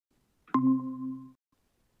Okay.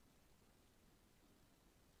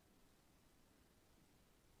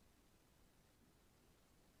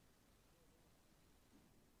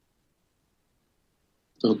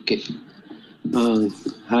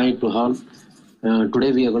 Hi to all.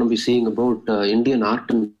 Today we are going to be seeing about Indian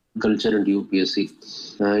art and culture and UPSC.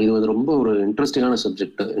 இது வந்து ரொம்ப ஒரு இன்ட்ரெஸ்டிங்கான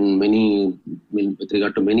subject in many with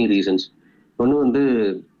regard to many reasons. ஒன்று வந்து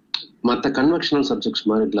மற்ற conventional subjects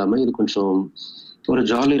மாதிரி இல்லாமல் இது கொஞ்சம் ஒரு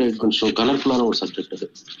ஜாலி ரைட், கொஞ்சம் கலர்ஃபுல்லான ஒரு சப்ஜெக்ட் இது.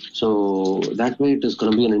 So that way it is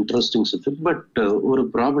gonna be an interesting subject. But ஒரு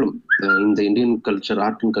ப்ராப்ளம் இந்த Indian culture,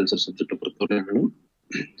 art and culture சப்ஜெக்டை பொறுத்தவரை என்னன்னா,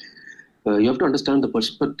 you have to understand the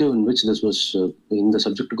perspective in which this was இந்த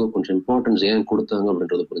சப்ஜெக்ட்டுக்கு கொஞ்சம் இம்பார்ட்டன்ஸ் ஏன் கொடுத்தாங்க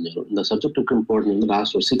அப்படின்றது புரிஞ்சாலும். இந்த சப்ஜெக்ட்டுக்கு இம்பார்ட்டன்ஸ் வந்து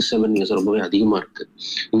லாஸ்ட் ஒரு 6-7 இயர்ஸ் ரொம்பவே அதிகமாக இருக்கு.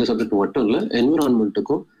 இந்த சப்ஜெக்ட் மட்டும் இல்லை,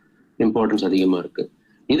 என்விரான்மெண்ட்டுக்கும் இம்பார்ட்டன்ஸ் அதிகமாக இருக்கு.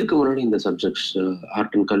 இதுக்கு முன்னாடி இந்த subjects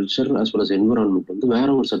art and culture as well as environment வந்து வேற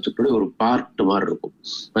ஒரு சப்ஜெக்டோட ஒரு பார்ட் மாதிரி இருக்கும்.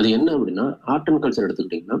 அது என்ன அப்படின்னா, ஆர்ட் அண்ட் கல்ச்சர்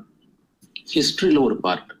எடுத்துக்கிட்டிங்கன்னா ஹிஸ்ட்ரியில் ஒரு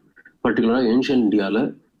பார்ட், பர்டிகுலராக ஏன்ஷியன் இந்தியாவில்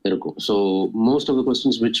இருக்கும். So most of the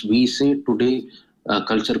questions which we say today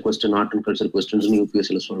culture question, art and culture questions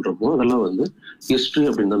யூபிஎஸ்சியில் சொல்றப்போ அதெல்லாம் வந்து ஹிஸ்ட்ரி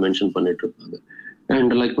அப்படின்னு தான் மென்ஷன் பண்ணிட்டு இருப்பாங்க.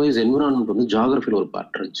 அண்ட் லைக்வைஸ் என்விரான்மெண்ட் வந்து ஜியாகிரபியில் ஒரு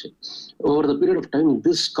பார்ட் இருந்துச்சு. Over the period of time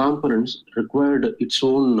this components required its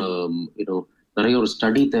own நிறைய ஒரு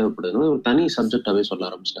ஸ்டடி தேவைப்படுது. ஒரு தனி சப்ஜெக்டாகவே சொல்ல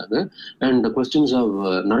ஆரம்பிச்சிட்டாங்க. அண்ட் கொஸ்டின்ஸ்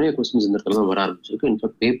நிறைய கொஸ்டின்ஸ் இந்த இடத்துல தான் வர ஆரம்பிச்சிருக்கு.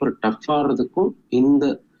 இன்ஃபேக்ட் பேப்பர் டஃப் ஆகிறதுக்கும் இந்த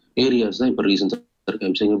ஏரியாஸ் தான் இப்போ ரீசன்ஸ் இருக்கு.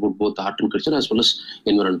 I'm saying about both art and culture as well as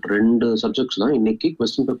environment. ரெண்டு சப்ஜெக்ட்ஸ் தான் இன்னைக்கு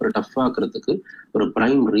கொஸ்டின் பேப்பரை டஃப் ஆக்குறதுக்கு ஒரு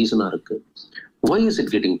பிரைம் ரீசனா இருக்கு. Why is it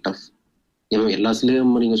getting tough?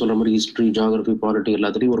 எல்லாத்துலயும் நீங்க சொல்ற மாதிரி ஹிஸ்ட்ரி, ஜியாகிரபி, பாலிட்டி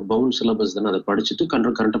எல்லாத்துலயும் ஒரு பவுண்ட் சிலபஸ் தானே. அதை படிச்சுட்டு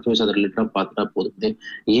கரண்ட் அஃபேர்ஸ் அதை ரிலேட்டடா பார்த்துட்டா போதும்.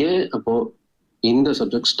 ஏன் அப்போ இந்த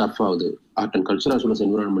சப்ஜெக்ட்ஸ் டஃப் ஆகுது, art and culture as well as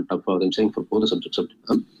environment tough ஆகுது? I'm saying for both the subjects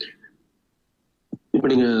அப்படின்னா, இப்போ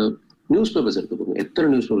நீங்க நியூஸ் பேப்பர்ஸ் எடுத்துக்கோங்க. எத்தனை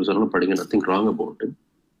நியூஸ் பேப்பர்ஸ் வேணாலும் படிங்க, nothing wrong about it.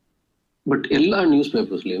 But எல்லா நியூஸ்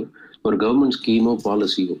பேப்பர்ஸ்லையும் ஒரு கவர்மெண்ட் ஸ்கீமோ,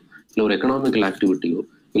 பாலிசியோ, இல்லை ஒரு எக்கனாமிக்கல் ஆக்டிவிட்டியோ,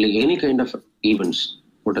 இல்லை any kind of events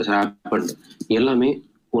what has happened எல்லாமே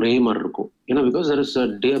ஒரே மாதிரி இருக்கும். ஏன்னா because there is a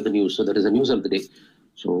day of the news, there is a news of the day.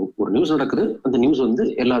 So ஒரு நியூஸ் நடக்குது, அந்த நியூஸ் வந்து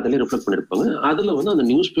எல்லாத்துலேயும் ரிஃப்ளெக்ட் பண்ணியிருப்பாங்க. அதில் வந்து அந்த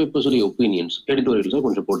நியூஸ் பேப்பர்ஸுடைய ஒப்பீனியன்ஸ், எடிட்டோரியல்ஸாக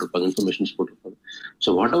கொஞ்சம் போட்டிருப்பாங்க, இன்ஃபர்மேஷன்ஸ் போட்டிருப்பாங்க.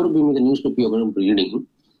 So what ever being the news paper reading,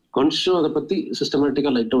 கொஞ்சம் அதை பற்றி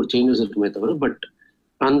சிஸ்டமேட்டிக்காக லைட்டாக ஒரு சேஞ்சஸ் இருக்குமே தவிர, பட்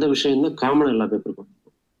அந்த விஷயம் தான் காமனாக எல்லா பேப்பருக்கும்.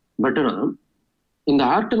 பட் ஆனால் இந்த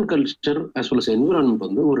art and culture as well as environment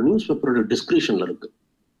வந்து ஒரு நியூஸ் பேப்பரோட டிஸ்கிரிப்ஷன்ல இருக்கு.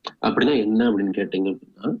 அப்படின்னா என்ன அப்படின்னு கேட்டீங்க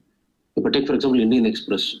அப்படின்னா, இப்போ take for example Indian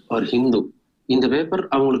express R Hindu, இந்த பேப்பர்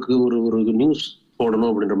அவங்களுக்கு ஒரு நியூஸ் போடணும்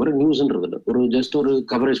அப்படின்ற மாதிரி நியூஸ்ன்றது இல்லை, ஒரு ஜஸ்ட் ஒரு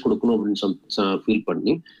கவரேஜ் கொடுக்கணும் அப்படின்னு ஃபீல்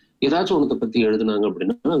பண்ணி ஏதாச்சும் ஒன்றத்தை பத்தி எழுதுனாங்க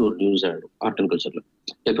அப்படின்னா அது ஒரு நியூஸ் ஆயிடும் art and கல்ச்சர்ல.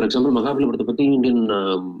 Take for example மகாபலிபுரத்தை பத்தி இந்தியன்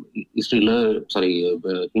ஹிஸ்டரியில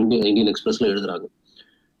இந்தியன் எக்ஸ்பிரஸ்ல எழுதுறாங்க.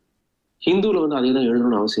 ஹிந்துல வந்து அதே தான்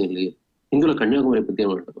எழுதணும்னு அவசியம் இல்லையே. ஹிந்துல கன்னியாகுமரி பத்தியே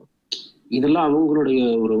எழுதணும். இதெல்லாம் அவங்களுடைய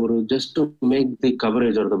ஒரு just make the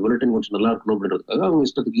coverage R the bulletin கொஞ்சம் நல்லா இருக்கணும் அப்படின்றதுக்காக அவங்க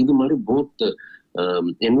இஷ்டத்துக்கு இது மாதிரி both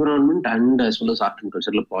environment and as well as art and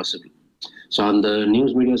கல்ச்சர்ல possible. So அந்த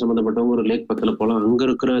நியூஸ் மீடியா சம்மந்தப்பட்டவங்க ஒரு லேக் பக்கத்தில் போகலாம், அங்கே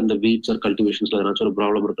இருக்கிற இந்த வீட்ஸ் ஆர் கல்டிவேஷன்ஸ்ல ஏதாச்சும் ஒரு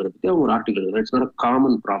ப்ராப்ளம் இருக்கிறத பற்றி அவங்க ஒரு ஆர்டிகல் எழுதுறாங்க. It's not a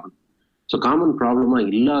common problem. So common ப்ராப்ளமா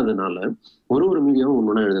இல்லாதனால ஒரு மீடியாவும்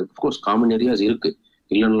ஒன்று எழுதுது. அஃப்கோர்ஸ் காமன் ஏரியாஸ் இருக்கு,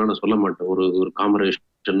 இல்லைன்னா நான் சொல்ல மாட்டேன். ஒரு காமரேஷன்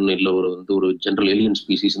இல்லை, ஒரு ஜென்ரல் ஏலியன்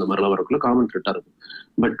ஸ்பீசிஸ் இந்த மாதிரிலாம் வரக்குள்ள காமன் த்ரெட்டா இருக்கும்.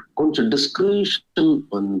 பட் கொஞ்சம் டிஸ்கிரிப்ஷன்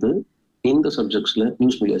வந்து இந்த சப்ஜெக்ட்ஸ்ல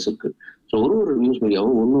நியூஸ் மீடியாஸ் இருக்கு. ஸோ ஒரு நியூஸ்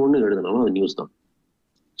மீடியாவும் ஒன்று எழுதினாலும் அது நியூஸ் தான்.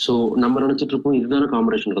 ஸோ நம்ம நினைச்சிட்டு இருப்போம் இதுதானே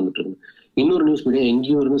காமரேஷன் நடந்துட்டு இருக்கு. இன்னொரு நியூஸ் மீடியா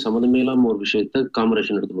எங்கேயோ இருந்து சம்மந்தமே இல்லாம ஒரு விஷயத்த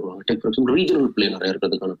காமரேஷன் எடுத்து வருவாங்க. Take for example regional play நிறைய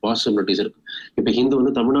இருக்கிறதுக்கான பாசிபிலிட்டிஸ் இருக்கு. இப்போ ஹிந்து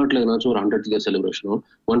வந்து தமிழ்நாட்டில் ஏதாச்சும் ஒரு 100th இயர் செலிப்ரேஷனோ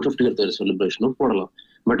 150th இயர் செலிப்ரேஷனோ போடலாம்.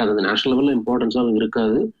 பட் அது நேஷனல் லெவலில் இம்பார்ட்டன்ஸாக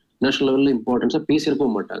இருக்காது, நேஷனல் லெவலில் இம்பார்ட்டன்ஸாக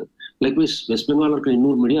பேசியிருக்கவும் மாட்டாங்க. லைக்வைஸ் வெஸ்ட் பெங்கால் இருக்கிற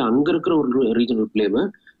இன்னொரு மீடியா அங்கே இருக்கிற ஒரு ரீஜனல் பிளேவை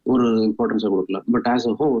ஒரு இம்பார்ட்டன்ஸாக கொடுக்கலாம். But as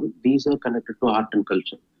a whole these are connected to art and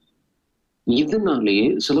culture. இதனாலேயே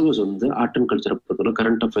சிலபஸ் வந்து ஆர்ட் அண்ட் கல்ச்சரை பொறுத்தவரை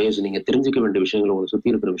கரண்ட் அஃபேர்ஸ் நீங்க தெரிஞ்சுக்க வேண்டிய விஷயங்கள், உங்களை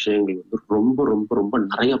சுற்றி இருக்கிற விஷயங்கள் வந்து ரொம்ப ரொம்ப ரொம்ப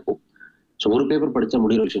நிறைய போகும். ஸோ ஒரு பேப்பர் படிச்சா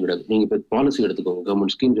முடிகிற விஷயம் கிடையாது. நீங்க இப்போ பாலிசி எடுத்துக்கோங்க,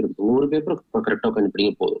 கவர்மெண்ட் ஸ்கீம்ஸ் எடுத்துக்கோங்க, ஒரு பேப்பர் கரெக்டாக உட்காந்து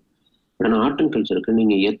படிக்க போதும். ஆனால் ஆர்ட் அண்ட் கல்ச்சருக்கு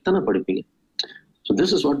நீங்க எத்தனை படிப்பீங்க? So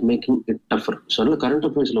this is what making it tougher. So அதனால கரண்ட்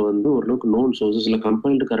அஃபேர்ஸ்ல வந்து ஓரளவுக்கு நோன் சோர்சஸ் இல்லை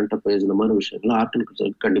கம்பைல்டு கரண்ட் அஃபேர்ஸ் இந்த மாதிரி விஷயங்கள் ஆர்ட் அண்ட்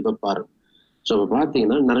கல்ச்சருக்கு கண்டிப்பாக பாருங்க. ஸோ இப்போ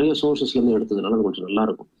பார்த்தீங்கன்னா நிறைய சோர்சஸ்ல இருந்து எடுத்ததுனால அது கொஞ்சம் நல்லா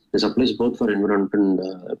இருக்கும். This applies both for environment and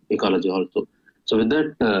ecology also. So with that,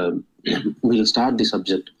 we'll start the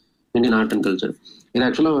subject, Indian art and culture. இது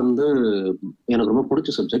ஆக்சுவலாக வந்து எனக்கு ரொம்ப பிடிச்ச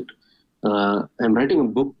subject. I'm writing a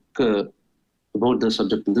book about this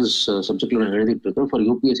subject. This subject நான் எழுதிட்டு இருக்கேன் for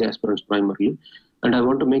UPSC aspirants primarily, and I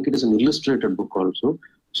want to make it as an illustrated book also.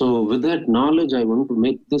 So with that knowledge I want to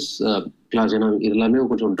make this class. ஏன்னா இது எல்லாமே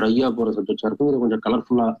கொஞ்சம் ட்ரையா போகிற சப்ஜெக்ட்ஸாக இருக்கும், இதை கொஞ்சம்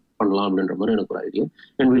கலர்ஃபுல்லாக பண்ணலாம் அப்படின்ற மாதிரி எனக்கு ஒரு idea.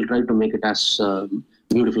 And will try to make it as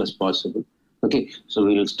beautiful as possible. Okay, so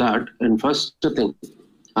we will start. And first thing,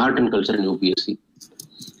 art and culture in UPSC.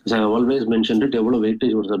 As I have always mentioned it, எவ்வளோ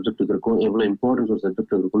வெயிட்டேஜ் ஒரு சப்ஜெக்ட்டுக்கு இருக்கும், எவ்வளோ importance ஒரு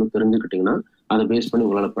subject இருக்கும்னு தெரிஞ்சுக்கிட்டிங்கன்னா அதை base பண்ணி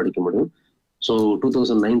உங்களால் படிக்க முடியும். ஸோ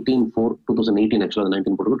 2019 4, 2018 ஆக்சுவலாக அது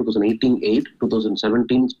 19 போட்டுருக்கோம், 2018 8,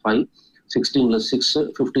 2017 5, 16ல 6,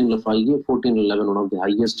 15ல 5, 14ல 11 one of the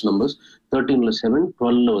highest numbers, 13ல 7,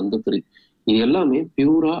 12ல வந்து 3. இது எல்லாமே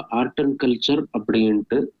பியூரா ஆர்ட் அண்ட் கல்ச்சர்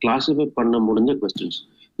அப்படின்ட்டு கிளாசிஃபை பண்ண முடிஞ்ச questions.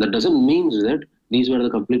 That doesn't mean that these were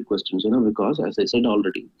the complete questions, you know, because as I said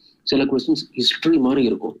already, சில கொஸ்டின்ஸ் ஹிஸ்டரி மாதிரி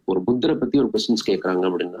இருக்கும். ஒரு புத்தரை பத்தி ஒரு கொஸ்டின்ஸ் கேட்கறாங்க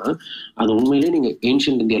அப்படின்னா அது உண்மையிலேயே நீங்க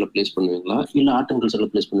ஏன்ஷியன்ட் இந்தியாவில் பிளேஸ் பண்ணுவீங்களா இல்ல ஆர்ட் அண்ட் கல்ச்சர்ல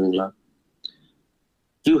பிளேஸ் பண்ணுவீங்களா?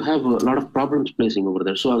 You have a lot of problems placing over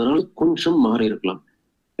there. So அதனால கொஞ்சம் மாறி இருக்கலாம்.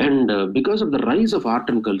 And because of the rise of art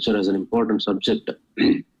and culture as an important subject,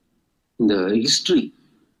 இந்த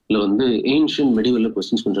ஹிஸ்டரியில் வந்து ஏன்ஷியன்ட் மெடிவல்ல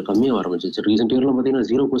கொஸ்டின்ஸ் கொஞ்சம் கம்மியாக ஆரம்பிச்சிச்சு. ரீசெண்ட் இயர்ல பார்த்தீங்கன்னா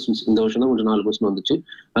 0 கொஸ்டின்ஸ், இந்த வருஷம் தான் கொஞ்சம் 4 கொஸ்டின் வந்துச்சு.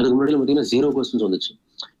 அதுக்கு முன்னாடி பார்த்தீங்கன்னா 0 கொஸ்டின்ஸ் வந்துச்சு.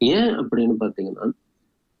 ஏன் அப்படின்னு பார்த்தீங்கன்னா,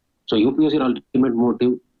 ஸோ யூபிஎஸ்சி அல்டிமேட்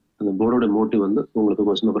மோட்டிவ், அந்த போர்டோட மோட்டிவ் வந்து உங்களுக்கு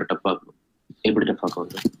கொஸ்டின் பேப்பர் டஃப் ஆகணும். எப்படி டஃப்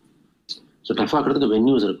ஆகும்? ஸோ டஃப் ஆகிறதுக்கு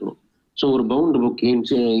வென்யூஸ் இருக்கணும். ஸோ ஒரு பவுண்ட் புக்,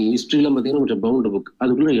 ஹிஸ்ட்ரிலாம் பார்த்தீங்கன்னா கொஞ்சம் பவுண்ட் புக்,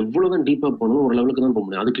 அதுக்குள்ள எவ்வளோதான் டீப்பாக போகணும் ஒரு லெவலுக்கு தான் போக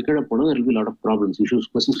முடியும். அதுக்கு கீழே போனால் there will be a lot of problems, issues,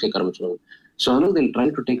 questions கேட்க ஆரம்பிச்சிருவாங்க. ஸோ அதனால they'll try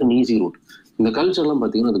to take an easy route. இந்த கல்ச்சர்லாம்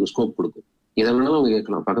பார்த்தீங்கன்னா அதுக்கு ஸ்கோப் கொடுக்கும். எதை வேணாலும் அவங்க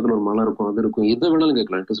கேட்கலாம், பக்கத்தில் ஒரு மலை இருக்கும், அது இருக்கும், எதை வேணாலும்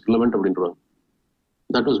கேட்கலாம், இட் இஸ் ரிலவெண்ட் அப்படின்றாங்க.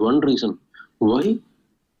 That was one reason why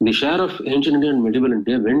the share of ancient India and medieval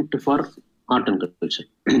India went for art and culture.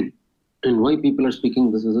 And why people are speaking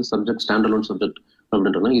this is a subject, standalone subject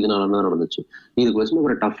அப்படின்றனா இதனால தான் நடந்துச்சு. இது question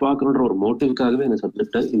ஒரு tough ஆக்குன்ற ஒரு மோட்டிவ்காகவே இந்த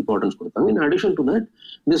சப்ஜெக்டை importance கொடுத்தாங்க. In addition to that,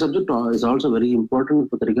 இந்த subject is also very important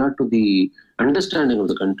with regard to the understanding of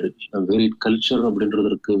the country. Variate culture அப்படின்றது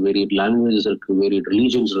இருக்கு, வேரியட் லாங்குவேஜஸ் இருக்கு, வேரியட்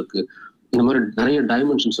ரிலீஜன்ஸ் இருக்கு, இந்த மாதிரி நிறைய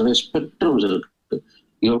டைமென்ஷன்ஸ், நிறைய ஸ்பெக்ட்ரம்ஸ் இருக்கு.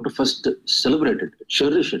 You have to first celebrate it,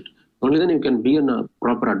 cherish it. Only then you can be a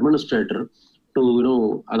proper administrator to you know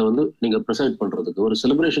அதை வந்து நீங்க ப்ரிசைட் பண்றதுக்கு. ஒரு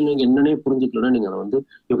செலிப்ரேஷன் நீங்க என்னன்னே புரிஞ்சுக்கலன்னா நீங்க அதை வந்து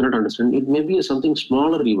you cannot understand. It may be something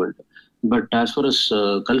smaller event, but as for us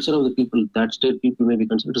culture of the people, that state people may be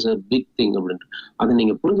considered as a big thing அப்படின்ட்டு அதை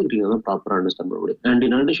நீங்க புரிஞ்சுக்கிட்டீங்கன்னா தான் ப்ராப்பரா அண்டர்ஸ்டாண்ட் பண்ண முடியும். And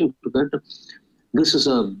in addition to that, this is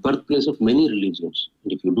a birth place of many religions.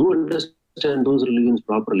 If you two understand those religions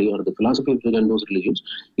properly or the philosophy behind those religions,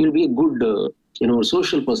 you'll be a good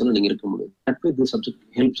social person நீங்க இருக்க முடியும். That way this subject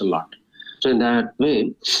helps a lot. So in that way,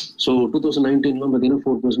 so 2019 பார்த்தீங்கன்னா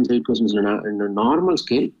 4 questions 8 questions in a normal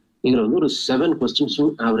scale இதுல வந்து ஒரு 7 questions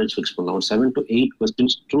average fix பண்ணலாம். ஒரு 7 to 8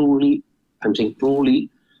 questions truly, I'm saying truly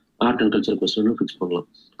art and culture question fix பண்ணலாம்.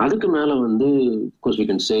 அதுக்கு மேல வந்து of course we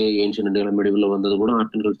can say ancient India medieval வந்தது கூட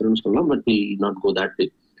art and culture னு சொல்லலாம், but we not go that way.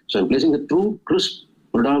 So I'm placing the true crisp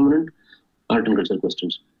predominant art and culture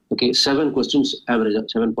questions. Okay, 7 questions average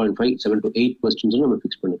 7.5, 7 to 8 questions நம்ம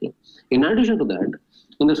fix பண்ணிக்கலாம். In addition to that,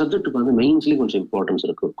 இந்த சப்ஜெக்ட்டுக்கு வந்து மெயின்ஸ்லி கொஞ்சம் இம்பார்ட்டன்ஸ்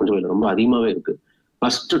இருக்கு, கொஞ்சம் ரொம்ப அதிகமாகவே இருக்கு.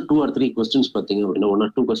 ஃபர்ஸ்ட் 2 or 3 கொஸ்டின்ஸ் பார்த்தீங்க அப்படின்னா 1 or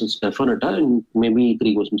 2 கொஸ்டின்ஸ் டெஃபினட்டா, and maybe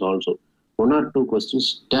 3 questions also. 1 or 2 questions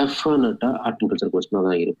டெஃபினட்டா ஆர்ட் அண்ட் கல்ச்சர் கொஸ்டினாக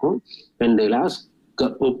தான் இருக்கும். அண்ட் தே ஆஸ்க்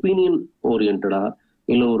ஒப்பீனியன் ஓரியன்டா,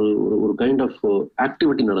 இல்லை ஒரு கைண்ட் ஆஃப்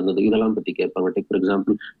ஆக்டிவிட்டி நடந்தது இதெல்லாம் பற்றி கேட்பாங்க. டேக் ஃபார்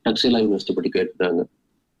எக்ஸாம்பிள் டக்ஸிலா யூனிவர்சிட்டி பற்றி கேட்டுட்டாங்க,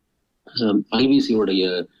 ஐவிசியோடைய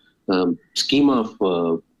ஸ்கீம் ஆஃப்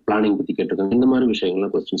பிளானிங் பத்தி கேட்டிருக்காங்க. இந்த மாதிரி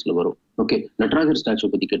விஷயங்கள்லாம் கொஸ்டின்ஸ்ல வரும். ஓகே, நடராஜர் ஸ்டாச்சு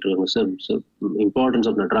பத்தி கேட்டிருக்காங்க. Sir importance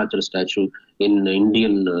of Natarajar statue in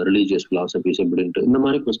Indian religious philosophies அப்படின்ட்டு இந்த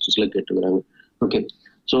மாதிரி கொஸ்டின்ஸ்ல கேட்டுக்கிறாங்க. Okay,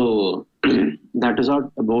 so that is all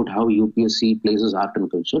about how UPSC places art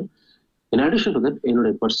and culture. In addition to that,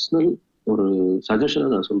 என்னுடைய பர்சனல் ஒரு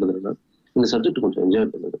சஜஷனாக நான் சொல்றது என்னன்னா, இந்த சப்ஜெக்ட் கொஞ்சம்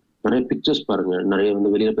என்ஜாய் பண்ணுது. நிறைய பிக்சர்ஸ் பாருங்க, நிறைய வந்து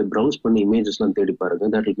வெளியில போய் ப்ரௌஸ் பண்ணி இமேஜஸ்லாம் தேடி பாருங்க.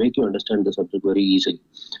 That will make you understand the subject very easy.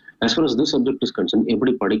 as far as this subject is concerned,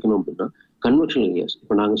 எப்படி படிக்கணும் அப்படின்னா, கன்வெக்ஷனல் ஏரியாஸ்,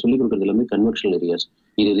 இப்போ நாங்கள் சொல்லிக் கொடுக்குறது எல்லாமே கன்வெக்ஷனல் ஏரியாஸ்.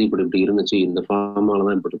 இது இப்படி இருந்துச்சு, இந்த ஃபார்மால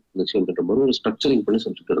தான் இப்படி இருந்துச்சு அப்படின்ற போது ஒரு ஸ்ட்ரக்சரிங் பண்ணி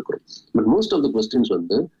சப்ஜெக்ட் எடுக்கிறோம். But most of the questions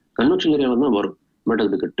வந்து கன்வெக்ஷனல் ஏரியாவில் தான் வரும். பட்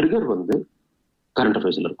அதுக்கு ட்ரிகர் வந்து கரண்ட்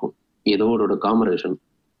அஃபேர்ஸ்ல இருக்கும். ஏதோ ஒரு காமரேஷன்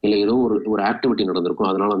இல்லை ஏதோ ஒரு ஆக்டிவிட்டி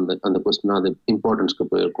நடந்திருக்கும், அதனால அந்த கொஸ்டின் அது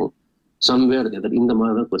இம்பார்ட்டன்ஸ்க்கு போயிருக்கும். somewhere or the other இந்த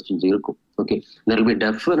மாதிரி தான் கொஸ்டின்ஸ் இருக்கும். Okay, there will be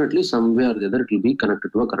definitely somewhere or the other it will be connected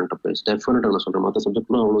to a current affairs. Definitely நான் சொல்றேன், மற்ற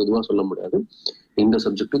சப்ஜெக்ட்லாம் அவ்வளோ இதுவாக சொல்ல முடியாது. இந்த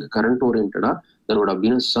சப்ஜெக்ட்டுக்கு current ஓரியன்டா there would have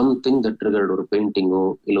been something that triggered ஒரு பெயிண்டிங்கோ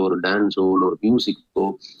இல்லை ஒரு டான்ஸோ இல்லை ஒரு மியூசிக்கோ,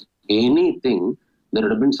 anything there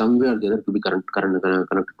would have been somewhere or the other to be connected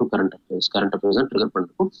to current affairs. Current affairs தான் trigger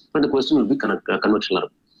பண்ணிருக்கும். but the question will be கன்வெக்ஷனலாக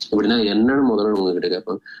இருக்கும். எப்படின்னா என்னன்னு முதல்ல உங்ககிட்ட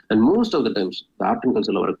கேட்பாங்க. And most of the times art and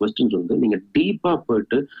கல்ச்சர்ல வர கொஸ்டின்ஸ் வந்து நீங்க டீப்பா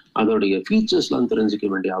போயிட்டு அதோடைய ஃபீச்சர்ஸ் எல்லாம் தெரிஞ்சுக்க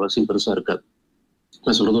வேண்டிய அவசியம் பெருசா இருக்காது.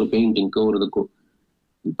 நான் சொல்றது ஒரு பெயிண்டிங்க்கோ ஒரு இதுக்கோ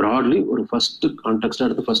ப்ராட்லி ஒரு ஃபர்ஸ்ட் கான்டெக்ஸ்டா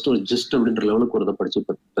எடுத்து ஃபர்ஸ்ட் ஒரு ஜஸ்ட் அப்படின்ற லெவலுக்கு ஒரு இதை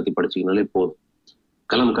பத்தி படிச்சிங்கனாலே போதும்.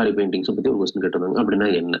 கலம்காரி பெயிண்டிங்ஸை பத்தி ஒரு கொஸ்டின் கேட்டிருந்தாங்க அப்படின்னா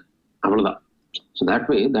என்ன, அவ்வளவுதான். So that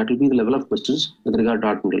way that will be the level of questions with regard to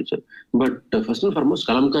art and culture. But first and foremost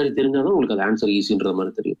Kalamkari தெரிஞ்சாதான் உங்களுக்கு அது ஆன்சர் ஈஸின்ற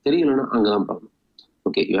மாதிரி தெரியும். தெரியலன்னா அங்கதான் பார்க்கணும்.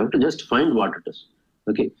 Okay, you have to just find what it is.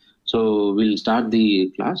 Okay, so will start the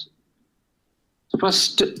class. So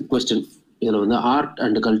first question, இதில் வந்து ஆர்ட்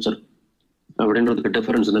அண்ட் கல்ச்சர் அப்படின்றதுக்கு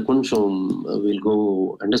டிஃபரன்ஸ் வந்து கொஞ்சம் will go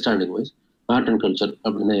understanding wise. Art and culture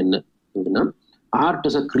அப்படின்னா என்ன அப்படின்னா, art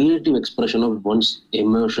is a creative expression of one's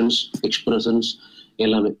emotions, expressions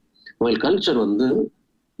எல்லாமே. While culture வந்து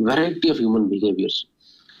variety of human behaviours.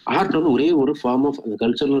 Art வந்து ஒரே ஒரு ஃபார்ம் ஆஃப், அந்த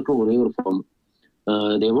கல்ச்சர்ல இருக்க ஒரே ஒரு form.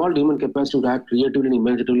 The evolved human capacity to act creatively and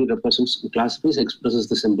imaginatively represents, classifies, expresses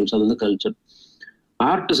the symbols. அது வந்து culture.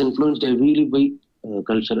 Art is influenced heavily by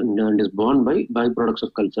culture and is born by byproducts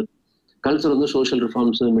of culture. Culture வந்து social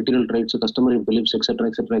reforms, material rights, customary beliefs etcetera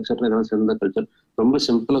etcetera etcetera இதெல்லாம் சேர்ந்த culture. ரொம்ப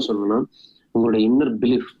சிம்பிளா சொல்லணும்னா, உங்களுடைய inner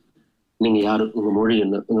belief, நீங்க யாரு, உங்க மொழி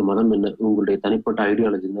என்ன, உங்க மதம் என்ன, உங்களுடைய தனிப்பட்ட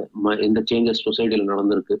ஐடியாலஜி என்ன, எந்த சேஞ்சஸ் சொசைட்டில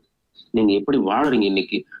நடந்திருக்கு, நீங்க எப்படி வாழறீங்க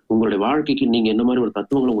இன்னைக்கு, உங்களுடைய வாழ்க்கைக்கு நீங்க என்ன மாதிரி ஒரு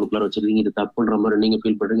தத்துவங்களை உங்களுக்குள்ள வச்சிருக்கீங்க, இது தப்புன்ற மாதிரி நீங்க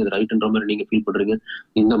ஃபீல் பண்றீங்க, இது ரைட்ன்ற மாதிரி நீங்க ஃபீல் பண்றீங்க,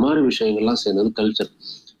 இந்த மாதிரி விஷயங்கள்லாம் சேர்ந்தது கல்ச்சர்.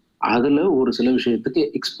 அதுல ஒரு சில விஷயத்துக்கு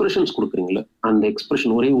எக்ஸ்பிரஷன்ஸ் கொடுக்குறீங்களா, அந்த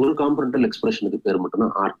எக்ஸ்பிரஷன் ஒரே ஒரு காம்பனண்டல் எக்ஸ்பிரஷனுக்கு பேர்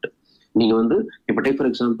மட்டும்தான் ஆர்ட். நீங்க வந்து இப்ப டேக் ஃபார்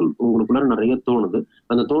எக்ஸாம்பிள், உங்களுக்குள்ள நிறைய தோணுது,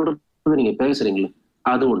 அந்த தோணுறது நீங்க பேசுறீங்களா,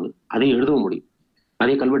 அது ஒண்ணு, அதே எழுத முடியும்,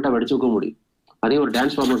 அதே கல்வெட்டா வடிச்சு வைக்க முடியும், அதே ஒரு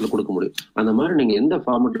டான்ஸ் ஃபார்மேட்ல கொடுக்க முடியும். அந்த மாதிரி நீங்க எந்த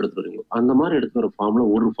ஃபார்மேட் எடுத்துறீங்களோ அந்த மாதிரி எடுத்து ஒரு ஃபார்ம்ல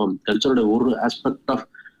ஒரு ஃபார்ம், கல்ச்சரோட ஒரு ஆஸ்பெக்ட் ஆஃப்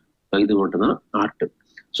இது மட்டும்தான் art.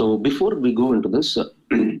 So before we go in to this,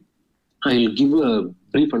 I will give a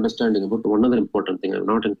brief understanding about one other important thing. I have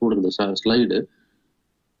not included in the slide.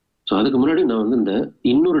 So அதுக்கு முன்னாடி நான் வந்து இந்த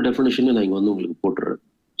இன்னொரு டெஃபினேஷன் நான் இங்க வந்து உங்களுக்கு போட்டுறேன்.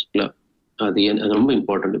 அது ரொம்ப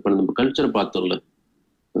இம்பார்ட்டன்ட். இப்ப நம்ம கல்ச்சரை பார்த்தோம்ல,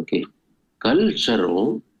 ஓகே,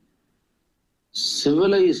 கல்ச்சரும்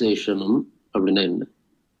சிவிலைசேஷனும் அப்படின்னா என்ன?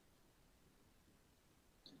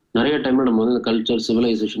 நிறைய டைம்ல நம்ம வந்து கல்ச்சர்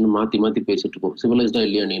சிவிலைசேஷன் மாத்தி மாத்தி பேசிட்டு இருக்கோம். சிவிலைஸ்டா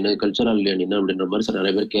இல்லையா நீ, கல்ச்சரா இல்லையா நீ அப்படின்ற மாதிரி சார்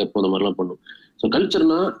நிறைய பேர் கேட்போம், அந்த மாதிரிலாம் பண்ணும். ஸோ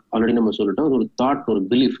கல்ச்சர்னா ஆல்ரெடி நம்ம சொல்லிட்டோம், அது ஒரு தாட், ஒரு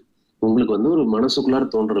பிலீஃப், உங்களுக்கு வந்து ஒரு மனசுக்குள்ளார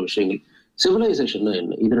தோன்ற விஷயங்கள். சிவிலைசேஷன்னா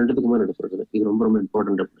என்ன? இது ரெண்டுத்துக்குமே டிஃபரன்ஸ். இது ரொம்ப ரொம்ப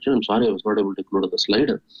important definition. I'm sorry I was not able to include the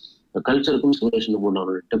slide. கல்ச்சருக்கும் சிவிலைசேஷனுக்கும்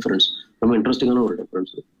உண்டான டிஃபரன்ஸ் ரொம்ப இன்ட்ரெஸ்டிங்கான ஒரு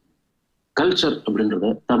டிஃபரன்ஸ். கல்ச்சர்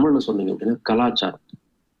அப்படின்றத தமிழ்ல சொன்னீங்க அப்படின்னா கலாச்சாரம்.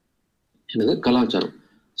 என்னது கலாச்சாரம்?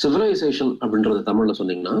 சிவிலைசேஷன் அப்படின்றத தமிழ்ல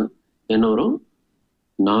சொன்னீங்கன்னா என்ன வரும்?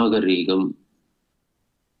 நாகரீகம்.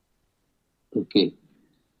 ஓகே,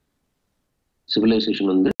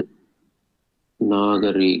 சிவிலைசேஷன் வந்து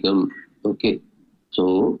நாகரீகம். ஓகே, ஸோ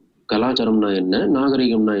கலாச்சாரம்னா என்ன,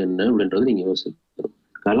 நாகரீகம்னா என்ன அப்படின்றது நீங்க யோசிக்கணும்.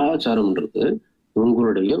 கலாச்சாரம்ன்றது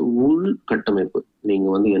உங்களுடைய உள் கட்டமைப்பு. நீங்க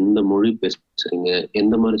வந்து எந்த மொழி பேசுறீங்க,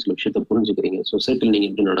 எந்த மாதிரி சில விஷயத்த புரிஞ்சுக்கிறீங்க, சொசைட்டில நீங்க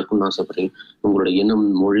எப்படி நடக்கும்னு ஆசைப்படுறீங்க, உங்களுடைய இனம்,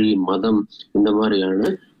 மொழி, மதம், இந்த மாதிரியான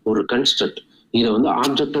ஒரு கன்ஸ்ட்ரக்ட். இதை வந்து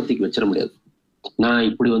ஆப்ஜெக்டா தூக்கி வச்சிட முடியாது. நான்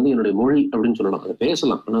இப்படி வந்து என்னுடைய மொழி அப்படின்னு சொல்லலாம், அதை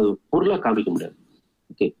பேசலாம், ஆனா அது பொருளா காமிக்க முடியாது.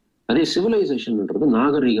 ஓகே, அதே சிவிலைசேஷன்ன்றது,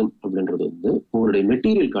 நாகரீகம் அப்படின்றது வந்து உங்களுடைய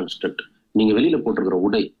மெட்டீரியல் கான்ஸ்ட்ரக்ட். நீங்க வெளியில போட்டிருக்கிற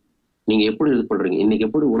உடை, நீங்க எப்படி இது பண்றீங்க, இன்னைக்கு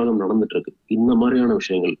எப்படி உலகம் நடந்துட்டு இருக்கு, இந்த மாதிரியான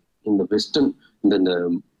விஷயங்கள், இந்த வெஸ்டர்ன் இந்த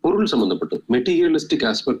பொருள் சம்பந்தப்பட்ட மெட்டீரியலிஸ்டிக்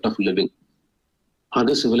ஆஸ்பெக்ட் ஆஃப் லிவிங்,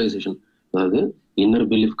 அது சிவிலைசேஷன். அதாவது இன்னர்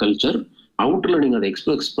பிலீஃப் கல்ச்சர், அவுட்டர்ல நீங்க அதை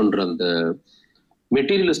எக்ஸ்பிரஸ் பண்ற அந்த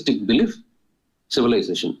மெட்டீரியலிஸ்டிக் பிலீஃப்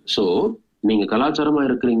சிவிலைசேஷன். ஸோ நீங்க கலாச்சாரமா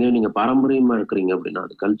இருக்கிறீங்க, நீங்க பாரம்பரியமா இருக்கிறீங்க அப்படின்னா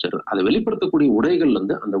அது கல்ச்சர். அதை வெளிப்படுத்தக்கூடிய உடைகள்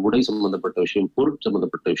வந்து அந்த உடை சம்பந்தப்பட்ட விஷயம், பொருள்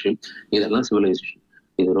சம்பந்தப்பட்ட விஷயம், இதெல்லாம் சிவிலைசேஷன்.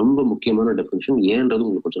 இது ரொம்ப முக்கியமான டெஃபினிஷன். ஏன்றது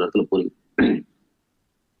உங்களுக்கு கொஞ்ச நேரத்துல புரியும்.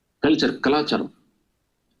 கல்ச்சர், கலாச்சாரம்.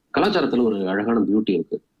 கலாச்சாரத்துல ஒரு அழகான பியூட்டி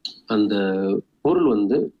இருக்கு. அந்த பொருள்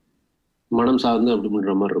வந்து மனம் சார்ந்து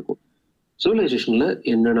அப்படின்ற மாதிரி இருக்கும். சிவிலைசேஷன்ல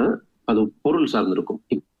என்னன்னா அது பொருள் சார்ந்து இருக்கும்.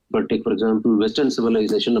 இப்போ take for example western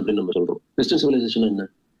civilisation அப்படின்னு நம்ம சொல்றோம். வெஸ்டர்ன் சிவிலைசேஷன் என்ன?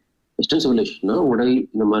 வெஸ்டர்ன் சிவிலைசேஷனா உடை,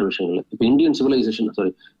 இந்த மாதிரி விஷயங்கள். இப்போ இந்தியன் சிவிலைசேஷன்,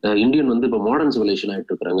 சாரி, இந்தியன் வந்து இப்போ மாடர்ன் சிவிலைசேஷன்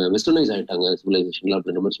ஆயிட்டு இருக்காங்க, வெஸ்டர்னைஸ் ஆயிட்டாங்க சிவிலைசேஷன்ல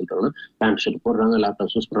அப்படின்ற மாதிரி சொல்றாங்கன்னா, பேண்ட் ஷர்ட் போடுறாங்க,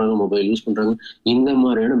 லேப்டாப் யூஸ் பண்றாங்க, மொபைல் யூஸ் பண்றாங்க, இந்த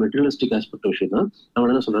மாதிரியான மெட்டீரியலிஸ்டிக் ஆஸ்பெக்ட் விஷயம் தான்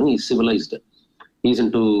அவங்க என்ன சொல்றாங்க, is civilised, is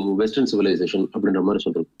in to western civilisation அப்படின்ற மாதிரி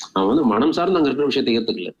சொல்றாங்க. அவன் வந்து மனம் சார்ந்து அங்க இருக்கிற விஷயத்தை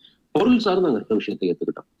ஏத்துக்கல, பொருள் சார்ந்து அங்க இருக்கிற விஷயத்தை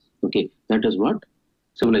ஏத்துக்கிட்டான். Okay, that is what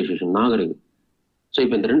civilisation, நாகரிகம். ஸோ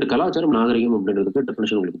இப்போ இந்த ரெண்டு கலாச்சாரம், நாகரிகம் அப்படின்றதுக்கு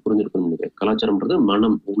டெஃபினேஷன் உங்களுக்கு புரிஞ்சிருக்கணும்னு நினைக்கிறேன். கலாச்சாரம்ன்றது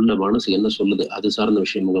மனம், உள்ள மனசு என்ன சொல்லுது அது சார்ந்த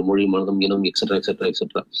விஷயம், உங்க மொழி, மதம், இனம், எக்ஸெட்ரா எக்ஸெட்ரா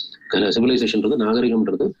எக்ஸெட்ரா. சிவிலைசேஷன்றது,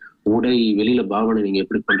 நாகரிகம்ன்றது உடை, வெளியில பாவனை, நீங்க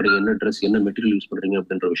எப்படி பண்றீங்க, என்ன ட்ரெஸ், என்ன மெட்டீரியல் யூஸ் பண்றீங்க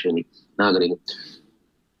அப்படின்ற விஷயங்கள் நாகரிகம்.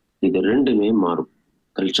 இது ரெண்டுமே மாறும்.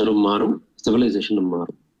 கல்ச்சரும் மாறும், சிவிலைசேஷனும்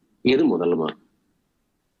மாறும். எது முதல்ல மாறும்?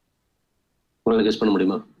 உங்களை கெஸ் பண்ண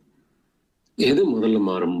முடியுமா? எது முதல்ல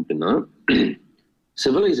மாறும் அப்படின்னா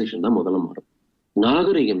சிவிலைசேஷன் தான் முதல்ல மாறும்,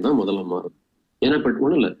 நாகரிகம் தான் முதல்ல மாறும். ஏன்னா இப்ப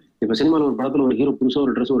ஒண்ணும் இல்ல, இப்ப சினிமாவில் ஒரு படத்துல ஒரு ஹீரோ புதுசா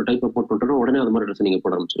ஒரு ட்ரெஸ் ஒரு டைப்பை போட்டு உடனே அது மாதிரி ட்ரெஸ் நீங்க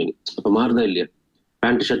போட ஆரம்பிச்சுவீங்க. அப்ப மாறுதா இல்லையா?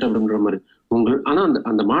 பேண்ட் ஷர்ட் அப்படின்ற மாதிரி ஆனா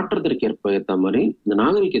அந்த மாற்றத்திற்கு ஏற்ற மாதிரி இந்த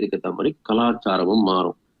நாகரிகத்துக்கு ஏற்ற மாதிரி கலாச்சாரமும்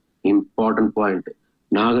மாறும். Important point.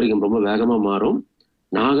 நாகரிகம் ரொம்ப வேகமா மாறும்,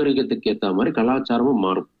 நாகரிகத்துக்கு ஏற்ற மாதிரி கலாச்சாரமும்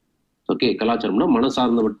மாறும். ஓகே, கலாச்சாரம்னா மன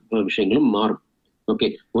சார்ந்த விஷயங்களும் மாறும். ஓகே,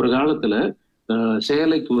 ஒரு காலத்துல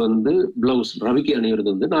சேலைக்கு பிளவுஸ் ரவிக்கு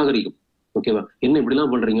அணியிறது நாகரிகம். ஓகேவா? என்ன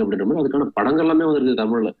இப்படிலாம் பண்றீங்க அப்படின்ற மாதிரி அதுக்கான படங்கள் எல்லாமே வந்துருக்கு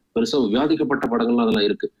தமிழ்ல. பெருசா விவாதிக்கப்பட்ட படங்கள்லாம் அதெல்லாம்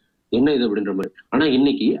இருக்கு. என்ன இது அப்படின்ற மாதிரி. ஆனா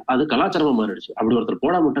இன்னைக்கு அது கலாச்சாரமா மாறிடுச்சு. அப்படி ஒருத்தர்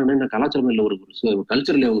போட மாட்டாங்கன்னா என்ன கலாச்சாரம் இல்ல, ஒரு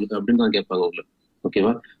கல்ச்சர் இல்லையா உங்களுக்கு அப்படின்னு தான் கேட்பாங்க உங்களுக்கு.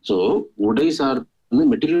 ஓகேவா? சோ உடை சார்ந்து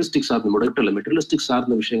மெட்டீரியலிஸ்டிக் சார்ந்த முடக்கல மெட்டீரியலிஸ்டிக்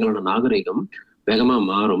சார்ந்த விஷயங்களான நாகரிகம் வேகமா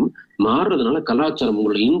மாறும். மாறுறதுனால கலாச்சாரம்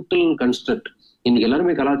உங்களோட இன்டர்னல் கன்ஸ்ட்ரக்ட். இன்னைக்கு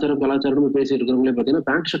எல்லாருமே கலாச்சாரம் கலாச்சாரம் பேசிட்டு இருக்கிறவங்களே பாத்தீங்கன்னா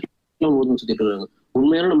பேண்ட் ஷர்ட் எல்லாம் ஊர்ந்து சுத்திட்டு இருக்காங்க.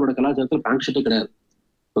 உண்மையான நம்மளோட கலாச்சாரத்துல பேண்ட் ஷர்ட்டே கிடையாது.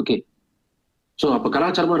 ஓகே, சோ அப்ப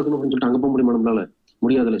கலாச்சாரமா இருக்கணும் அப்படின்னு சொல்லிட்டு அங்க போக முடியுமா நம்மளால?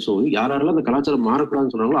 முடியாதுல்ல. சோ யாரெல்லாம் அந்த கலாச்சாரம்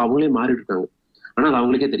மாறக்கூடாதுன்னு சொன்னாங்களோ அவங்களே மாறிட்டு இருக்காங்க. ஆனா அது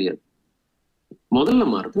அவங்களுக்கே தெரியாது. முதல்ல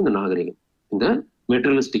மாறுறது இந்த நாகரிகம், இந்த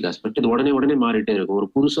மெட்டீரியலிஸ்டிக் ஆஸ்பெக்ட். இது உடனே மாறிட்டே இருக்கும். ஒரு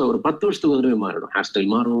புதுசா ஒரு 10 வருஷத்துக்கு வந்துவே மாறிடும். ஹேர் ஸ்டைல்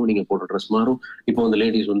மாறும், நீங்க போடுற ட்ரெஸ் மாறும். இப்போ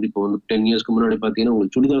லேடிஸ் இப்போ 10 இயர்ஸ்க்கு முன்னாடி பாத்தீங்கன்னா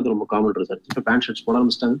உங்களுக்கு சுடிதார் ரொம்ப காமன் ட்ரெஸ் ஆச்சு. இப்போ பேண்ட் ஷர்ட்ஸ் போட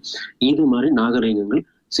ஆரம்பிச்சிட்டாங்க. இது மாதிரி நாகரிகங்கள்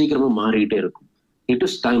சீக்கிரமா மாறிக்கிட்டே இருக்கும். It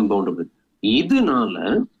is time பவுண்டபிள். இதனால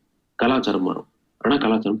கலாச்சாரம் மாறும். ஆனா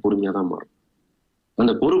கலாச்சாரம் பொறுமையா தான் மாறும்.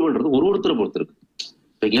 அந்த பொறுப்புன்றது ஒருத்தரை பொறுத்து இருக்கு.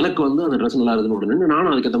 இப்ப எனக்கு அந்த ட்ரெஸ் நல்லா இருக்குன்னு உடனே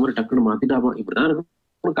நானும் அதுக்கேற்ற மாதிரி டக்குன்னு மாத்திட்டாப்பா இப்படிதான் இருக்கும்,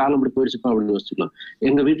 காலம் இப்படி போயிடுச்சுப்பா அப்படின்னு யோசிச்சுக்கலாம்.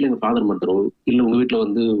 எங்க வீட்டுல எங்க ஃபாதர் மாத்திரோ இல்ல உங்க வீட்டுல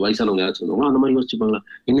வயசானவங்க யாராச்சும் இருந்தாங்களோ அந்த மாதிரி யோசிச்சுப்பாங்களா,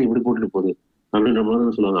 என்ன இப்படி போட்டுட்டு போகுது அப்படின்ற மாதிரி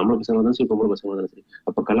தான் சொல்லுவாங்க. அம்மா பசங்க தான் சரி, பொம்பளை பசங்க தான் சரி.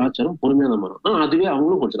 அப்ப கலாச்சாரம் பொறுமையா தான் மாறும். ஆனா அதுவே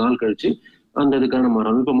அவங்களும் கொஞ்சம் நாள் கழிச்சு அந்த இதுக்கான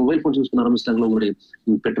மாறும். இப்ப மொபைல் போன் யூஸ் பண்ண ஆரம்பிச்சிட்டாங்களா உங்களுடைய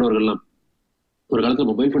பெற்றோர்கள் எல்லாம்? ஒரு காலத்துல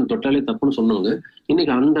மொபைல் போன் தொட்டாலே தப்புன்னு சொன்னவங்க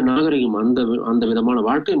இன்னைக்கு அந்த நாகரிகம் அந்த விதமான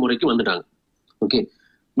வாழ்க்கை முறைக்கு வந்துட்டாங்க. ஓகே,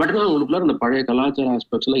 பட் நான் உங்களுக்குள்ள அந்த பழைய கலாச்சார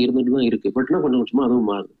ஆஸ்பெக்ட்ஸ் எல்லாம் இருந்துட்டு தான் இருக்கு. பட்னா கொஞ்சம் கொஞ்சமா அதுவும்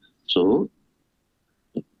மாறுது. So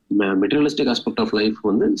materialistic aspect of life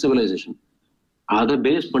civilisation, அதை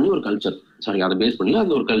பேஸ் பண்ணி ஒரு கல்ச்சர், அதை பேஸ் பண்ணி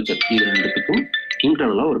அது ஒரு கல்ச்சர். இது ரெண்டுத்துக்கும்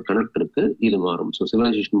இன்டர்னலா ஒரு கனெக்ட் இருக்கு. இது மாறும். ஸோ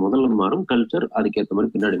சிவிலைசேஷன் முதல்ல மாறும், கல்ச்சர் அதுக்கேற்ற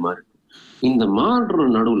மாதிரி பின்னாடி மாறிடும். இந்த மாறுற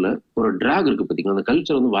நடுவுல ஒரு டிராக் இருக்கு பாத்தீங்கன்னா, அந்த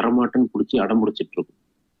கல்ச்சர் வரமாட்டேன்னு பிடிச்சி அடம் பிடிச்சிட்டு இருக்கும்.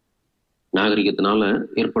 நாகரிகத்தினால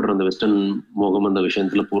ஏற்படுற அந்த வெஸ்டர்ன் மோகம் அந்த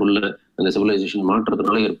விஷயத்துல பொருள்ல அந்த சிவிலைசேஷன்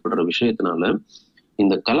மாற்றத்தினால ஏற்படுற விஷயத்தினால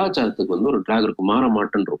இந்த கலாச்சாரத்துக்கு ஒரு டிராக் இருக்கு, மாற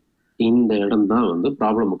மாட்டேன்றோம். இந்த இடம் தான்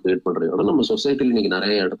ப்ராப்ளம் கிரியேட் பண்றது. அதாவது நம்ம சொசைட்டில இன்னைக்கு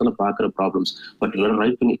நிறைய இடத்துல பாக்குற problems, particular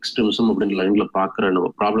right wing extremism அப்படின்ற லைன்ல பாக்குற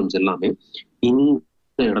நம்ம ப்ராப்ளம்ஸ் எல்லாமே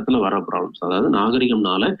இந்த இடத்துல வர ப்ராப்ளம்ஸ். அதாவது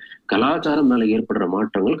நாகரிகம்னால கலாச்சாரம் மேல ஏற்படுற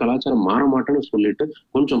மாற்றங்கள், கலாச்சாரம் மாற மாட்டேன்னு சொல்லிட்டு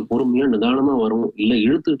கொஞ்சம் பொறுமையா நிதானமா வரும், இல்ல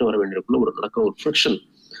இழுத்துக்கிட்டு வர வேண்டியதுக்குள்ள ஒரு நடக்க ஒரு ஃப்ரிக்ஷன்.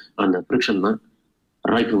 அந்த ஃப்ரிக்ஷன் தான்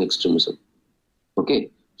right wing extremism. Okay,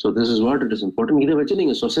 so this is what it is important. இதை வச்சு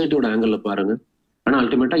நீங்க சொசைட்டியோட ஆங்கிள் பாருங்க. ஆனா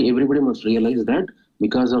அல்டிமேட்டா everybody must realise that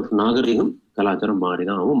because of நாகரிகம் கலாச்சாரம்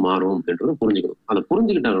மாறிதான் மாறும் அப்படின்றத புரிஞ்சுக்கணும். அதை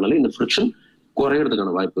புரிஞ்சுக்கிட்டாங்கனாலே இந்த ஃப்ரிக்ஷன்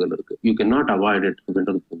குறையறதுக்கான வாய்ப்புகள் இருக்கு. You can not avoid it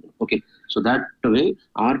அப்படின்றது புரிஞ்சுக்கணும். Okay, so that way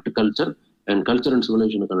art culture and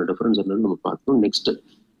சிவிலைசேஷனுக்கான difference என்னன்னு நம்ம பார்க்கணும். Next,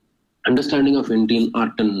 understanding of Indian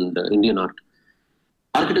art and Indian art.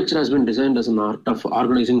 Architecture has been designed as an art of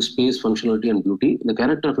organizing space, functionality, and beauty. The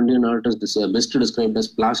character of Indian art is best described as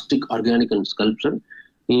plastic, organic, and sculpture.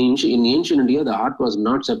 In ancient India, the art was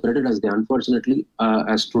not separated as they unfortunately,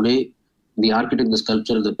 as today, the architect, the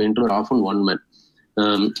sculptor, the painter are often one man.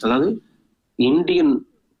 அதாவது Indian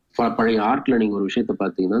பழைய ஆர்ட்ல நீங்க ஒரு விஷயத்த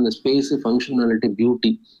பாத்தீங்கன்னா இந்த space, functionality,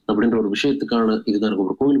 beauty அப்படின்ற ஒரு விஷயத்துக்கான இதுதான் இருக்கும்.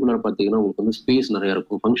 ஒரு கோவிலுக்குள்ள பாத்தீங்கன்னா உங்களுக்கு ஸ்பேஸ் நிறைய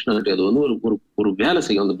இருக்கும், ஃபங்க்ஷனாலிட்டி, அது ஒரு வேலை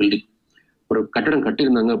செய்யும். அந்த பில்டிங், ஒரு கட்டடம்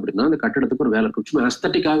கட்டியிருந்தாங்க அப்படின்னா அந்த கட்டடத்துக்கு ஒரு வேலை இருக்கும். சும்மா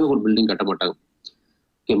அஸ்தட்டிக்காக ஒரு பில்டிங் கட்ட மாட்டாங்க.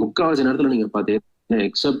 முக்காவாசி நேரத்துல நீங்க பாத்தீங்கன்னா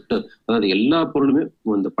எக்ஸப்ட், அதாவது எல்லா பொருளுமே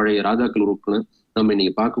இந்த பழைய ராஜாக்கள் உருவாக்குன நம்ம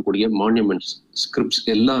இன்னைக்கு பார்க்கக்கூடிய மான்யூமெண்ட்ஸ், ஸ்கிரிப்ட்ஸ்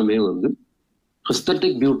எல்லாமே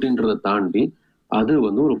அஸ்தட்டிக் பியூட்டின்றதை தாண்டி அது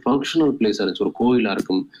ஒரு ஃபங்க்ஷனல் பிளேஸா இருந்துச்சு. ஒரு கோயிலா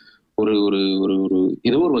இருக்கும், ஒரு ஒரு ஒரு ஒரு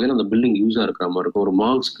ஏதோ ஒரு வகையில அந்த பில்டிங் யூஸா இருக்கிற மாதிரி இருக்கும். ஒரு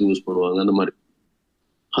மால்ஸ்க்கு யூஸ் பண்ணுவாங்க. அந்த மாதிரி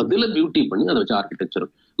அதுல பியூட்டி பண்ணி அதை வச்சு ஆர்கிடெக்சர்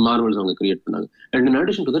மார்வல்ஸ் அவங்க கிரியேட் பண்ணாங்க. And in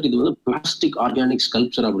addition to that இது பிளாஸ்டிக் ஆர்கானிக்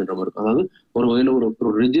ஸ்கல்ப்சர் அப்படின்ற மாதிரி இருக்கும். அதாவது ஒரு வகையில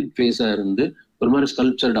ஒரு ரிஜிட் ஃபேஸா இருந்து ஒரு மாதிரி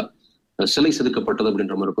ஸ்கல்ப்சர்டா சிலை செதுக்கப்பட்டது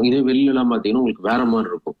அப்படின்ற மாதிரி இருக்கும். இதே வெளியில எல்லாம் பாத்தீங்கன்னா உங்களுக்கு வேற மாதிரி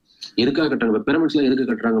இருக்கும். எதுக்காக கட்டுறாங்க பிரமிட்ஸ் எல்லாம் எதுக்கு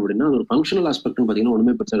கட்டுறாங்க அப்படின்னா அது ஒரு ஃபங்க்ஷனல் ஆஸ்பெக்ட் பாத்தீங்கன்னா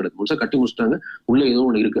ஒண்ணுமே பெருசா கிடையாது. முழுசா கட்டி முடிச்சிட்டாங்க, உள்ள ஏதோ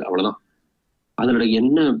ஒண்ணு இருக்கு, அவ்வளவுதான். அதோட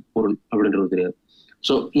என்ன பொருள் அப்படின்றது தெரியாது.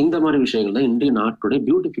 ஸோ இந்த மாதிரி விஷயங்கள் தான் Indian ஆர்ட்டோட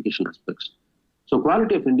beautification aspects. So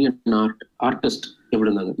quality of Indian artist எப்படி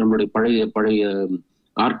இருந்தாங்க? நம்மளுடைய பழைய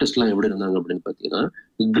ஆர்டிஸ்ட்லாம் எப்படி இருந்தாங்க அப்படின்னு பாத்தீங்கன்னா,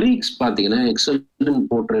 கிரீக்ஸ் பாத்தீங்கன்னா excellent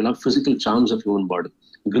portrayal of physical charms of human body.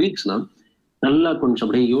 கிரீக்ஸ்னா நல்லா கொஞ்சம்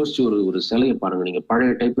அப்படியே யோசிச்சு ஒரு சிலையை பாருங்க. நீங்க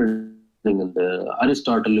பழைய டைப்ல நீங்க இந்த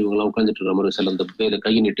அரிஸ்டாட்டல் இவங்கெல்லாம் உட்காந்துட்டு இருக்கிற மாதிரி சில இந்த பேரை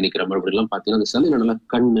கையை நீட்டி நிக்கிற மாதிரி அப்படி எல்லாம் பாத்தீங்கன்னா அந்த சிலையில நல்லா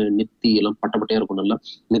கண்ணு நெத்தி எல்லாம் பட்டப்பட்டையா இருக்கும். நல்லா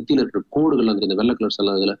நெத்தியில இருக்கிற கோடுகள் அந்த வெள்ளை கலர்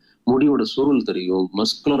சில இதுல முடியோட சுருள் தெரியும்,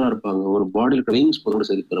 மஸ்குலரா இருப்பாங்க, ஒரு பாடியில் வெயின்ஸ் போதோட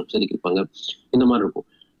செதுக்கிருப்பாங்க, இந்த மாதிரி இருக்கும்.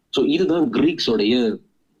 ஸோ இதுதான் கிரீக்ஸோடைய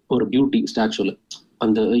ஒரு பியூட்டி ஸ்டாச்சுல.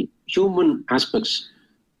 அந்த ஹியூமன் ஆஸ்பெக்ட்ஸ்,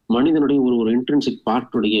 மனிதனுடைய ஒரு இன்ட்ரென்சிக்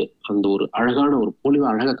பார்ட்டுடைய அந்த ஒரு அழகான ஒரு பொலிவா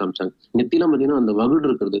அழகா காமிச்சாங்க. நெத்திலாம் பாத்தீங்கன்னா அந்த வகுடு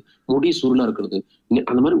இருக்கிறது, முடி சுருளா இருக்கிறது,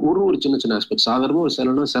 அந்த மாதிரி ஒரு சின்ன சின்ன ஆஸ்பெக்ட். சாதாரண ஒரு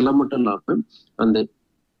சிலைனா சிலை மட்டும் இல்லாம அந்த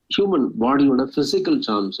ஹியூமன் பாடியோட பிசிக்கல்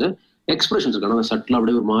சார்ம்ஸ், எக்ஸ்பிரஷன்ஸ் இருக்காங்க. அந்த சட்டில்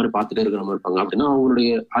அப்படியே ஒரு மாதிரி பார்த்துட்டே இருக்கிற மாதிரி இருப்பாங்க. அப்படின்னா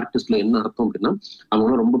அவங்களுடைய ஆர்டிஸ்ட்ல என்ன அர்த்தம் அப்படின்னா,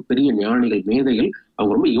 அவங்க ரொம்ப பெரிய ஞானிகள், மேதைகள்,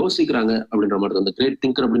 அவங்க ரொம்ப யோசிக்கிறாங்க அப்படின்ற மாதிரி. அந்த கிரேட்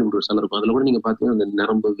திங்கர் அப்படின்னு ஒரு சிலை இருக்கும். அதுல கூட நீங்க பாத்தீங்கன்னா அந்த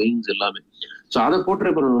நரம்பு, வெயின்ஸ் எல்லாமே. ஸோ அதை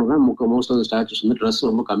போர்ட்ரே பண்ணணும்னா மோஸ்ட் ஆஃப் ஸ்டாச்சுஸ் வந்து ட்ரெஸ்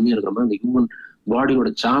ரொம்ப கம்மியா இருக்கிற மாதிரி அந்த ஹியூமன்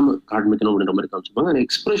பாடியோட சார்ம் காண்பிக்கணும் அப்படின்ற மாதிரி காமிச்சிருப்பாங்க. அந்த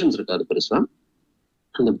எக்ஸ்பிரஷன்ஸ் இருக்காது பெருசா.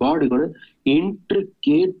 அந்த பாடியோட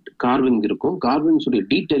இன்ட்ரிகேட் கார்விங் இருக்கும். கார்விங்ஸ் உடைய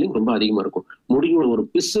டீடைலிங் ரொம்ப அதிகமா இருக்கும். முடியோட ஒரு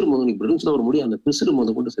பிசுறு முதல் இப்படி இருந்துச்சுன்னா ஒரு முடி அந்த பிசுறு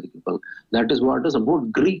முதல் கொண்டு செதுக்கிருப்பாங்க. That is what is about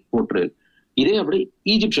Greek portrayal. இதே அப்படி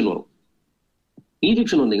ஈஜிப்சியன் வரும்.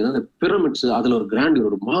 ஈஜிப்சியன் வந்தீங்கன்னா அந்த பிரமிட்ஸ், அதுல ஒரு கிராண்ட்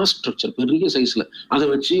ஒரு மாஸ் ஸ்ட்ரக்சர் பெரிய சைஸ்ல அதை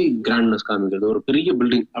வச்சு கிராண்ட்னஸ் காமிக்கிறது, ஒரு பெரிய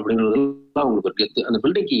பில்டிங் அப்படிங்கிறதுலாம் அவங்களுக்கு ஒரு கெத்து. அந்த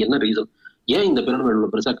பில்டிங்க்கு என்ன ரீசன், ஏன் இந்த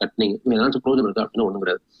பிரமிட் பெருசா கட்டினீங்க, ஏதாச்சும் ப்ரோஜனம் இருக்கா அப்படின்னு ஒண்ணும்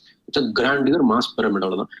கிடையாது. கிராண்டியர் மாஸ் பிரமிட்,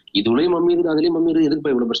 அவ்வளவுதான். இதுலயும் மம்மி இருக்கு, அதுலயும் மம்மி இருக்கு,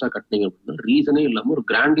 எதுக்கு இவ்வளவு பெருசா கட்டினீங்க அப்படின்னா ரீசனே இல்லாம ஒரு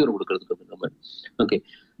கிராண்டியர் கொடுக்கறதுக்கு அப்படின்ற மாதிரி. ஓகே,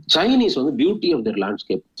 சைனீஸ் வந்து பியூட்டி ஆஃப் தர்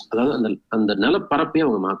லேண்ட்ஸ்கேப், அதாவது அந்த அந்த நிலப்பரப்பையே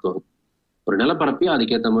அவங்க மாத்துவாங்க. ஒரு நிலப்பரப்பையே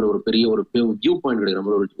அதுக்கேற்ற மாதிரி ஒரு பெரிய ஒரு வியூ பாயிண்ட் எடுக்கிற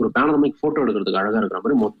மாதிரி, ஒரு பேனரமிக் போட்டோ எடுக்கிறதுக்கு அழகா இருக்கிற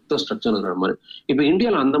மாதிரி மொத்த ஸ்ட்ரக்சர் இருக்கிற மாதிரி. இப்ப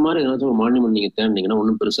இந்தியாவில அந்த மாதிரி ஏதாச்சும் ஒரு மான்யூமெண்ட் நீங்க தேடினீங்கன்னா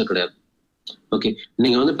ஒன்றும் பெருசா கிடையாது. ஓகே,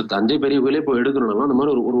 நீங்க வந்து இப்ப தஞ்சை பெரிய கோயிலே போய் எடுக்கணும்னா அந்த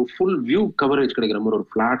மாதிரி ஒரு ஃபுல் வியூ கவரேஜ் கிடைக்கிற மாதிரி ஒரு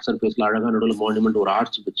பிளாட் சர்ஃபேஸ்ல அழகா நடுவில் மான்யூமெண்ட் ஒரு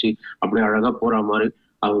ஆர்ச் வச்சு அப்படியே அழகா போற மாதிரி,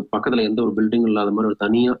 அவங்க பக்கத்துல எந்த ஒரு பில்டிங் இல்லாத மாதிரி ஒரு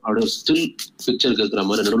தனியா அப்படியே ஒரு ஸ்டில் பிக்சருக்கு இருக்கிற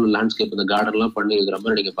மாதிரி நடுவில் லேண்ட்ஸ்கேப் இந்த கார்டன் எல்லாம் பண்ணி இருக்கிற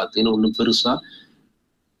மாதிரி நீங்க பாத்தீங்கன்னா ஒன்றும் பெருசா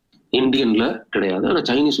இந்தியன்ல கிடையாது. ஆனா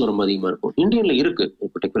சைனீஸ்ல ரொம்ப அதிகமா இருக்கும். இந்தியன்ல இருக்கு.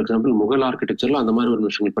 இப்போ ஃபார் எக்ஸாம்பிள் முகல் ஆர்கிடெக்சர்ல அந்த மாதிரி ஒரு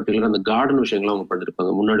விஷயங்கள் பர்டிகுலர் அந்த கார்டன் விஷயங்கள்லாம் அவங்க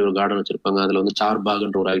பண்ணிருப்பாங்க. முன்னாடி ஒரு கார்டன் வச்சிருப்பாங்க, அதுல வந்து சார்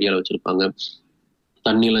பாக்ன்ற ஒரு ஐடியால வச்சிருப்பாங்க.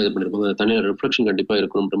 தண்ணியெல்லாம் இது பண்ணிருப்பாங்க, தண்ணியில ரிஃப்ளெக்ஷன் கண்டிப்பா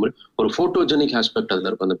இருக்கணும்ன்ற மாதிரி ஒரு போட்டோஜெனிக் ஆஸ்பெக்ட் அதுல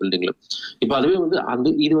இருக்கும் அந்த பில்டிங்ல. இப்ப அதுவே வந்து அந்த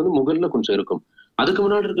இது வந்து முகல்ல கொஞ்சம் இருக்கும். அதுக்கு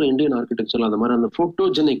முன்னாடி இருக்கிற இந்தியன் ஆர்கிடெக்சர்ல அந்த மாதிரி அந்த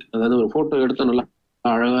போட்டோஜெனிக், அதாவது ஒரு போட்டோ எடுத்தா நல்லா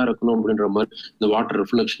அழகா இருக்கணும் அப்படின்ற மாதிரி இந்த வாட்டர்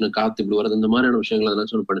ரிஃப்ளெக்ஷன், காத்து இப்படி வருது, இந்த மாதிரியான விஷயங்கள்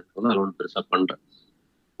எதனாச்சும் பண்ணிருக்கோம். அதை ஒன்று பெருசா பண்றேன்.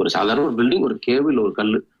 ஒரு சாதாரண ஒரு பில்டிங், ஒரு கேபிள், ஒரு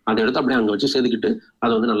கல், அதை எடுத்து அப்படியே அங்க வச்சு செதுக்கிட்டு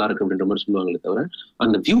அது வந்து நல்லா இருக்கு அப்படின்ற மாதிரி சொல்லுவாங்களே தவிர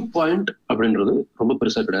அந்த வியூ பாயிண்ட் அப்படின்றது ரொம்ப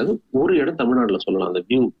பெருசா கிடையாது. ஒரு இடம் தமிழ்நாடுல சொல்லலாம் அந்த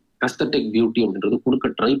வியூ அஸ்தட்டிக் பியூட்டி அப்படின்றது கொடுக்க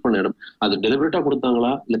ட்ரை பண்ண இடம். அது டெலிபரேட்டா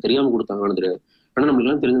கொடுத்தாங்களா இல்ல தெரியாம கொடுத்தாங்களான்னு தெரியாது. ஆனா நம்மளுக்கு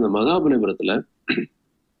எல்லாம் தெரிஞ்ச இந்த மகாபலிபுரத்துல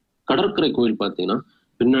கடற்கரை கோயில் பாத்தீங்கன்னா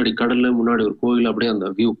பின்னாடி கடல்ல முன்னாடி ஒரு கோயில், அப்படியே அந்த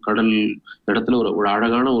வியூ கடல் இடத்துல ஒரு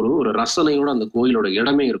அழகான ஒரு ரசனையோட அந்த கோயிலோட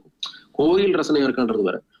இடமே இருக்கும். கோயில் ரசனையா இருக்கான்றது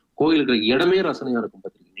வேற, கோயிலுக்கு இடமே ரசனையா இருக்கும்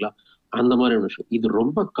பாத்திருக்கீங்களா, அந்த மாதிரி ஒரு விஷயம். இது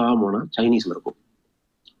ரொம்ப காமனா சைனீஸ்ல இருக்கும்.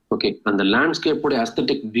 ஓகே, அந்த லேண்ட்ஸ்கேப்போட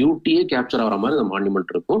அஸ்தட்டிக் பியூட்டியே கேப்சர் ஆகிற மாதிரி அந்த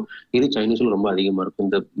மான்யூமெண்ட் இருக்கும். இது சைனீஸ்ல ரொம்ப அதிகமா இருக்கும்.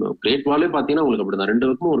 இந்த கிரேட் வாலே பாத்தீங்கன்னா உங்களுக்கு அப்படிதான், ரெண்டு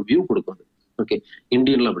பக்கமும் ஒரு வியூ கொடுக்கும். ஓகே,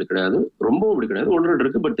 இந்தியன்ல அப்படி கிடையாது, ரொம்பவும் அப்படி கிடையாது, ஒன்று ரெண்டு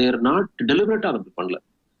இருக்கு. பட் தேர் நாட் டெலிபரேட்டா அப்படி பண்ணல,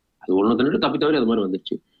 அது ஒண்ணு தண்ணி தப்பி தவிர அது மாதிரி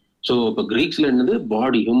வந்துருச்சு. ஸோ இப்போ கிரீக்ஸ்ல என்னது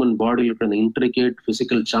பாடி, ஹியூமன் பாடியில் இருக்கிற அந்த இன்ட்ரிகேட்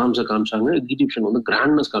பிசிக்கல் சார்ம்ஸை காமிச்சாங்க. ஈஜிப்ஷியன் வந்து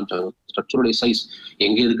கிராண்ட்னஸ் காமிச்சாங்க, ஸ்ட்ரக்சருடைய சைஸ்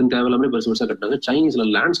எங்க இருக்குன்னு தேவையில்லாம பெருசு பெருசா கட்டினாங்க. சைனீஸ்ல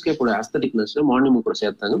லேண்ட்ஸ்கேப்போட அஸ்தட்டிக்னஸ் மான்யூமெண்ட் கூட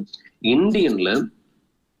சேர்த்தாங்க. இந்தியன்ல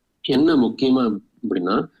என்ன முக்கியமா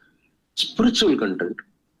அப்படின்னா ஸ்பிரிச்சுவல் கண்டென்ட்,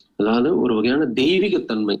 அதாவது ஒரு வகையான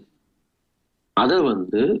தெய்வீகத்தன்மை, அதை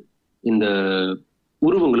வந்து இந்த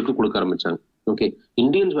உருவங்களுக்கு கொடுக்க ஆரம்பிச்சாங்க. Okay,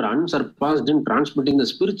 Indians were unsurpassed in transmitting the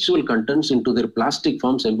spiritual contents into their plastic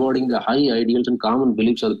forms, embodying the high ideals and common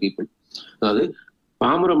beliefs of the people. அதாவது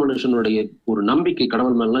பாமர மனுஷனுடைய ஒரு நம்பிக்கை,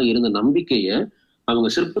 கடவுள் மேலாம் இருந்த நம்பிக்கையை அவங்க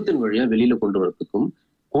சிற்பத்தின் வழியா வெளியில கொண்டு வரதுக்கும்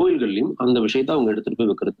கோயில்கள்லயும் அந்த விஷயத்த அவங்க எடுத்துட்டு போய்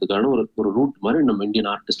வைக்கிறதுக்கான ஒரு ரூட் மாதிரி நம்ம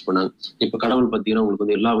இந்தியன் ஆர்டிஸ்ட் பண்ணாங்க. இப்ப கடவுள் பார்த்தீங்கன்னா உங்களுக்கு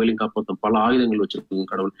வந்து எல்லா வகையிலும் காப்பாற்றும் பல ஆயுதங்கள்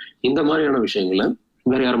வச்சிருக்காங்க கடவுள், இந்த மாதிரியான விஷயங்களை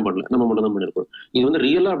வேற யாரும் பண்ணல, நம்ம மட்டும் தான் பண்ணிருக்கோம். இது வந்து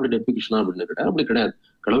ரியலா அப்படி டெபிகேஷனா அப்படின்னு கேட்டா அப்படி கிடையாது.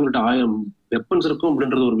 கடவுள்கிட்ட 1000 வெப்பன்ஸ் இருக்கும்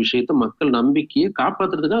அப்படின்றது ஒரு விஷயத்த மக்கள் நம்பிக்கையை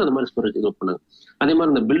காப்பாத்துறதுக்காக அந்த மாதிரி ஸ்பிரிச்சுவல் பண்ணாங்க. அதே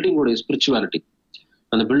மாதிரி அந்த பில்டிங்கோட ஸ்பிரிச்சுவாலிட்டி,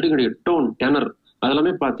 அந்த பில்டிங்கோட டோன், டெனர்,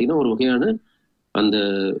 அதெல்லாமே பாத்தீங்கன்னா ஒரு வகையான அந்த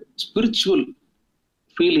ஸ்பிரிச்சுவல்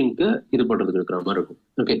ஃபீலிங்க்கு இது பண்றதுக்கு இருக்கிற மாதிரி இருக்கும்.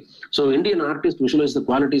 Okay, so Indian artists visualize the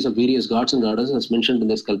qualities of various gods and goddesses as mentioned in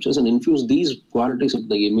their sculptures and infuse these qualities of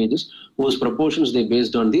the images whose proportions they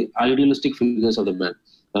based on the idealistic figures of the man.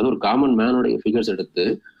 அதாவது ஒரு common மேனோட figures எடுத்து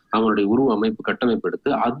அவனுடைய உருவ அமைப்பு கட்டமைப்பு எடுத்து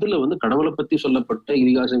அதுல வந்து கடவுளை பத்தி சொல்லப்பட்ட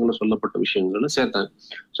இதிகாசங்களை சொல்லப்பட்ட விஷயங்களை சேர்த்தாங்க.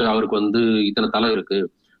 ஸோ அவருக்கு வந்து இத்தனை தலை இருக்கு,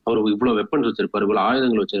 அவர் இவ்வளவு வெப்பன்ஸ் வச்சிருப்பாரு, இவ்வளவு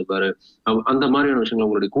ஆயுதங்கள் வச்சிருப்பாரு, அந்த மாதிரியான விஷயங்கள்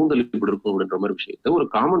அவங்களுடைய கூந்தல் இப்படி இருக்கும் அப்படின்ற மாதிரி விஷயத்த ஒரு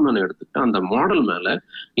காமன் மேனை எடுத்துக்கிட்டு அந்த மாடல் மேல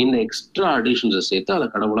இந்த எக்ஸ்ட்ரா அடிஷன்ஸை சேர்த்து அதை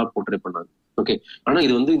கடவுளா போர்ட்ரே பண்ணாங்க. ஓகே, ஆனா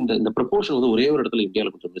இது வந்து இந்த ப்ரொபோஷன் வந்து ஒரே ஒரு இடத்துல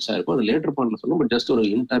இந்தியாவில் கொஞ்சம் மிஸ் ஆயிருக்கும். அது லேட்டர் பாயிண்ட்ல சொல்லும், பட் ஜஸ்ட் ஒரு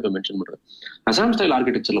இன்டைப்பை மென்ஷன் பண்றேன். அசாம் ஸ்டைல்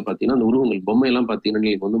ஆர்கிடெக்சர்ல பாத்தீங்கன்னா அந்த உருவங்கள் பொம்மை எல்லாம் பாத்தீங்கன்னா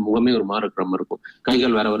நீங்க வந்து முகமே ஒரு மாதிரி இருக்கிற மாதிரி இருக்கும்,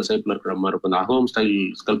 கைகள் வேற வேற ஷேப்ல இருக்கிற மாதிரி இருக்கும். அந்த Ahom style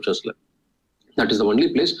ஸ்கல்ப்சர்ஸ்ல that is the only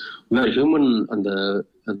place where human அந்த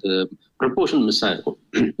அந்த ப்ரொபோஷன் மிஸ் ஆயிருக்கும்.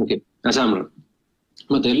 ஓகே, அசாம்ல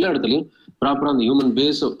மற்ற எல்லா இடத்துலயும் ப்ராப்பரா அந்த ஹியூமன்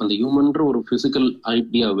பேஸ், அந்த ஹியூமன்ற ஒரு பிசிக்கல்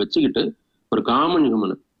ஐடியா வச்சுக்கிட்டு ஒரு காமன்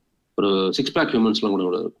ஹியூமன், ஒரு 6 பேக் ஹியூமன்ஸ்லாம்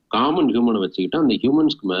கூட காமன் ஹியூமனை வச்சுக்கிட்டு அந்த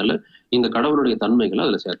ஹியூமன்ஸ்க்கு மேல இந்த கடவுளுடைய தன்மைகளை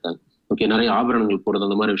அதுல சேர்த்தாங்க. ஓகே, நிறைய ஆபரணங்கள் போடுறது,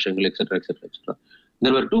 அந்த மாதிரி விஷயங்கள் etcetera etcetera etcetera.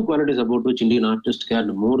 There were 2 qualities about which Indian artists cared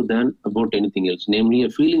more than about anything else, namely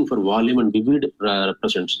a feeling for volume and vivid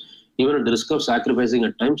represents, even at the risk of sacrificing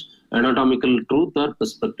at times anatomical truth or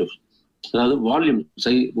perspective. அதாவது volume,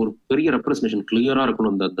 ஒரு பெரிய representation கிளியரா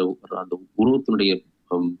இருக்கணும், அந்த உருவத்தினுடைய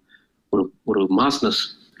ஒரு ஒரு மாஸ்னஸ்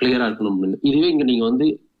கிளியரா இருக்கணும். இதுவே இங்க நீங்க வந்து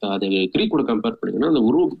அதை கிரீக் கூட கம்பேர் பண்ணீங்கன்னா அந்த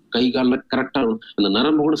உருவம் கை காலில் கரெக்டா இருக்கணும், அந்த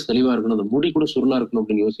நரம்பு கூட தெளிவா இருக்கணும், அந்த முடி கூட சுருளா இருக்கணும்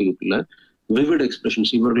அப்படின்னு யோசிக்கல. விவிட்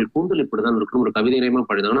எக்ஸ்பிரஷன்ஸ், இவர்கள் கூந்தல் இப்படிதான் இருக்கணும், ஒரு கவிதை நேயமா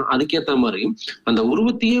பாடிதாங்கன்னா அதுக்கேற்ற மாதிரி அந்த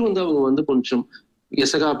உருவத்தையே வந்து அவங்க வந்து கொஞ்சம்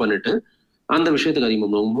எசகா பண்ணிட்டு அந்த விஷயத்துக்கு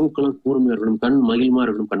அதிகமாக மூக்கெல்லாம் கூர்மையா இருக்கணும், கண் மகிழ்மா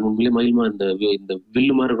இருக்கணும், கண் உண்மையிலே மகிழ்மா இந்த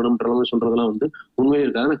வில்லுமா இருக்கணும்ன்ற சொல்றதெல்லாம் வந்து உண்மையிலே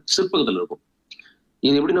இருக்காது, சிற்பங்கள் இருக்கும்.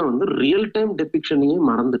 இது எப்படின்னா வந்து ரியல் டைம் டெபிக்ஷனையே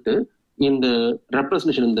மறந்துட்டு இந்த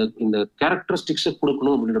ரெப்ரசன்டேஷன், இந்த கேரக்டரிஸ்டிக்ஸை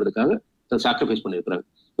கொடுக்கணும் அப்படின்றதுக்காக சாக்ரிஃபைஸ் பண்ணியிருக்கிறாங்க.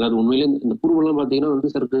 அதாவது உண்மையிலே இந்த புருவெல்லாம் பாத்தீங்கன்னா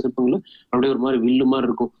வந்து சிற்பங்கள்ல அப்படியே ஒரு மாதிரி வில்லு மாதிரி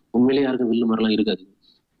இருக்கும், உண்மையிலே யாருக்கும் வில்லு மாதிரிலாம் இருக்காது.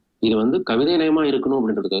 இது வந்து கவிதை நயமா இருக்கணும்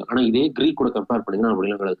அப்படின்றதுக்காக. ஆனா இதே கிரீக் கூட கம்பேர் பண்ணீங்கன்னா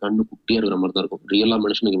அப்படிலாம் கிடையாது, கண்ணு குட்டியா இருக்கிற மாதிரி தான் இருக்கும், ரியலா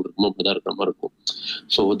மனுஷனுக்கு எப்படி இருக்குமோ அப்படிதான் இருக்கிற மாதிரி இருக்கும்.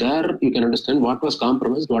 So there you can understand what was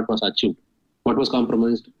compromised, what was achieved. What was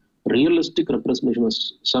compromised, realistic representation was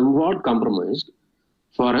somewhat compromised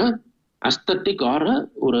for a aesthetic R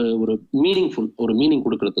ஒரு மீனிங்ஃபுல், ஒரு மீனிங்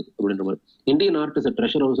கொடுக்கறதுக்கு அப்படின்ற மாதிரி. Indian art is a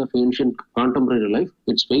treasure house of ancient contemporary life,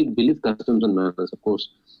 it's faith, belief, customs and manners of course.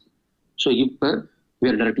 So இப்போ we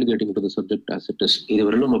are directly getting into the subject as it is.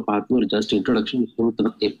 இதுவரை நம்ம பார்த்து ஒரு just introduction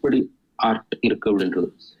எப்படி art இருக்கு அப்படின்றது.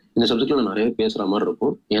 இந்த சப்ஜெக்ட்ல நான் நிறைய பேசுற மாதிரி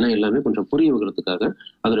இருக்கும், ஏன்னா எல்லாமே கொஞ்சம் புரிய வைக்கிறதுக்காக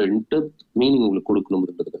அதோட இன்டெப்த் மீனிங் உங்களுக்கு கொடுக்கணும்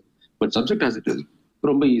அப்படின்றதுக்காக. But subject as it is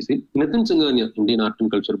ரொம்ப easy. Nitin Singhania Indian art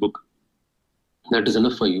and culture book, that is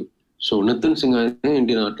enough for you. So Nitin Singhania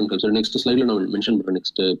Indian art and culture next ஸ்லைட்ல நான் மென்ஷன் பண்றேன்,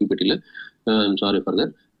 next பிபிடியில். Sorry for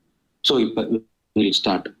that. So இப்போ வில்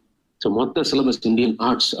ஸ்டார்ட். ஸோ மொத்த syllabus Indian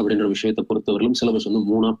arts அப்படின்ற விஷயத்தை பொறுத்தவரையிலும் syllabus வந்து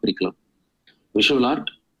 3ஆ பிரிக்கலாம். Visual art,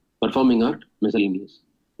 performing art, miscellaneous.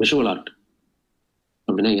 Visual art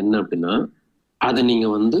அப்படின்னா என்ன அப்படின்னா அதை நீங்க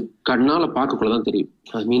வந்து கண்ணால பார்க்கக்குள்ளதான் தெரியும்.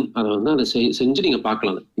 ஐ மீன் அதை வந்து அதை செஞ்சு நீங்க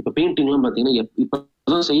பார்க்கலாம். இப்ப பெயிண்டிங்லாம் பாத்தீங்கன்னா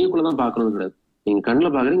இப்பதான் செய்யக்குள்ளதான் பார்க்கணும் கிடையாது, நீங்க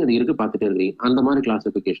கண்ணில் பாக்குறீங்க, அது இருக்கு பார்த்துட்டே இருக்கிறீங்க, அந்த மாதிரி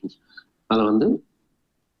கிளாசிபிகேஷன்ஸ். அதை வந்து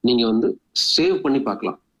நீங்க வந்து சேவ் பண்ணி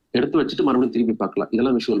பார்க்கலாம், எடுத்து வச்சுட்டு மறுபடியும் திருப்பி பார்க்கலாம்.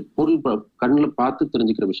 இதெல்லாம் விஷுவல், பொருள் கண்ணில் பார்த்து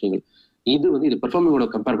தெரிஞ்சுக்கிற விஷயங்கள். இது வந்து இது பெர்ஃபார்மிங்கோட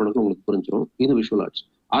கம்பேர் பண்ணது உங்களுக்கு புரிஞ்சிடும். இது விஷுவல் ஆர்ட்ஸ்.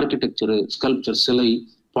 ஆர்கிடெக்சர், ஸ்கல்ப்சர், சிலை,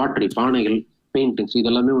 பாட்டரி, பானைகள், பெயிண்டிங்ஸ்,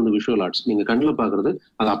 இதெல்லாமே வந்து விஷுவல் ஆர்ட்ஸ். நீங்க கண்ணில் பாக்குறது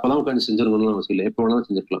அது அப்பதான் உட்காந்து செஞ்சிருக்கணும்னு அவசியம் இல்லை, எப்போ வேணாலும்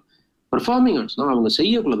செஞ்சிருக்கலாம். பெர்ஃபார்மிங் ஆர்ட்ஸ்னா அவங்க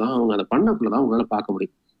செய்யக்குள்ளதான், அவங்க அதை பண்ணக்குள்ளதான் அவங்களால பார்க்க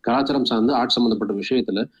முடியும். கலாச்சாரம் சார்ந்து ஆர்ட் சம்பந்தப்பட்ட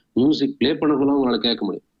விஷயத்துல மியூசிக் பிளே பண்ணக்குள்ள உங்களால கேட்க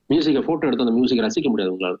முடியும். மியூசிக்கை போட்டோ எடுத்து அந்த மியூசிக் ரசிக்க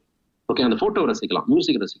முடியாது உங்களால. ஓகே, அந்த போட்டோவை ரசிக்கலாம்,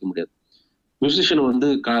 மியூசிக் ரசிக்க முடியாது. மியூசிஷியன் வந்து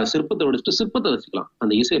சிற்பத்தை வடிச்சுட்டு சிற்பத்தை ரசிக்கலாம்,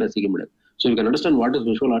 அந்த இசையை ரசிக்க முடியாது. So you can understand what is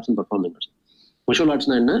visual arts and performing arts. Visual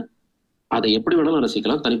ஆர்ட்ஸ்னா என்ன, அதை எப்படி வேணாலும்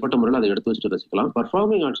ரசிக்கலாம், தனிப்பட்ட முறையில் அதை எடுத்து வச்சுட்டு ரசிக்கலாம்.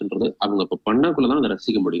 பெர்ஃபார்மிங் ஆர்ட்ஸ்ன்றது அவங்க இப்போ பண்ணக்குள்ளதான் அதை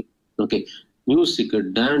ரசிக்க முடியும். ஓகே, மியூசிக்,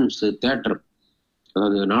 டான்ஸ், தியேட்டர்,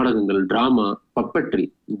 அதாவது நாடகங்கள், டிராமா, பப்பட்ரி,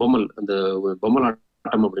 பொம்மல், அந்த பொம்மல்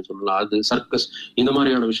ஆட்டம் அப்படின்னு சொல்லலாம், அது சர்க்கஸ், இந்த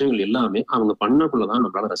மாதிரியான விஷயங்கள் எல்லாமே அவங்க பண்ணக்குள்ளதான்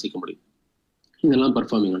நம்மளால ரசிக்க முடியும். இதெல்லாம்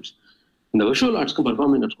பெர்ஃபார்மிங் ஆர்ட்ஸ். இந்த விஷுவல் ஆர்ட்ஸ்க்கும்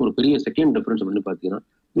பெர்ஃபார்மிங் ஆர்ட்ஸ்க்கும் ஒரு பெரிய செகண்ட் டிஃபரன்ஸ் அப்படின்னு பாத்தீங்கன்னா,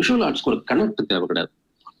 விஷுவல் ஆர்ட்ஸ்க்கு ஒரு கனெக்ட் தேவை கிடையாது.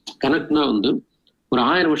 கனெக்ட்னா வந்து ஒரு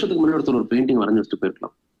 1000 வருஷத்துக்கு முன்னாடி ஒருத்தர் ஒரு பெயிண்டிங் வரைஞ்சி வச்சுட்டு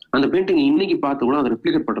போயிருக்கலாம். அந்த பெயிண்டிங் இன்னைக்கு பார்த்து கூட அதை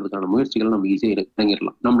ரெப்ளிகேட் பண்றதுக்கான முயற்சிகளை நம்ம ஈஸியாக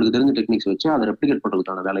இறங்கிடலாம். நம்மளுக்கு தெரிஞ்ச டெக்னிக்ஸ் வச்சு அதை ரெப்ளிகேட்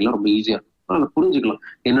பண்றதுக்கான வேலையெல்லாம் ரொம்ப ஈஸியா இருக்கும். அதை புரிஞ்சுக்கலாம்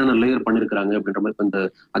என்னென்ன லேயர் பண்ணிருக்காங்க அப்படின்ற மாதிரி. இந்த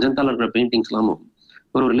அஜந்தால இருக்கிற பெயிண்டிங்ஸ் எல்லாம்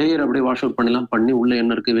ஒரு லேயர் அப்படியே வாஷ் அவுட் பண்ணி உள்ள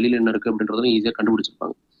என்ன இருக்கு வெளியில என்ன இருக்கு அப்படின்றதும் ஈஸியா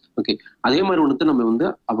கண்டுபிடிச்சிருப்பாங்க. ஓகே, அதே மாதிரி ஒன்று நம்ம வந்து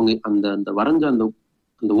அவங்க அந்த வரைஞ்ச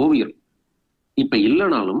அந்த ஓவியர் இப்ப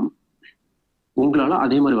இல்லைனாலும் உங்களால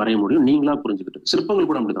அதே மாதிரி வரைய முடியும், நீங்களா புரிஞ்சுக்கிட்டு. சிற்பங்கள்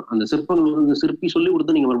கூட அப்படிதான். அந்த சிற்பங்கள் வந்து சிற்பி சொல்லி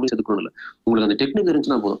கொடுத்து நீங்க மறுபடியும் செதுக்கணும் இல்லை, உங்களுக்கு அந்த டெக்னிக்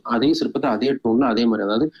இருந்துச்சுன்னா போதும். அதே சிற்பத்தை அதே டோன்ல அதே மாதிரி,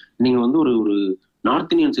 அதாவது நீங்க வந்து ஒரு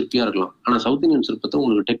நார்த் இந்தியன் சிற்பியா இருக்கலாம், ஆனா சவுத் இந்தியன் சிற்பத்தை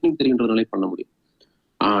உங்களுக்கு டெக்னிக் தெரியுன்றதுனாலே பண்ண முடியும்.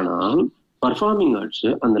 ஆனால் பர்ஃபார்மிங் ஆர்ட்ஸ்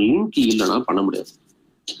அந்த லிங்க் இல்லைன்னா பண்ண முடியாது.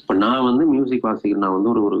 இப்ப நான் வந்து மியூசிக் வாசிக்கிறேன், நான் வந்து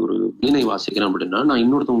ஒரு ஒரு வீணை வாசிக்கிறேன் அப்படின்னா நான்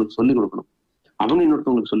இன்னொருத்தவங்களுக்கு சொல்லிக் கொடுக்கணும், அவங்க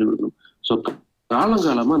இன்னொருத்தவங்களுக்கு சொல்லிக் கொடுக்கணும். ஸோ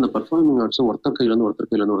காலங்காலமா அந்த பர்ஃபார்மிங் ஆர்ட்ஸ் ஒருத்தர் கையில இருந்து ஒருத்தர்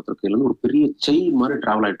கையில இருந்து ஒருத்தர் கையில இருந்து ஒரு பெரிய செயின் மாதிரி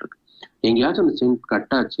டிராவல் ஆயிட்டு இருக்கு. எங்கேயாச்சும் அந்த செயின்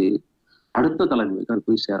கட்டாச்சு அடுத்த தலைமுறைக்கு அது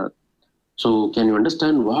போய் சேராது. So can you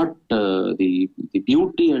understand what the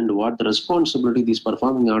beauty and what the responsibility these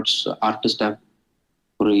performing arts artist have?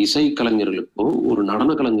 ஒரு இசை கலைஞர்களுக்கோ, ஒரு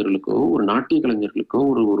நடன கலைஞர்களுக்கோ, ஒரு நாட்டிய கலைஞர்களுக்கோ,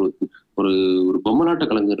 ஒரு ஒரு ஒரு ஒரு பொம்மலாட்ட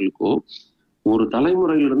கலைஞர்களுக்கோ ஒரு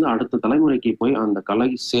தலைமுறையிலிருந்து அடுத்த தலைமுறைக்கு போய் அந்த கலை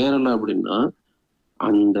சேரல அப்படின்னா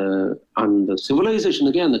அந்த அந்த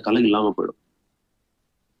சிவிலைசேஷனுக்கே அந்த கலை இல்லாம போயிடும்.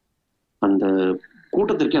 அந்த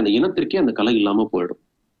கூட்டத்திற்கே, அந்த இனத்திற்கே அந்த கலை இல்லாம போயிடும்.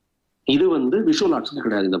 இது வந்து விஷுவல் ஆர்ட்ஸ்க்கு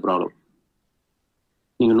கிடையாது இந்த ப்ராப்ளம்.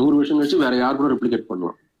 நீங்க 100 வருஷம் கழிச்சு வேற யார் கூட ரெப்ளிகேட்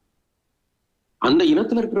பண்ணலாம். அந்த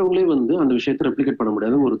இனத்துல இருக்கிறவங்களே வந்து அந்த விஷயத்தை ரெப்ளிகேட் பண்ண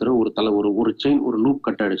முடியாது. ஒரு தடவை ஒரு தலை ஒரு செயின் ஒரு லூப்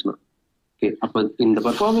கட் ஆயிடுச்சுன்னா. ஓகே, அப்ப இந்த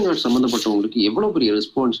பர்ஃபார்மிங் ஆர்ட்ஸ் சம்பந்தப்பட்டவங்களுக்கு எவ்வளவு பெரிய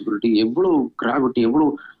ரெஸ்பான்சிபிலிட்டி, எவ்வளவு கிராவிட்டி,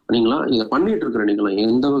 எவ்வளவு நீங்களா இதை பண்ணிட்டு இருக்கிற நீங்களா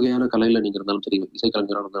எந்த வகையான கலையில நீங்க இருந்தாலும் சரி, இசை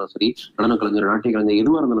கலைஞராக இருந்தாலும் சரி, நடன கலைஞர், நாட்டிய கலைஞர்,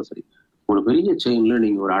 எதுவா இருந்தாலும் சரி, ஒரு பெரிய செயின்ல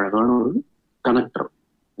நீங்க ஒரு அழகான ஒரு கனெக்டர்.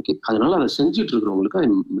 ஓகே, அதனால அதை செஞ்சுட்டு இருக்கிறவங்களுக்கு I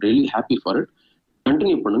am really happy for it.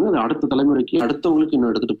 Continue பண்ணுங்க. அது அடுத்த தலைமுறைக்கு அடுத்தவங்களுக்கு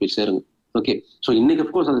இன்னும் எடுத்துட்டு போய் சேருங்க. ஓகே, ஸோ இன்னைக்கு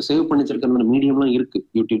அஃப்கோர்ஸ் அதை சேவ் பண்ணி வச்சிருக்கிற மீடியம்லாம் இருக்கு,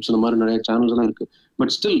 யூடியூப்ஸ் இந்த மாதிரி நிறைய சேனல்ஸ் எல்லாம் இருக்கு.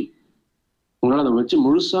 பட் ஸ்டில் உங்களால் அதை வச்சு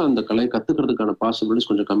முழுசா அந்த கலையை கத்துக்கிறதுக்கான பாசிபிலிட்டிஸ்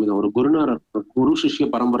கொஞ்சம் கம்மி தான். ஒரு குரு சிஷ்ய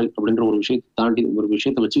பரம்பரை அப்படின்ற ஒரு விஷயத்தை தாண்டி ஒரு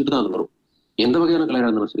விஷயத்தை வச்சுக்கிட்டு தான் அது வரும். எந்த வகையான கலையாக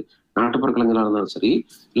இருந்தாலும் சரி, நாட்டுப்புற கலைஞராக இருந்தாலும் சரி,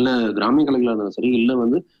 இல்ல கிராமிய கலைகளாக இருந்தாலும் சரி, இல்ல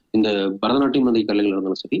வந்து இந்த பரதநாட்டியம் அந்த கலைகளாக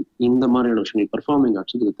இருந்தாலும் சரி, இந்த மாதிரியான விஷயங்கள் பர்ஃபார்மிங்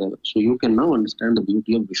ஆர்ட்ஸ் இது தேவை. So you can now understand the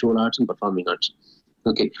beauty of visual arts and performing arts.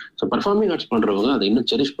 Okay, so performing arts பண்றவங்க அதை இன்னும்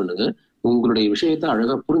செரிஷ் பண்ணுங்க. உங்களுடைய விஷயத்தை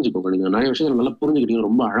அழகா புரிஞ்சுக்கோங்க. நீங்க நிறைய விஷயங்கள் நல்லா புரிஞ்சுக்கிட்டீங்க,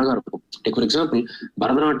 ரொம்ப அழகா இருக்கும். டேக் ஃபார் எக்ஸாம்பிள்,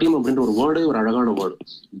 பரதநாட்டியம் அப்படின்ற ஒரு வேர்டே ஒரு அழகான வேர்டு.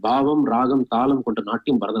 பாவம், ராகம், தாளம் கொண்ட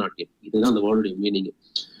நாட்டியம் பரதநாட்டியம், இதுதான் அந்த வேர்டுடைய மீனிங்.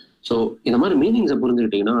 ஸோ இந்த மாதிரி மீனிங்ஸை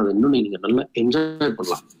புரிஞ்சுக்கிட்டீங்கன்னா அதை இன்னும் நீங்க நல்லா என்ஜாய்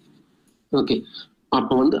பண்ணலாம். ஓகே,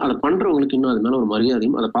 அப்போ வந்து அதை பண்றவங்களுக்கு இன்னும் அது மேல ஒரு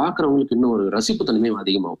மரியாதையும், அதை பார்க்கறவங்களுக்கு இன்னும் ஒரு ரசிப்பு தன்மையும்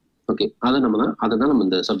அதிகமாகும். ஓகே, அதை தான் நம்ம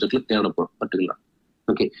இந்த சப்ஜெக்ட்ல தேட போறோம் பர்டிகுலரா.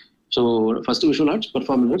 Okay, so first visual arts,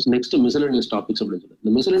 performing arts, next miscellaneous topics அப்படின்னு சொல்லி.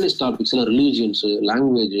 இந்த miscellaneous டாபிக்ஸ்ல religions,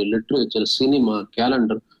 language, literature, cinema,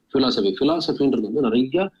 calendar, பிலாசபின்றது வந்து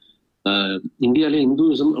நிறைய இந்தியாவிலே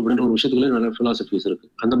இந்துவிசம் அப்படின்ற ஒரு விஷயத்துக்குள்ளே நிறைய பிலாசபிஸ் இருக்கு.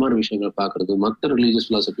 அந்த மாதிரி விஷயங்களை பார்க்கறது, மற்ற ரிலீஜியஸ்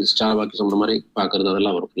பிலாசபிஸ், சாவாக்கிசம் அந்த மாதிரி பார்க்கறது,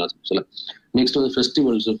 அதெல்லாம் வரும் பிலாசபிஸ்ல. நெக்ஸ்ட் வந்து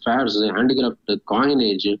festivals, fares, handicraft,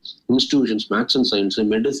 coinage, institutions, maths and science,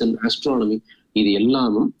 medicine, astronomy, இது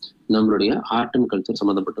எல்லாமும் நம்மளுடைய ஆர்ட் அண்ட் கல்ச்சர்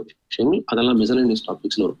சம்பந்தப்பட்ட விஷயங்கள். அதெல்லாம் மிசலேனியஸ்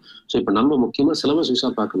டாபிக்ஸ்ல வரும். ஸோ இப்போ நம்ம முக்கியமா சிலபஸ் வைஸா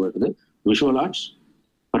பார்க்க வேண்டியது visual arts,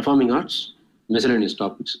 performing arts, miscellaneous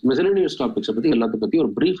topics. Miscellaneous டாபிக்ஸை பத்தி எல்லாத்த பத்தி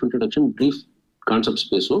ஒரு பிரீஃப் இன்ட்ரடக்ஷன், பிரீஃப் கான்செப்ட்ஸ்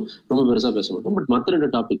பேசுவோம், ரொம்ப பெருசா பேச மாட்டோம். பட் மற்ற 2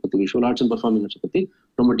 டாபிக் பத்தி, visual arts and performing arts பத்தி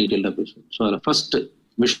ரொம்ப டீடைல்டா பேசுவோம். ஸோ அதில் ஃபர்ஸ்ட்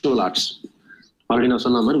விஷுவல் ஆர்ட்ஸ். ஆல்ரெடி நான்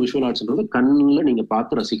சொன்ன மாதிரி விஷுவல் ஆர்ட்ஸ்ன்றது கண்ணில் நீங்க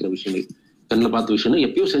பார்த்து ரசிக்கிற விஷயங்கள். கண்ணில் பார்த்த விஷயம்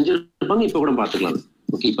எப்பயோ செஞ்சிருப்பாங்க, இப்போ கூட பார்த்துக்கலாம்.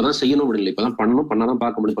 ஓகே, இப்பதான் செய்யணும் முடியல, இப்பதான் பண்ணணும், பண்ணாதான்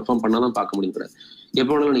பார்க்க முடியும், பர்ஃபார்ம் பண்ணாதான் பார்க்க முடியும் கூட,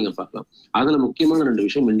 எப்போ வேணாலும் நீங்க பார்க்கலாம். அதுல முக்கியமான 2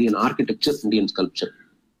 விஷயம் இந்தியன் ஆர்கிடெக்சர், இந்தியன் ஸ்கல்ப்சர்.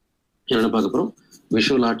 என்ன பார்க்க போறோம்?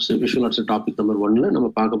 விஷுவல் ஆர்ட்ஸ் டாபிக் நம்பர் 1ல நம்ம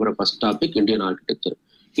பார்க்க போற first topic Indian architecture.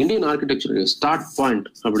 Indian architecture start point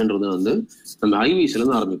அப்படின்றது வந்து நம்ம ஐவிசில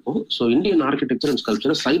இருந்து ஆரம்பிப்போம். So Indian architecture and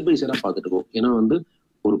ஸ்கல்ப்சரை side by சைடா பார்த்துட்டு இருக்கோம். ஏன்னா வந்து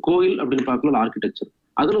ஒரு கோயில் அப்படின்னு பார்க்கல ஆர்கிடெக்சர்,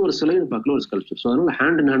 அதுல ஒரு சிலைன்னு பார்க்கல ஒரு ஸ்கல்ப்சர். ஸோ அதனால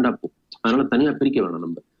ஹேண்ட் இன் ஹேண்டா போகும். அதனால தனியா பிரிக்க வேணாம்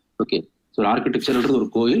நம்ம. ஓகே, ஸோ ஆர்கிடெக்சர்ன்றது ஒரு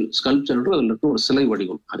கோயில், ஸ்கல்ப்சர்ன்றது அதுல இருக்க ஒரு சிலை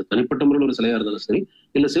வடிவம். அது தனிப்பட்ட முறையில் ஒரு சிலையா இருந்தாலும் சரி,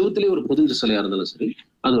 இல்ல செவுத்திலேயே ஒரு புதிய சிலையா இருந்தாலும் சரி,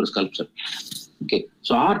 அது ஒரு ஸ்கல்ப்சர். ஓகே,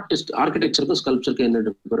 ஸோ ஆர்கிடெக்சருக்கும் ஸ்கல்ப்சருக்கும் என்ன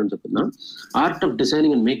டிஃபரன்ஸ் அப்படின்னா, art of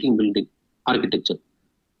designing and making building architecture.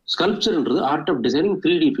 ஸ்கல்ப்சர்ன்றது art of designing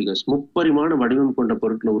 3D figures, முப்பரிமாண வடிவம் கொண்ட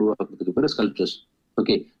பொருட்களை உருவாக்குறதுக்கு பேர் ஸ்கல்ப்சர்ஸ்.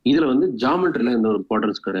 ஓகே, இதுல வந்து ஜாமெட்ரில எந்த ஒரு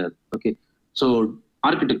இம்பார்ட்டன்ஸ் கிடையாது. Okay, so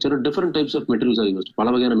architecture different types of materials are used.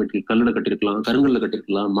 பல வகையான மெட்டீரியல், கல்லுல கட்டிருக்கலாம், கருங்கல்ல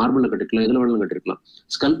கட்டிருக்கலாம், மார்பிள்ல கட்டிருக்கலாம், எதுல வேணாலும் கட்டிருக்கலாம்.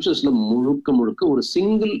 ஸ்கல்ப்சர்ஸ்ல முழுக்க ஒரு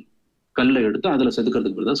சிங்கிள் கல்லை எடுத்து அதுல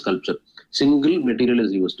செதுக்கிறதுக்கு பேர் தான் sculpture. Single material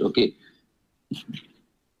is used. Okay,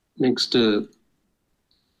 next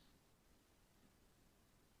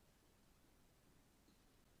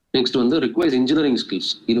வந்து ரிக்வயர்ஸ் இன்ஜினியரிங் ஸ்கில்ஸ்.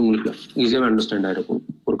 இது உங்களுக்கு ஈஸியாக அண்டர்ஸ்டாண்ட் ஆயிருக்கும்.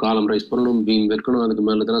 ஒரு காலம் ரைஸ் பண்ணணும், பீம் வைக்கணும், அதுக்கு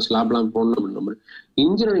மேல இதெல்லாம் ஸ்லாப்லாம் போடணும் அப்படின்ற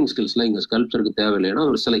இன்ஜினியரிங் ஸ்கில்ஸ்லாம் இங்க ஸ்கல்ப்சருக்கு தேவையில்லை. ஏன்னா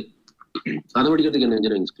ஒரு சிலை அதை வடிக்கிறதுக்கு என்ன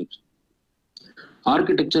engineering skills.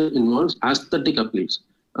 Architecture involves aesthetic appeals.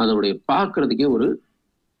 அதோடைய பார்க்கறதுக்கே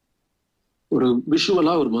ஒரு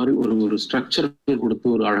விஷுவலா ஒரு மாதிரி ஒரு ஸ்ட்ரக்சர் கொடுத்து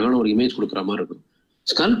ஒரு அழகான ஒரு இமேஜ் கொடுக்குற மாதிரி இருக்கும்.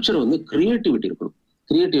 ஸ்கல்ப்சர் வந்து கிரியேட்டிவிட்டி இருக்கணும்.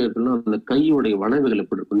 கிரியேட்டிவ் எப்படின்னா அந்த கையோடைய வளைவுகள்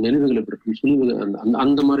எப்படி இருக்கும், நெளிவுகள் எப்படி இருக்கும், சுழிவுகள், அந்த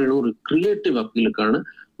அந்த மாதிரியான ஒரு கிரியேட்டிவ் அப்பீலுக்கான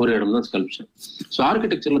ஒரு இடம் தான் sculpture. So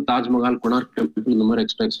ஆர்கிடெக்சர்ல Taj Mahal, Konark temple இந்த மாதிரி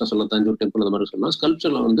எக்ஸ்ட்ரா சொல்லலாம், தஞ்சூர் டெம்பிள் இந்த மாதிரி சொல்லலாம்.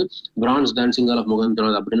 ஸ்கல்ப்சர்ல வந்து பிரான்ஸ் டான்சிங் ஆஃப்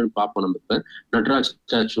முகந்திராஜ் அப்படின்னு பார்ப்போம். நம்ம இப்ப நட்ராஜ்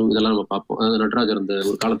ஸ்டாச்சு இதெல்லாம் நம்ம பார்ப்போம். அதாவது நட்ராஜர் அந்த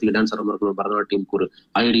ஒரு காலத்துல டான்ஸ் ஆடுற மாதிரி இருக்கணும், பரதநாட்டியம்க்கு ஒரு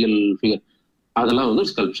ஐடியல் ஃபிகர், அதெல்லாம் வந்து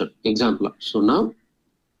ஸ்கல்ப்சர் எக்ஸாம்பிளா. சொன்னா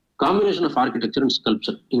combination of architecture and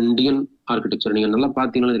sculpture. Indian architecture நீங்க நல்லா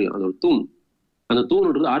பாத்தீங்கன்னா தெரியும், அது ஒரு தூண். அந்த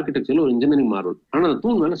தூண்ன்றது ஆர்கிடெக்சர்ல ஒரு இன்ஜினியரிங் மாறும். ஆனா அந்த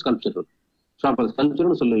தூண் மேல ஸ்கல்ப்சர் இருக்கு. ஸோ அப்போ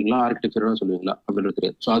ஸ்கல்ப்சர்னு சொல்லுவீங்களா, ஆர்கிடெக்சர்னு சொல்லுவீங்களா அப்படின்றது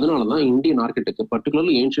தெரியாது. ஸோ அதனாலதான் Indian architecture,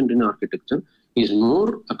 particularly ancient Indian architecture is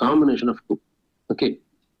more a combination of two. Okay,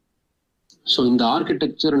 so இந்த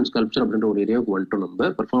ஆர்கிடெக்சர் அண்ட் ஸ்கல்ப்சர் அப்படின்ற ஒரு ஏரியாவுக்கு வந்துட்டோம். நம்ம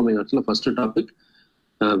performing ஆர்ட்ஸ்ல first topic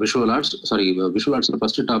visual arts, visual ஆர்ட்ஸ்ல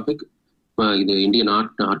first topic இது இந்தியன்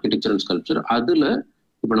ஆர்கிடெக்சர் அண்ட் ஸ்கல்ப்சர். அதுல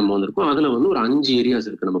இப்போ நம்ம வந்திருக்கோம். அதுல வந்து ஒரு 5 ஏரியாஸ்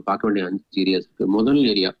இருக்கு, நம்ம பார்க்க வேண்டிய 5 ஏரியாஸ் இருக்கு. முதல்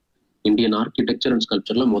ஏரியா இந்தியன் ஆர்கிடெக்சர் அண்ட்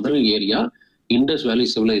ஸ்கல்ப்சர்ல முதல் ஏரியா இண்டஸ் வேலி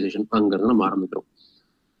சிவிலைசேஷன். அங்கிருந்து நம்ம ஆரம்பிக்கிறோம்.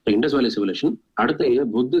 இண்டஸ் வேலி சிவிலைசேஷன். அடுத்த area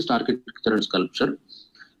Buddhist architecture and sculpture.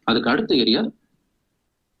 அதுக்கு அடுத்த ஏரியா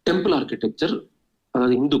டெம்பிள் ஆர்கிடெக்சர்,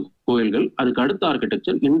 அதாவது இந்து கோயில்கள். அதுக்கு அடுத்த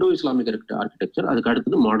ஆர்கிடெக்சர் இண்டோ இஸ்லாமிக் ஆர்கிடெக்சர். அதுக்கு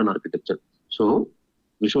அடுத்தது modern architecture. So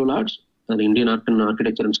visual arts, அது இந்தியன்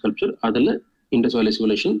ஆர்கிடெக்சர் அண்ட் ஸ்கல்ப்சர், அதுல இண்டஸ் வேலி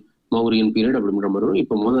சிவிலைசேஷன், மௌரியன் பீரியட் அப்படின்ற மாதிரி வரும்.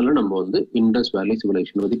 இப்போ முதல்ல நம்ம வந்து இண்டஸ் வேலி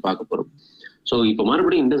சிவிலைசேஷன் பத்தி பார்க்க போறோம். ஸோ இப்போ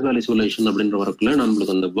மறுபடியும் இண்டஸ் வேலி சிவிலைசேஷன் அப்படின்ற வரக்குள்ள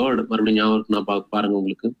நம்மளுக்கு அந்த வேர்டு மறுபடியும் ஞாபகம் நான் பாருங்க.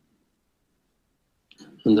 உங்களுக்கு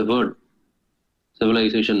இந்த வேர்ட்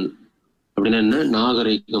சிவிலைசேஷன் அப்படின்னா என்ன?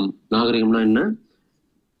 நாகரிகம். நாகரிகம்னா என்ன?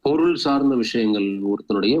 பொருள் சார்ந்த விஷயங்கள்,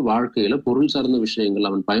 ஒருத்தனுடைய வாழ்க்கையில பொருள் சார்ந்த விஷயங்கள்,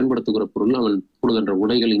 அவன் பயன்படுத்துகிற பொருள், அவன் போடுகின்ற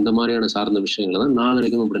உடைகள், இந்த மாதிரியான சார்ந்த விஷயங்கள் தான்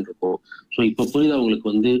நாகரிகம் அப்படின்னு இருக்கும். ஸோ இப்போ புரியுதா உங்களுக்கு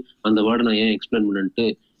வந்து அந்த வேர்டை நான் ஏன் எக்ஸ்பிளைன் பண்ணிட்டு?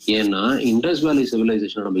 ஏன்னா இண்டஸ் வேலி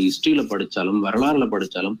சிவிலைசேஷன் நம்ம ஹிஸ்டரியில படிச்சாலும் வரலாறுல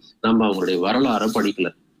படிச்சாலும் நம்ம அவங்களுடைய வரலாறை படிக்கல.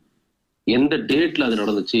 எந்த டேட்ல அது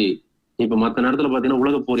நடந்துச்சு, இப்ப மற்ற நேரத்துல பாத்தீங்கன்னா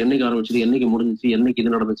உலக போர் என்னைக்கு ஆரம்பிச்சது, என்னைக்கு முடிஞ்சிச்சு, என்னைக்கு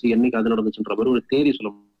இது நடந்துச்சு, என்னைக்கு அது நடந்துச்சுன்ற மாதிரி ஒரு தேதி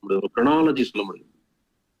சொல்ல முடியும், ஒரு கிரானாலஜி சொல்ல முடியும்.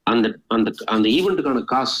 அந்த அந்த அந்த ஈவெண்ட்டுக்கான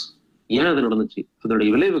காசு, ஏன் அது நடந்துச்சு,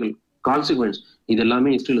 அதோடைய விளைவுகள், கான்சிக்வன்ஸ், இது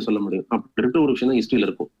எல்லாமே ஹிஸ்டரியில சொல்ல முடியும். அப்படி இருக்கிற ஒரு விஷயம் தான் ஹிஸ்டரியில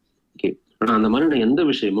இருக்கும். ஓகே, ஆனா அந்த மாதிரியான எந்த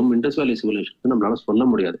விஷயமும் இண்டஸ் வேலி சிவிலைசேஷன் நம்மளால சொல்ல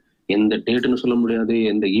முடியாது. எந்த டேட்டுன்னு சொல்ல முடியாது,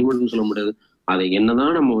 எந்த ஈவெண்ட்னு சொல்ல முடியாது. அதை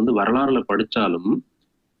என்னதான் நம்ம வந்து வரலாறுல படிச்சாலும்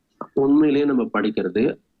உண்மையிலேயே நம்ம படிக்கிறது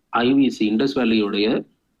ஐவிசி இண்டஸ் வேலியோடைய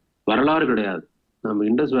வரலாறு கிடையாது. நம்ம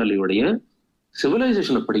இண்டஸ் வேலியோடைய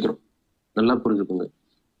சிவிலைசேஷனை படிக்கிறோம். நல்லா புரிஞ்சுக்கோங்க.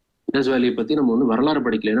 இண்டஸ் வேலியை பத்தி நம்ம வந்து வரலாறு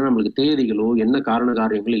படிக்கலைன்னா நம்மளுக்கு தேதிகளோ என்ன காரண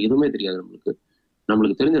காரியங்களோ எதுவுமே தெரியாது.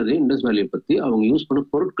 நம்மளுக்கு தெரிஞ்சது இண்டஸ் வேலியை பத்தி அவங்க யூஸ் பண்ண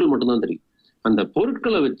பொருட்கள் மட்டும்தான் தெரியும். அந்த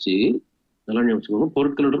பொருட்களை வச்சு நல்லா ஞாபகம்,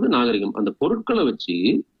 பொருட்கள்ன்றது நாகரிகம். அந்த பொருட்களை வச்சு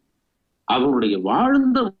அவங்களுடைய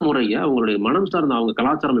வாழ்ந்த முறைய, அவங்களுடைய மனம் சார்ந்த அவங்க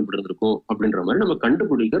கலாச்சாரம் எப்படி இருந்திருக்கும் அப்படின்ற மாதிரி நம்ம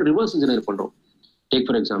கண்டுபிடிக்க ரிவர்ஸ் இன்ஜினியர் பண்றோம். டேக்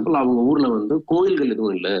ஃபார் எக்ஸாம்பிள், அவங்க ஊர்ல வந்து கோயில்கள்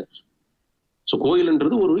எதுவும் இல்லை. ஸோ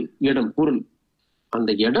கோயில்ன்றது ஒரு இடம், பொருள்.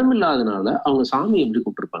 அந்த இடம் இல்லாதனால அவங்க சாமி எப்படி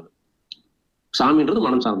கூப்பிட்டுருப்பாங்க? சாமின்றது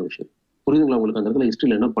மனம் சார்ந்த விஷயம். புரியுதுங்களா உங்களுக்கு? அந்த இடத்துல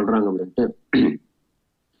ஹிஸ்டரியில என்ன பண்றாங்க அப்படின்ட்டு,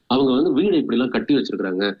 அவங்க வந்து வீடு இப்படி எல்லாம் கட்டி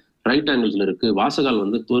வச்சிருக்காங்க, ரைட் ஆங்கிள்ஸ்ல இருக்கு, வாசகால்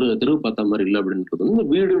வந்து தெருவு பார்த்த மாதிரி இல்லை அப்படின்றது வந்து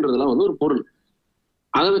வீடுன்றதெல்லாம் வந்து ஒரு பொருள்.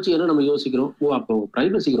 அதை வச்சு என்ன நம்ம யோசிக்கிறோம்? ஓ, அப்போ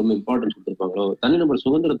பிரைவசிக்கு ரொம்ப இம்பார்ட்டன்ஸ் கொடுத்துருப்பாங்களோ, தனிநபர்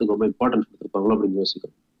சுதந்திரத்துக்கு ரொம்ப இம்பார்ட்டன்ஸ் கொடுத்துருப்பாங்களோ அப்படின்னு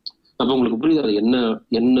யோசிக்கிறோம். அப்ப உங்களுக்கு புரியுது அது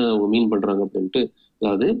என்ன மீன் பண்றாங்க அப்படின்ட்டு.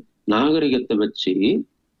 அதாவது நாகரிகத்தை வச்சு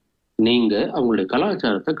நீங்க அவங்களுடைய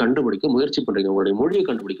கலாச்சாரத்தை கண்டுபிடிக்க முயற்சி பண்றீங்க, உங்களுடைய மொழியை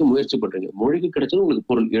கண்டுபிடிக்க முயற்சி பண்றீங்க. மொழிக்கு கிடைச்சது உங்களுக்கு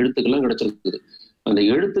பொருள், எழுத்துக்கெல்லாம் கிடைச்சிருக்குது. அந்த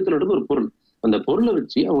எழுத்துக்கள் ஒரு பொருள். அந்த பொருளை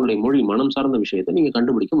வச்சு அவங்களுடைய மொழி, மனம் சார்ந்த விஷயத்தை நீங்க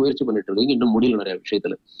கண்டுபிடிக்க முயற்சி பண்ணிட்டு இருக்கீங்க. இன்னும் முடியல நிறைய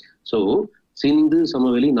விஷயத்துல. ஸோ சிந்து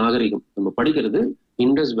சமவெளி நாகரிகம் நம்ம படிக்கிறது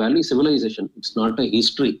இண்டஸ் வேலி civilisation. It's not a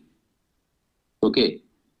history. Okay,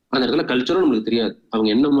 அந்த இடத்துல கல்ச்சரும் நம்மளுக்கு தெரியாது. அவங்க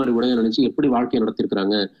என்ன மாதிரி உடைய நினைச்சு எப்படி வாழ்க்கையை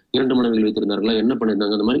நடத்திருக்காங்க, 2 மனைவிகள் வைத்திருந்தார்களா, என்ன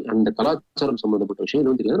பண்ணியிருந்தாங்க, அந்த மாதிரி அந்த கலாச்சாரம் சம்பந்தப்பட்ட விஷயம்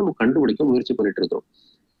எதுவும் தெரியாது. நம்ம கண்டுபிடிக்க முயற்சி பண்ணிட்டு இருக்கோம்.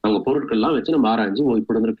 அவங்க பொருட்கள்லாம் வச்சு நம்ம ஆராய்ஞ்சு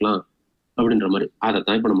இப்படி இருந்திருக்கலாம் அப்படின்ற மாதிரி.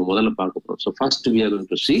 அதைத்தான் இப்ப நம்ம முதல்ல பார்க்க போறோம். So first we are going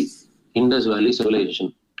to see Indies வேலி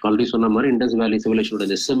சிவிலைசேஷன். ஆல்ரெடி சொன்ன மாதிரி இண்டஸ் வேலி சிவிலைசேஷனோட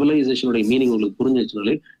இந்த சிவிலைசேஷனோட மீனிங் உங்களுக்கு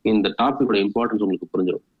புரிஞ்சிச்சுனாலே இந்த டாபிக்கோட இம்பார்ட்டன்ஸ் உங்களுக்கு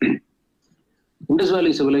புரிஞ்சிடும். இண்டஸ்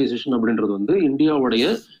வேலி சிவிலைசேஷன் அப்படின்றது வந்து இந்தியாவுடைய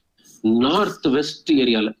நார்த் வெஸ்ட்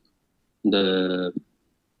ஏரியால, இந்த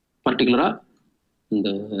பர்டிகுலரா இந்த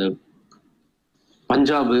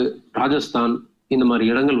பஞ்சாப், ராஜஸ்தான் இந்த மாதிரி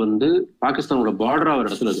இடங்கள் வந்து பாகிஸ்தானோட பார்டரா ஒரு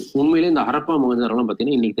இடத்துல இருக்கு. உண்மையிலேயே இந்த ஹரப்பா மொஹஞ்சதாரோலாம்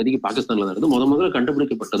பார்த்தீங்கன்னா இன்னைக்கு தேதிக்கு பாகிஸ்தான்ல தான் இருந்து முதல்ல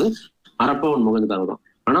கண்டுபிடிக்கப்பட்டது ஹரப்பா மொஹஞ்சதாரோ தான்.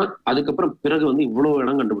 ஆனா அதுக்கப்புறம் பிறகு வந்து இவ்வளவு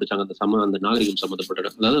இடம் கண்டுபிடிச்சாங்க அந்த நாகரிகம் சம்பந்தப்பட்ட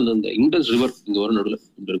இடம். அதாவது அந்த இண்டஸ் ரிவர் இங்க ஒரு நடுவில்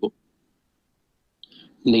இங்க இருக்கும்.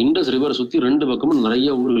 இந்த இண்டஸ் ரிவர் சுத்தி 2 பக்கமும் நிறைய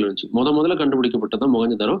ஊர்கள் இருந்துச்சு. முதல்ல கண்டுபிடிக்கப்பட்டதான்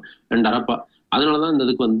மொஹஞ்சதாரோ அண்ட் ஹரப்பா. அதனாலதான் இந்த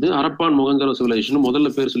இதுக்கு வந்து ஹரப்பான் மொஹஞ்சதாரோ சிவிலைசேஷன்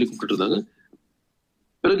முதல்ல பேர் சொல்லி கூப்பிட்டு இருந்தாங்க.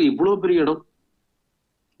 பிறகு இவ்வளவு பெரிய இடம்,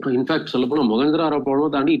 இன்ஃபேக்ட் சொல்ல போனா மொகஞ்சதாரோ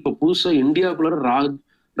தாண்டி இப்ப புதுசா இந்தியாவுக்குள்ள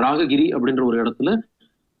ராககிரி அப்படின்ற ஒரு இடத்துல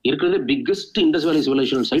இருக்கிறது பிக்கஸ்ட் இண்டஸ் வேலி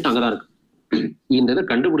சிவிலைசேஷன் சைட் அங்கதான் இருக்கு. இந்த இதை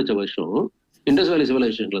கண்டுபிடிச்ச வருஷம் இண்டஸ் வேலி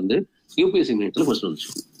சிவிலைசேஷன்ல இருந்து யூபிஎஸ்சி மெயின்ஸ்ல ஃபர்ஸ்ட் வந்துச்சு.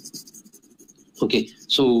 Okay,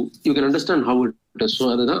 so you can understand how it is. So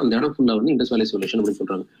அதுதான் அந்த இடம் ஃபுல்லா வந்து இண்டஸ் வேலி சிவிலைசேஷன் அப்படின்னு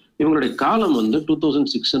சொல்றாங்க. இவங்களுடைய காலம் வந்து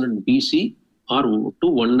 2600 BC ஆர் to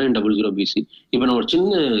 1900 BC. இப்போ நான் ஒரு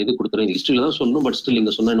சின்ன இது கொடுத்துறேன், ஹிஸ்டரியில தான் சொல்லணும், பட் ஸ்டில்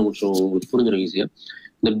இங்க சொன்னா இன்னும் கொஞ்சம் உங்களுக்கு புரிஞ்சிடும் ஈஸியா.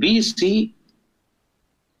 இந்த BC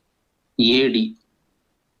AD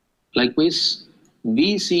likewise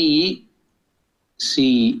BCE CE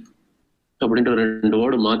அப்படின்ற 2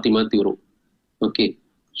 வேர்டு மாத்தி வரும். ஓகே,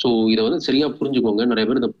 ஸோ இதை வந்து சரியா புரிஞ்சுக்கோங்க. நிறைய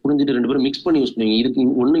பேர் இதை புரிஞ்சுட்டு 2 பேரும் மிக்ஸ் பண்ணி யூஸ் பண்ணுவீங்க. இதுக்கு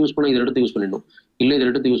ஒன்னு யூஸ் பண்ணா இதை எடுத்து யூஸ் பண்ணிடணும், இல்லை இதை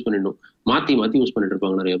எடுத்து யூஸ் பண்ணிடணும், மாத்தி யூஸ் பண்ணிட்டு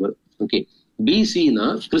இருப்பாங்க நிறைய பேர். ஓகே, பிசினா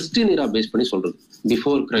கிறிஸ்டியன் இரா பேஸ் பண்ணி சொல்றது,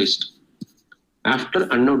 before Christ, after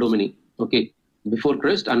அன்னோ டொமினி. Okay, before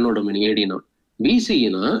Christ அன்னோ டொமினி ஏடினா.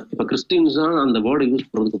 பிசினா இப்ப கிறிஸ்டின்ஸ் தான் அந்த வேர்டு யூஸ்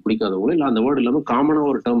பண்றதுக்கு பிடிக்காதவங்க, இல்ல அந்த வேர்டு இல்லாம காமனா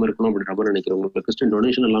ஒரு டேர்ம் இருக்கணும் அப்படின்ற மாதிரி நினைக்கிறவங்க, கிறிஸ்டின்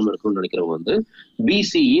டொனேஷன் இல்லாம இருக்கணும்னு நினைக்கிறவங்க வந்து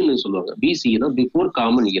பிசிஇன்னு சொல்லுவாங்க. பிசினா பிஃபோர்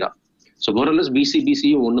காமன் இரா. ஸோ மோரலஸ்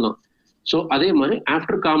பிசியும் ஒண்ணுதான். ஸோ அதே மாதிரி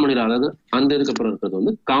ஆஃப்டர் காமன் இரா, அதாவது அந்த இதுக்கு அப்புறம் இருக்கிறது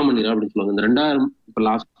வந்து காமன் இரா அப்படின்னு சொல்லுவாங்க. இந்த 2000 இப்போ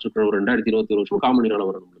லாஸ்ட் இருக்கிற ஒரு 2021 வருஷம் காமன் இரால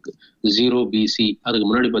வரும் நம்மளுக்கு 0 BC. அதுக்கு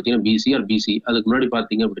முன்னாடி பாத்தீங்கன்னா BC ஆர் BC. அதுக்கு முன்னாடி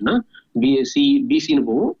பாத்தீங்க அப்படின்னா BCன்னு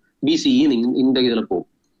போகும், BCE இந்த இதுல போகும்.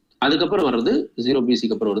 அதுக்கப்புறம் வர்றது 0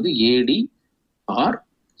 BCக்கு அப்புறம் வருது AD ஆர்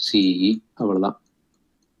CE. அவ்வளவுதான்.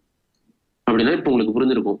 அப்படின்னா இப்போ உங்களுக்கு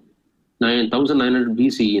புரிஞ்சிருக்கும், 1900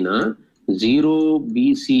 BCEனா 0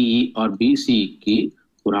 BCE ஆர் BCக்கு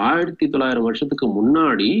ஒரு 1900 வருஷத்துக்கு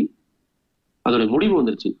முன்னாடி அதோட முடிவு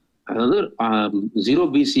வந்துருச்சு. அதாவது 0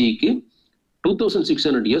 BCக்கு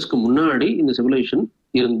 2600 இயர்ஸ்க்கு முன்னாடி இந்த சிவிலைசேஷன்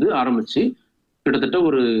இருந்து ஆரம்பிச்சு கிட்டத்தட்ட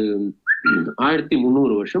ஒரு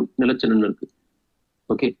 1300 வருஷம் நிலச்சனன்னு இருக்கு.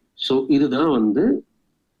 ஓகே, ஸோ இதுதான் வந்து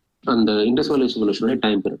அந்த இண்டஸ் வேலி சிவிலைசேஷனோட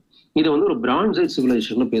டைம் பீரியட். இதை வந்து ஒரு பிரான்ஸ் ஏஜ்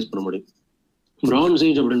சிவிலைசேஷன்ல பேஸ் பண்ண முடியும். பிரான்ஸ்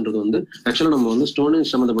ஏஜ் அப்படின்றது வந்து ஆக்சுவலா நம்ம வந்து ஸ்டோன்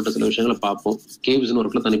ஏஜ் சம்பந்தப்பட்ட சில விஷயங்களை பார்ப்போம், கேவ்ஸ்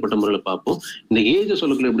ஒர்க்ல தனிப்பட்ட முறையில் பார்ப்போம். இந்த ஏஜ்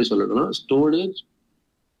சொல்லக்குள்ள எப்படி சொல்லணும்னா ஸ்டோன் ஏஜ்,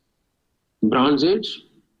 பிரான்ஸ் ஏஜ்,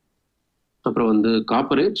 அப்புறம் வந்து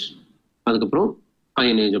காப்பர் ஏஜ், அதுக்கப்புறம்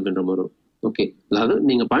அயன் ஏஜ் அப்படின்ற மாதிரி வரும். ஓகே, அதாவது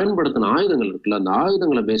நீங்க பயன்படுத்தின ஆயுதங்கள் இருக்குல்ல, அந்த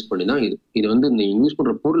ஆயுதங்களை பேஸ் பண்ணி தான் இது வந்து நீங்க யூஸ்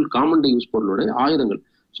பண்ற பொருள், காமன் யூஸ் பொருளோட ஆயுதங்கள்.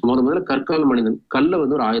 முதல்ல கற்கால மனிதன் கல்லை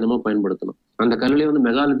வந்து ஒரு ஆயுதமா பயன்படுத்தணும். அந்த கல்லையே வந்து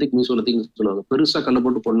மெகாலித்திக், மீசோலித்திக் சொல்லுவாங்க. பெருசா கல்லை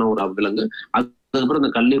போட்டு பொண்ணா ஒரு விலங்கு, அதுக்கப்புறம்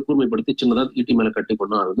அந்த கல்லையை கூர்மைப்படுத்தி சின்னதா ஈட்டி மேல கட்டி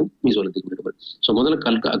பொண்ணா அது வந்து மீசோலித்திக். ஸோ முதல்ல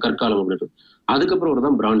கற்காலம் அப்படின்றது. அதுக்கப்புறம் ஒரு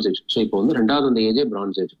தான் பிரான்ஸ் ஏஜ். ஸோ இப்போ வந்து 2வது அந்த ஏஜே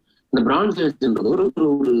பிரான்ஸ் ஏஜ். இந்த பிரான்ஸ் ஏஜ்ன்றது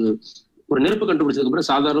ஒரு நெருப்பு கண்டுபிடிச்சதுக்கு அப்புறம்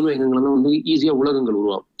சாதாரண எங்கெல்லாம் வந்து ஈஸியா உலகங்கள்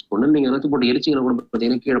உருவாகும். ஒண்ணு நீங்க ஏதாச்சும் போட்டு எரிச்சிங்கன்னா கூட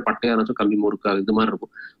பாத்தீங்கன்னா கீழே பட்டையா ஏதாச்சும் கம்பி முறுக்கா இது மாதிரி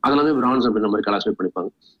இருக்கும். அதெல்லாமே பிரான்ஸ் அப்படின்ற மாதிரி கிளாசிஃபை பண்ணிப்பாங்க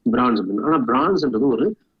பிரான்ஸ் அப்படின்னு. ஆனா பிரான்ஸ்ன்றது ஒரு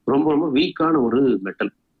ரொம்ப ரொம்ப வீக்கான ஒரு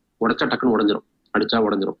மெட்டல், உடைச்சா டக்குன்னு உடஞ்சிரும், அடிச்சா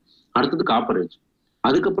உடஞ்சிரும். அடுத்தது காப்பர் ஏஜ்,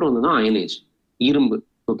 அதுக்கப்புறம் வந்துதான் அயன் ஏஜ், இரும்பு.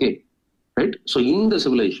 Okay right. ஸோ இந்த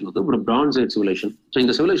சிவிலைசேஷன் வந்து ஒரு பிரான்ஸ் ஏஜ் சிவிலைசேஷன். ஸோ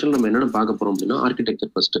இந்த சிவிலைசேஷன் நம்ம என்னென்ன பார்க்க போறோம் அப்படின்னா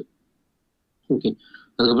ஆர்கிடெக்சர் ஃபர்ஸ்ட். ஓகே,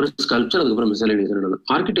 அதுக்கப்புறம் ஸ்கல்ப்சர், அதுக்கப்புறம் மிசலேனியஸ்.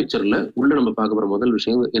 ஆர்கிடெக்சர்ல உள்ள நம்ம பார்க்க போற முதல்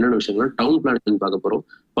விஷயம் என்னென்ன விஷயங்கள், டவுன் பிளானிங் பார்க்க போறோம்,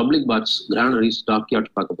 பப்ளிக் பாத்ஸ், கிரானரிஸ்,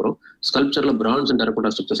 டாக்யார்ட்ஸ் பார்க்க போறோம். ஸ்கல்ப்சர்ல பிரான்ஸ் அண்ட்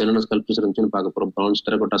டெரகோட்டா ஸ்ட்ரக்சர்ஸ் என்னென்ன ஸ்கல்ப்சர்ஸ் இருந்துச்சுன்னு பார்க்க போறோம். France,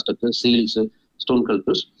 terracotta structure, seals, stone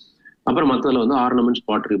கல்பர்ஸ், அப்புறம் மற்றதுல வந்து ஆர்னமெண்ட்ஸ்,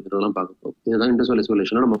 பாட்டரி இதெல்லாம் பார்க்க போறோம். இதுதான் இண்டஸ் வேலி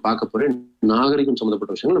சிவிலைசேஷன் நம்ம பார்க்க போறேன். நாகரிகம்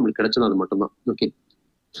சம்பந்தப்பட்ட விஷயங்கள் நம்மளுக்கு கிடைச்சது அது மட்டும்தான். ஓகே,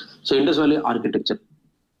 ஸோ இண்டஸ் வேலி ஆர்கிடெக்சர்.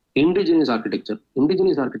 இண்டிஜினியஸ்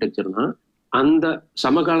ஆர்கிடெக்சர்னா அந்த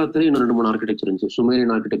சமகாலத்துல இன்னும் 2-3 ஆர்கிடெக்சர் இருந்துச்சு. சுமேரியன்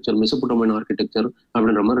ஆர்கிடெக்சர், மெசபடோமியன் ஆர்கிடெக்சர்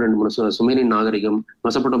அப்படின்ற மாதிரி 2-3 சுமேரியன் நாகரிகம்,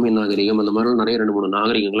 மெசபடோமியன் நாகரிகம், அந்த மாதிரி நிறைய 2-3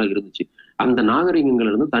 நாகரிகங்கள்லாம் இருந்துச்சு. அந்த நாகரிகங்கள்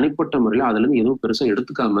இருந்து தனிப்பட்ட முறையில அதுல இருந்து எதுவும் பெருசா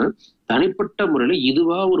எடுத்துக்காம தனிப்பட்ட முறையில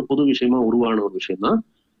இதுவா ஒரு பொது விஷயமா உருவான ஒரு விஷயம் தான்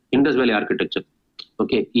இண்டஸ் வேலி ஆர்கிடெக்சர்.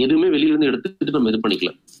 ஓகே, எதுவுமே வெளியில இருந்து எடுத்துட்டு நம்ம இது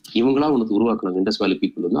பண்ணிக்கல, இவங்களா உனக்கு உருவாக்குனாங்க. இண்டஸ் வேலி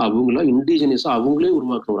பீப்புள் வந்து அவங்களா இண்டிஜினியஸா அவங்களே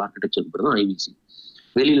உருவாக்குற ஒரு ஆர்கிடெக்சர் தான் ஐவிசி.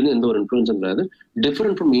 வெளியில இருந்து எந்த ஒரு இன்ஃபுளுன்ஸும் கிடையாது.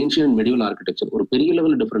 Different from ancient medieval architecture. ஒரு பெரிய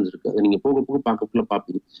லெவல் டிஃபரன்ஸ் இருக்கு, அதை நீங்க போக போக பார்க்கக்குள்ள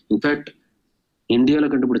பாப்பீங்க. இன்ஃபேக்ட் இந்தியாவில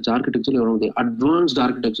கண்டுபிடிச்ச ஆர்கிடெக்சர் எவ்வளவு அட்வான்ஸ்ட்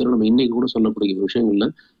ஆர்கிடெக்சர் நம்ம இன்னைக்கு கூட சொல்லக்கூடிய விஷயங்கள்ல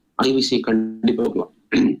ஐவிசி கண்டிப்பா இருக்கலாம்.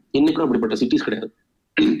 இன்னைக்கும் அப்படிப்பட்ட சிட்டிஸ் கிடையாது.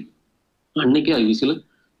 அன்னைக்கே ஐவிசியில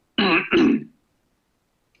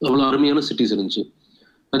அவ்வளவு அருமையான சிட்டிஸ் இருந்துச்சு.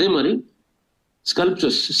 அதே மாதிரி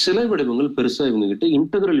ஸ்கல்ப்சர்ஸ், சிலை வடிவங்கள் பெருசா இவங்க கிட்ட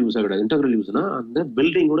இன்டெகிரல் யூஸா கிடையாது. இன்டெகிரல் யூஸ்னா அந்த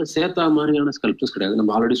பில்டிங்கோட சேர்த்தா மாதிரியான ஸ்கல்ப்சர்ஸ் கிடையாது.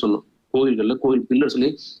 நம்ம ஆல்ரெடி சொன்னோம், கோயில்கள்ல கோயில் பில்லர்ஸ்லயே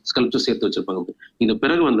ஸ்கல்ப்சர் சேர்த்து வச்சிருப்பாங்க. இது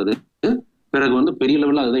பிறகு வந்தது. பிறகு வந்து பெரிய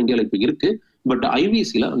லெவல்ல அதுதான் இந்தியாவில இப்ப இருக்கு. பட்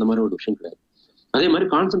ஐவிசில அந்த மாதிரி ஒரு விஷயம் கிடையாது. அதே மாதிரி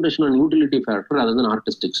கான்சன்ட்ரேஷன் ஆன் யூட்டிலிட்டி ஃபேக்டர், அதாவது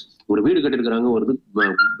ஆர்டிஸ்டிக்ஸ். ஒரு வீடு கட்டிருக்கிறாங்க, ஒரு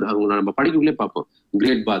அவங்க நம்ம படிக்கக்குள்ளே பார்ப்போம்.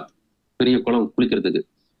 கிரேட் பாத், பெரிய குளம் குளிக்கிறதுக்கு,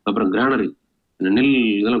 அப்புறம் கிரானரி, நெல்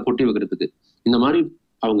இதெல்லாம் கொட்டி வைக்கிறதுக்கு, இந்த மாதிரி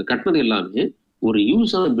அவங்க கட்டினது எல்லாமே ஒரு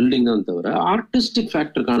யூஸான பில்டிங் தான் தவிர ஆர்டிஸ்டிக்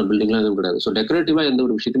ஃபேக்டருக்கான பில்டிங்லாம் எதுவும் கிடையாது. ஸோ டெக்கரேட்டிவா எந்த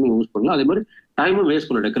ஒரு விஷயத்தையுமே யூஸ் பண்ணலாம். அதே மாதிரி டைமும் வேஸ்ட்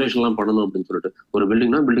பண்ணலாம், டெக்கரேஷன்லாம் பண்ணணும் அப்படின்னு சொல்லிட்டு. ஒரு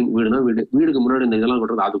பில்டிங்னா பில்டிங், வீடுனா வீடு, வீடுக்கு முன்னாடி இந்த இதெல்லாம்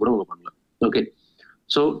கட்டுறது அது கூட அவங்க பண்ணலாம். Okay,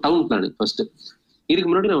 so down planning first. இதுக்கு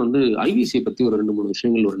முன்னாடி நான் வந்து ஐவிசி பத்தி ஒரு 2-3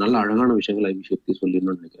 விஷயங்கள், ஒரு நல்ல அழகான விஷயங்கள் ஐவிசி பத்தி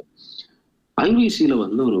சொல்லிடணும்னு நினைக்கிறேன். ஐவிசியில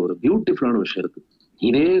வந்து ஒரு பியூட்டிஃபுல்லான விஷயம் இருக்கு.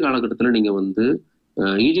 இதே காலகட்டத்துல நீங்க வந்து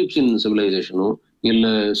ஈஜிப்சியன் சிவிலைசேஷனோ இல்ல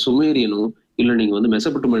சுமேரியனோ இல்ல நீங்க வந்து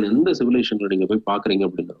மெசபட்டோமியன் எந்த சிவிலைசேஷன்ல நீங்க போய் பாக்குறீங்க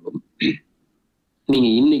அப்படின்னாலும் நீங்க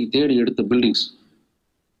இன்னைக்கு தேடி எடுத்த பில்டிங்ஸ்,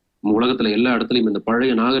 உலகத்துல எல்லா இடத்துலயும் இந்த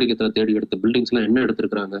பழைய நாகரிகத்துல தேடி எடுத்த பில்டிங்ஸ் எல்லாம் என்ன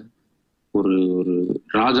எடுத்திருக்கிறாங்க? ஒரு ஒரு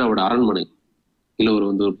ராஜாவோட அரண்மனை, இல்ல ஒரு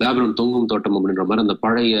வந்து ஒரு பேபிலோன் தொங்கும் தோட்டம் அப்படின்ற மாதிரி அந்த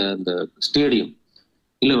பழைய அந்த ஸ்டேடியம்,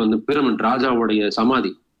 இல்ல வந்து பிரமிட், ராஜாவுடைய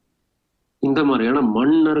சமாதி, இந்த மாதிரியான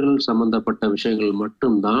மன்னர்கள் சம்பந்தப்பட்ட விஷயங்கள்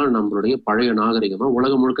மட்டும்தான் நம்மளுடைய பழைய நாகரிகமா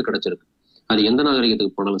உலகம் முழுக்க கிடைச்சிருக்கு. அது எந்த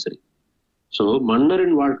நாகரிகத்துக்கு போனாலும் சரி. சோ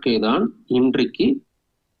மன்னரின் வாழ்க்கை தான் இன்றைக்கு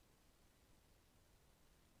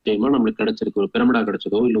நம்மளுக்கு கிடைச்சிருக்கு. ஒரு பிரமிடா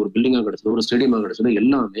கிடைச்சதோ இல்ல ஒரு பில்டிங்கா கிடைச்சதோ ஒரு ஸ்டேடியமா கிடைச்சதோ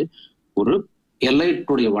எல்லாமே ஒரு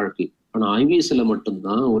எலைட்டுடைய வாழ்க்கை. ஆனா ஐவிஎஸ்ல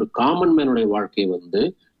மட்டும்தான் ஒரு காமன் மேனுடைய வாழ்க்கை வந்து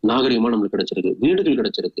நாகரிகமா நம்மளுக்கு கிடைச்சிருக்கு. வீடுகள்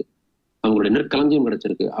கிடைச்சிருக்கு, அவங்களுடைய நெற்களஞ்சியம்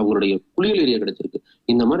கிடைச்சிருக்கு, அவங்களுடைய குளியல் ஏரியா கிடைச்சிருக்கு.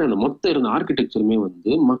 இந்த மாதிரி அந்த மொத்த இருந்த ஆர்கிடெக்சருமே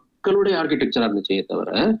வந்து மக்களுடைய ஆர்கிடெக்சரா இருந்துச்சே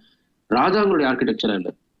தவிர ராஜாங்களுடைய ஆர்கிடெக்சரா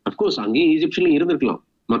இல்லை. அப்கோர்ஸ் அங்கேயும் ஈஜிப்சியன்ல இருந்திருக்கலாம்,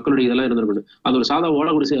 மக்களுடைய இதெல்லாம் இருந்திருக்கணும், அது ஒரு சாதா ஓட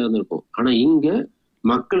குடிசையா இருந்திருக்கும். ஆனா இங்க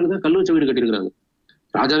மக்களுக்கு தான் கல் வச்ச வீடு கட்டியிருக்கிறாங்க,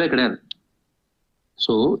 ராஜாவே கிடையாது.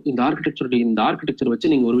 சோ இந்த ஆர்கிடெக்சர்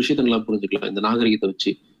வச்சு நீங்க ஒரு விஷயத்த நல்லா புரிஞ்சுக்கலாம், இந்த நாகரிகத்தை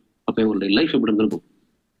வச்சு. அப்ப இவங்களுடைய லைஃப் எப்படி இருந்திருக்கும்?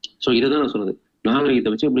 சோ இதுதான் நான் சொன்னது,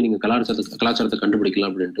 நாகரிகத்தை வச்சு எப்படி நீங்க கலாச்சாரத்தை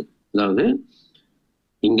கண்டுபிடிக்கலாம் அப்படின்ட்டு. அதாவது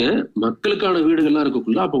இங்க மக்களுக்கான வீடுகள்லாம்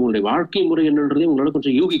இருக்கக்குள்ள அப்ப உங்களுடைய வாழ்க்கை முறை என்னன்றதே உங்களால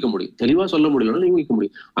கொஞ்சம் யூகிக்க முடியும், தெளிவா சொல்ல முடியலனாலும் யூகிக்க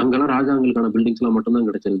முடியும். அங்கெல்லாம் ராஜாங்களுக்கான பில்டிங்ஸ் எல்லாம் மட்டும்தான்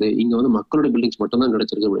கிடைச்சிருது, இங்க வந்து மக்களுடைய பில்டிங்ஸ் மட்டும் தான்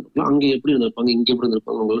கிடைச்சிருக்கு அப்படின்னு. அங்க எப்படி இருந்திருப்பாங்க, இங்க எப்படி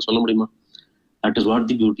இருந்திருப்பாங்க உங்களால சொல்ல முடியுமா? That is what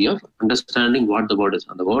the beauty of understanding what the word is.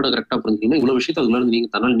 அந்த வேர்டை கரெக்டா புரிஞ்சுக்கிங்கன்னா இவ்வளவு விஷயத்தை அதுல இருந்து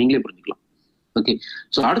நீங்க நீங்களே புரிஞ்சுக்கலாம். ஓகே,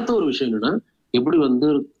 சோ அடுத்த ஒரு விஷயம் என்னன்னா, எப்படி வந்து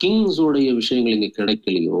கிங்ஸோடைய விஷயங்கள் இங்க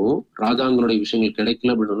கிடைக்கலையோ, ராஜாங்களுடைய விஷயங்கள்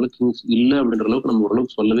கிடைக்கல அப்படின்ற கிங்ஸ் இல்ல அப்படின்ற அளவுக்கு நம்ம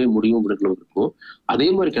ஓரளவுக்கு சொல்லவே முடியும் அப்படின்ற அளவுக்கு இருக்கும். அதே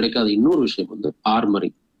மாதிரி கிடைக்காத இன்னொரு விஷயம் வந்து ஆர்மரி.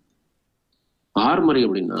 ஆர்மரி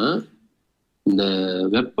அப்படின்னா இந்த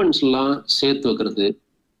வெப்பன்ஸ் எல்லாம் சேர்த்து வைக்கிறது,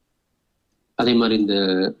 அதே மாதிரி இந்த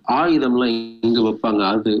ஆயுதம் எல்லாம் இங்க வைப்பாங்க,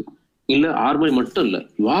 அது இல்ல. ஆர்மரி மட்டும் இல்ல,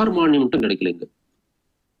 வார் மானியமெண்ட்டும் கிடைக்கல இங்க.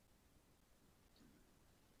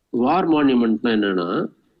 வார் மானியமெண்ட்னா என்னன்னா,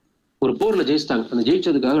 ஒரு போர்ல ஜெயிச்சிட்டாங்க, அந்த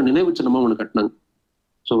ஜெயிச்சதுக்காக நினைவு சின்னமா ஒண்ணு கட்டினாங்க.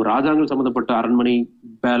 சோ ராஜாங்கள் சம்பந்தப்பட்ட அரண்மனை,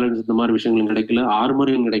 பேலன்ஸ், இந்த மாதிரி விஷயங்களும் கிடைக்கல,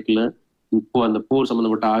 ஆர்மரியும் கிடைக்கல, இப்போ அந்த போர்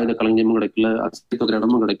சம்பந்தப்பட்ட ஆயுத களஞ்சியமும் கிடைக்கல, அசைக்கிற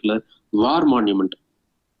இடமும் கிடைக்கல. வார்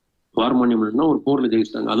மானியமெண்ட்னா ஒரு போர்ல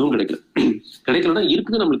ஜெயிச்சிட்டாங்க, அதுவும் கிடைக்கல. கிடைக்கலன்னா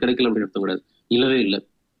இருக்குது, நம்மளுக்கு கிடைக்கல அப்படின்னு அர்த்தம் கிடையாது, இல்லவே இல்லை.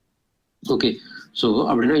 ஓகே, சோ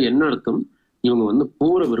அப்படின்னா என்ன அர்த்தம்? இவங்க வந்து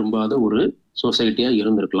போரை விரும்பாத ஒரு சொசைட்டியா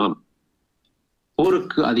இருந்திருக்கலாம்.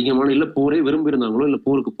 போருக்கு அதிகமான இல்ல போரே விரும்பி இருந்தாங்களோ இல்ல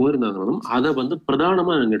போருக்கு போயிருந்தாங்களும் அதை வந்து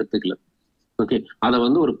பிரதானமா நாங்க எடுத்துக்கல. ஓகே, அதை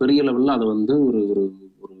வந்து ஒரு பெரிய லெவல்ல அதை வந்து ஒரு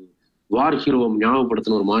ஒரு வார் ஹீரோவை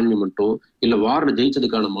ஞாபகப்படுத்தின ஒரு மானியமெண்ட்டோ இல்ல வார்ல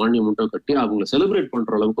ஜெயிச்சதுக்கான மானியமெண்ட்டோ கட்டி அவங்களை செலிப்ரேட்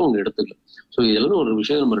பண்ற அளவுக்கு அவங்க எடுத்துக்கல. ஸோ இதெல்லாம் ஒரு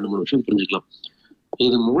விஷயம் நம்ம 2-3 விஷயம் புரிஞ்சுக்கலாம்.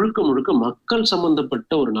 இது முழுக்க முழுக்க மக்கள்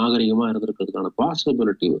சம்பந்தப்பட்ட ஒரு நாகரிகமா இருந்திருக்கிறதுக்கான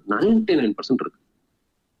பாசிபிலிட்டி 99% இருக்கு.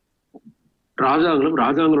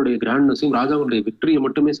 ராஜாங்களுடைய கிராண்ட்னஸையும் ராஜாங்களுடைய விக்டரியை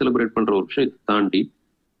மட்டுமே செலிப்ரேட் பண்ற ஒரு விஷயத்தை தாண்டி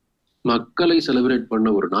மக்களை செலிப்ரேட் பண்ண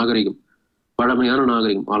ஒரு நாகரிகம், பழமையான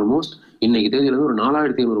நாகரிகம், ஆல்மோஸ்ட் இன்னைக்கு தேதியில இருந்து ஒரு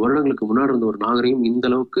 4500 வருடங்களுக்கு முன்னாடி இருந்த ஒரு நாகரிகம் இந்த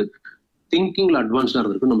அளவுக்கு திங்கிங்ல அட்வான்ஸ்டா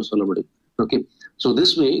இருந்திருக்குன்னு நம்ம சொல்ல முடியும். Okay, so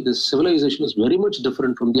this way this civilisation is very much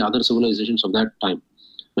different from the other civilisations of that time.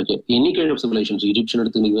 Okay, any kind of civilisations, Egyptian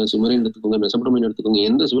எடுத்துக்கோங்க, சுமேரியன் எடுத்துக்கோங்க, மெசபடோமியன் எடுத்துக்கோங்க,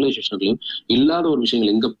 எந்த சிவிலைசேஷன்லையும் இல்லாத ஒரு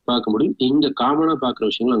விஷயங்கள் இங்க பார்க்க முடியும். இங்க காமனா பார்க்குற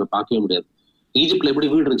விஷயங்கள் அங்க பார்க்கவே முடியாது. ஈஜிப்ட்ல எப்படி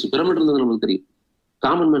வீடு இருந்துச்சு, பிரமிட் இருந்தது நமக்கு தெரியும்,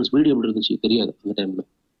 காமன் மேன்ஸ் வீடு எப்படி இருந்துச்சு தெரியாது அந்த டைம்ல.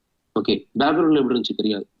 ஓகே, பேபிலோன்ல எப்படி இருந்துச்சு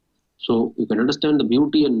தெரியாது. So you can understand the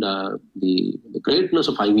beauty and the greatness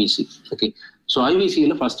of IVC. Okay, so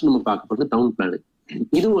ஐவிசியில first நம்ம பார்க்க போறது டவுன் பிளானிங்.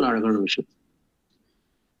 இது ஒரு அழகான விஷயம்.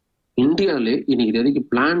 இந்தியாவிலே இன்னைக்கு தேதிக்கு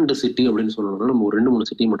பிளான்டு சிட்டி அப்படின்னு சொல்லணும்னா நம்ம ஒரு 2-3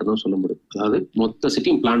 சிட்டி மட்டும் தான் சொல்ல முடியும். அதாவது மொத்த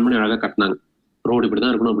சிட்டியும் பிளான் பண்ணி அழகா கட்டினாங்க, ரோடு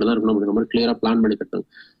இப்படிதான் இருக்கணும் அப்படிதான் இருக்கணும் அப்படின்ற மாதிரி கிளியரா பிளான் பண்ணி கட்டினாங்க.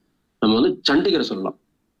 நம்ம வந்து சண்டிகரை சொல்லலாம்.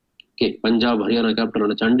 ஓகே, பஞ்சாப் ஹரியானா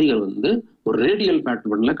கேபிட்டலான சண்டிகர் வந்து ஒரு ரேடியல்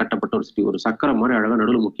பேட்டர்ன்ல கட்டப்பட்ட ஒரு சிட்டி, ஒரு சக்கரம் மாதிரி அழகா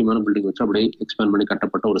நடுவில் முக்கியமான பில்டிங் வச்சு அப்படியே எக்ஸ்பேண்ட் பண்ணி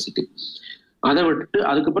கட்டப்பட்ட ஒரு சிட்டி. அதை விட்டு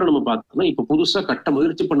அதுக்கப்புறம் நம்ம பார்த்தோம்னா இப்ப புதுசா கட்ட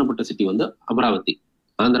முயற்சி பண்ணப்பட்ட சிட்டி வந்து அமராவதி.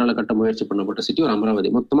 ஆந்திரால கட்ட முயற்சி பண்ணப்பட்ட சிட்டி ஒரு அமராவதி.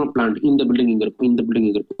 மொத்தமா பிளான், இந்த பில்டிங் இங்க இருக்கும், இந்த பில்டிங்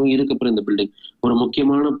இங்க இருக்கும், இதுக்கப்புறம் இந்த பில்டிங், ஒரு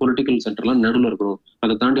முக்கியமான பொலிட்டிக்கல் சென்டர்லாம் நடுவில் இருக்கணும்,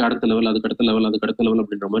 அதை தாண்டி அடுத்த லெவல், அதுக்கு அடுத்த லெவல், அதுக்கு அடுத்த லெவல்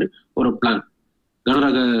அப்படின்ற மாதிரி ஒரு பிளான்.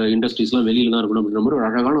 கனரக இண்டஸ்ட்ரீஸ் எல்லாம் வெளியில தான் இருக்கணும் அப்படின்ற மாதிரி ஒரு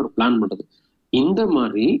அழகான ஒரு பிளான் பண்றது. இந்த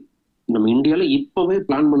மாதிரி நம்ம இந்தியால இப்பவே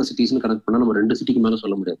பிளான் பண்ண சிட்டிஸ்ன்னு கனெக்ட் பண்ணா நம்ம 2 சிட்டிக்கு மேல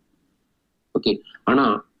சொல்ல முடியாது. ஓகே, ஆனா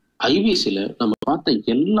ஐவிசில நம்ம பார்த்த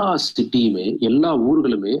எல்லா சிட்டியுமே, எல்லா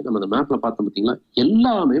ஊர்களுமே நம்ம அந்த மேப்ல பார்த்தோம் பார்த்தீங்களா,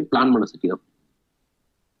 எல்லாமே பிளான் பண்ண சிட்டி தான்.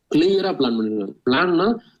 கிளியரா பிளான் பண்ணிருக்காங்க. பிளான்னா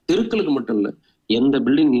தெருக்களுக்கு மட்டும் இல்ல, எந்த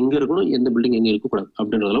பில்டிங் எங்க இருக்கணும், எந்த பில்டிங் எங்க இருக்கக்கூடாது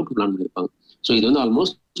அப்படின்ற அளவுக்கு பிளான் பண்ணிருப்பாங்க. ஸோ இது வந்து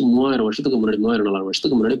ஆல்மோஸ்ட் 3000 வருஷத்துக்கு முன்னாடி, 3000-4000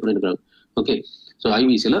 வருஷத்துக்கு முன்னாடி பண்ணிருக்காங்க. Okay, so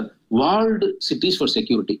ஐவிசில walled cities for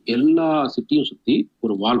security, எல்லா சிட்டியும் சுத்தி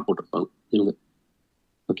ஒரு வால் போட்டிருப்பாங்க இவங்க.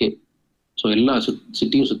 ஓகே, ஸோ எல்லா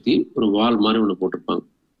சிட்டியும் சுத்தி ஒரு வால் மாதிரி ஒன்று போட்டிருப்பாங்க.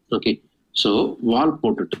 ஓகே, ஸோ வால்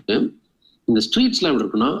போட்டுட்டு இந்த ஸ்ட்ரீட்ஸ்ல எப்படி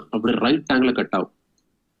இருக்குன்னா அப்படியே ரைட் ஆங்கிள் கட் ஆகும்.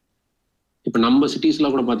 இப்ப நம்ம சிட்டிஸ்ல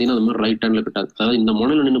கூட பாத்தீங்கன்னா அந்த மாதிரி ரைட் ஹேண்ட்ல கட்டாது. அதாவது இந்த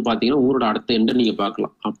முனையில நின்று பாத்தீங்கன்னா ஊரோட அடுத்த எண்டை நீங்க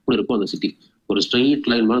பாக்கலாம். அப்படி இருக்கும் அந்த சிட்டி. ஒரு ஸ்ட்ரெயிட்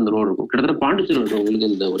லைன் மாதிரி அந்த ரோடு இருக்கும். கிட்டத்தட்ட பாண்டிச்சேரி உங்களுக்கு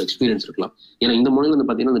இந்த ஒரு எக்ஸ்பீரியன்ஸ் இருக்கலாம். ஏன்னா இந்த முனையில வந்து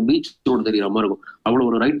பாத்தீங்கன்னா அந்த பீச் ரோடு தெரியுற மாதிரி இருக்கும். அவ்வளவு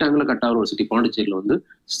ஒரு ரைட் ஆங்கிள் கட் ஆகிற ஒரு சிட்டி பாண்டிச்சேரியில வந்து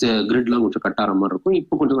கிரிட்லாம் கொஞ்சம் கட் ஆகிற மாதிரி இருக்கும்.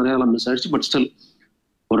 இப்போ கொஞ்சம் நிறைய மிஸ் ஆயிடுச்சு. பட் ஸ்டில்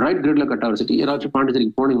ஒரு ரைட் கிரிட்ல கட் ஆகிற சிட்டி. யாராச்சும்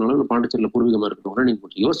பாண்டிச்சேரிக்கு போனீங்கனாலும் பாண்டிச்சேரியில பூர்வீகமா இருக்கிறவங்க நீங்க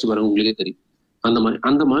கொஞ்சம் யோசிச்சு பாருங்க, உங்களுக்கே தெரியும்.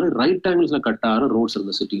 அந்த மாதிரி ரைட் ஆங்கிள்ஸ்ல கட் ஆகிற ரோட்ஸ்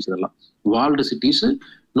இருந்த சிட்டிஸ் இதெல்லாம் வால்டு சிட்டிஸ்.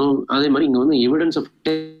 அதே மாதிரி இங்க வந்து evidence of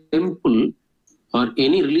temple or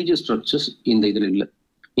any religious structures இந்த இதுல இல்ல.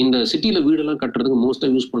 இந்த சிட்டில வீடெல்லாம் கட்டுறதுக்கு மோஸ்டா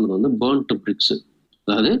யூஸ் பண்ணது வந்து பர்ன்ட் பிரிக்ஸ்,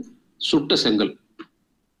 அதாவது சுட்ட செங்கல்.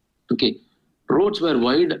 Okay, roads where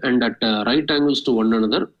white and at right angles to one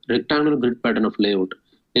another, rectangular grid pattern of lay out,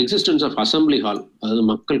 existence of assembly hall, அதாவது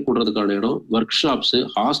மக்கள் கூடுறதுக்கான இடம், work shops,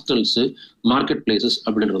 hostels, market places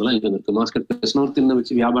அப்படின்றதெல்லாம் இங்க இருக்கு. மார்க்கெட் பிளேஸ்னா ஒரு திண்ணை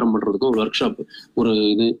வச்சு வியாபாரம் பண்றதுக்கும் ஒரு ஒர்க் ஷாப், ஒரு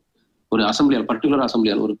இது ஒரு அசம்பிளியால், பர்டிகுலர்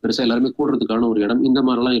அசம்பிளியால், ஒரு பெருசா எல்லாருமே கூடுறதுக்கான ஒரு இடம், இந்த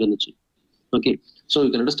மாதிரிலாம் இருந்துச்சு. Okay, so you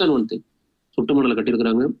can understand one thing. சுட்டு மணல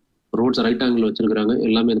கட்டியிருக்கிறாங்க, ரோட்ஸ் ரைட் ஆங்கிள் வச்சிருக்காங்க,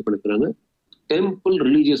 எல்லாமே இது பண்ணிருக்காங்க. டெம்பிள்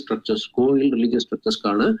ரிலீஜியஸ் ஸ்ட்ரக்சர்ஸ், கோயில் ரிலீஜியஸ்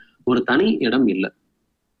ஸ்ட்ரக்சர்ஸ்க்கான ஒரு தனி இடம் இல்லை.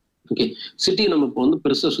 ஓகே, சிட்டி நம்ம இப்போ வந்து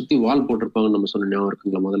பெருசா சுத்தி வால் போட்டிருப்பாங்கன்னு நம்ம சொன்ன ஞாபகம்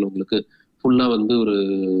இருக்குங்களா? முதல்ல உங்களுக்கு ஃபுல்லா வந்து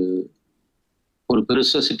ஒரு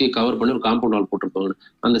பெருசா சிட்டியை கவர் பண்ணி ஒரு காம்பவுண்ட் வால் போட்டிருப்பாங்க.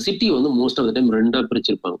 அந்த சிட்டி வந்து most of the time 2ஆ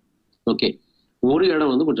பிரிச்சிருப்பாங்க. Okay, ஒரு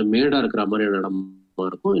இடம் வந்து கொஞ்சம் மேடா இருக்கிற மாதிரியான இடமா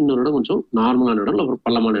இருக்கும், இன்னொரு இடம் கொஞ்சம் நார்மலான இடம், ஒரு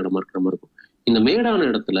பள்ளமான இடமா இருக்கிற மாதிரி இருக்கும். இந்த மேடான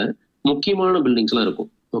இடத்துல முக்கியமான பில்டிங்ஸ் எல்லாம் இருக்கும்.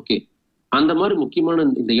 ஓகே, அந்த மாதிரி முக்கியமான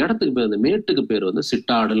இந்த இடத்துக்கு பேர், இந்த மேட்டுக்கு பேர் வந்து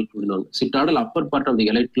சிட்டாடல் அப்படின்னுவாங்க. Citadel Appar part of the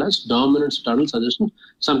elite class, dominant Citadel suggestion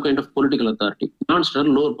some kind of political authority, நான்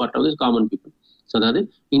Citadel lower part of the common people. அதாவது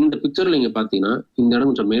இந்த பிக்சர்ல நீங்க பாத்தீங்கன்னா இந்த இடம்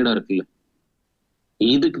கொஞ்சம் மேடா இருக்குல்ல,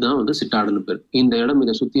 இதுக்கு தான் வந்து சிட்டாடல் பேர். இந்த இடம்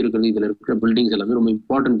இதை சுத்தி இருக்கிறது, இதுல இருக்கிற பில்டிங்ஸ் எல்லாமே ரொம்ப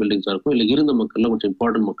இம்பார்ட்டன்ட் பில்டிங்ஸா இருக்கும். இல்ல இருந்த மக்கள்லாம் கொஞ்சம்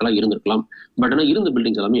இம்பார்ட்டன்ட் மக்களா இருந்திருக்கலாம். பட் ஆனா இருந்த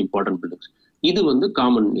பில்டிங்ஸ் எல்லாமே இம்பார்ட்டன்ட் பில்டிங்ஸ். இது வந்து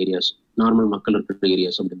காமன் ஏரியாஸ், நார்மல் மக்கள் இருக்கிற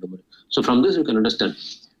ஏரியாஸ் அப்படின்ற மாதிரி. So from this you can understand,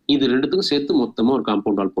 இது ரெண்டுத்துக்கும் சேர்த்து மொத்தமா ஒரு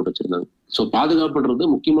காம்பவுண்ட் வால் போட்டு வச்சிருந்தாங்க. ஸோ பாதுகாப்புன்றது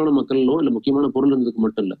முக்கியமான மக்களோ இல்ல முக்கியமான பொருள் இருந்ததுக்கு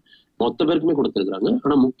மட்டும் இல்ல, மொத்த பேருக்குமே கொடுத்துருக்காங்க.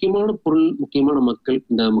 ஆனா முக்கியமான பொருள், முக்கியமான மக்கள்,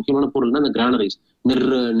 இந்த முக்கியமான பொருள்னா இந்த கிரானரிஸ்,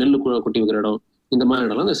 நெல்லு கொட்டி வைக்கிற இடம், இந்த மாதிரி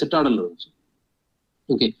இடம்லாம் இந்த சிட்டாடல் இருந்துச்சு.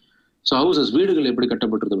 ஓகே, ஸோ ஹவுசஸ், வீடுகள் எப்படி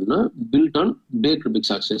கட்டப்பட்டிருக்கு அப்படின்னா build on packed big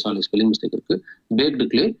sorry spelling mistake இருக்கு, பேக்டு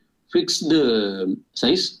கிளே, ஃபிக்ஸ்டு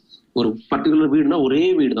சைஸ். ஒரு பர்டிகுலர் வீடுனா ஒரே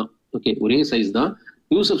வீடு தான். ஓகே, ஒரே சைஸ் தான்.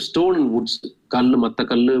 Use of stone and Woods, கல், மற்ற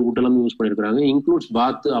கல், வுட் எல்லாமே யூஸ் பண்ணியிருக்காங்க. இன்க்ளூட்ஸ்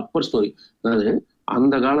பாத், அப்பர் ஸ்டோரி. அதாவது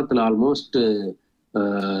அந்த காலத்துல ஆல்மோஸ்ட்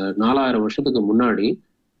 4000 வருஷத்துக்கு முன்னாடி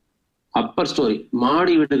அப்பர் ஸ்டோரி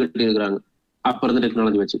மாடி வீடு கட்டியிருக்கிறாங்க. அப்ப இருந்த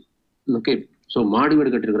டெக்னாலஜி வச்சு. ஓகே, ஸோ மாடி வீடு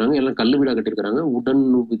கட்டிருக்காங்க, எல்லாம் கல்லு வீடா கட்டிருக்காங்க, உடன்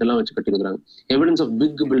இதெல்லாம் வச்சு கட்டிருக்காங்க. Evidence of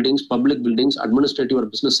big buildings, public buildings, administrative or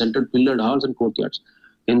business centre, பில்லர்ட் halls and court yards.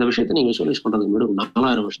 இந்த விஷயத்தை நீங்க விசுவலைஸ் பண்றதுக்கு முன்னாடி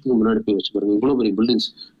 4000 வருஷத்துக்கு முன்னாடி போய் வச்சு பாருங்க. இவ்வளவு பெரிய பில்டிங்ஸ்,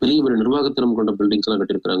 பெரிய பெரிய நிர்வாகத்திறம் கொண்ட பில்டிங்ஸ் எல்லாம்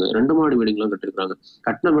கட்டிருக்காங்க. 2 மாடி வீடுகள் எல்லாம் கட்டிருக்காங்க.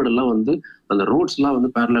 கட்டின வீடு எல்லாம் வந்து அந்த ரோட்ஸ் எல்லாம் வந்து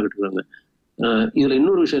பேரலா கட்டிருக்காங்க. இதுல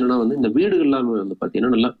இன்னொரு விஷயம் என்னன்னா வந்து இந்த வீடுகள் எல்லாமே வந்து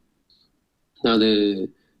பாத்தீங்கன்னா நல்லா, அது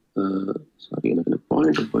சாரி எனக்கு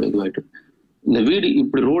பாயிண்ட் இதுவாயிட்டு, இந்த வீடு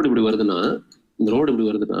இப்படி ரோடு இப்படி வருதுன்னா, இந்த ரோடு இப்படி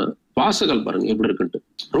வருதுன்னா வாசகால் பாருங்க எப்படி இருக்குன்ட்டு.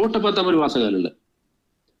 ரோட்டை பார்த்த மாதிரி வாசகால் இல்லை.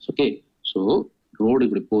 ஓகே, ஸோ ரோடு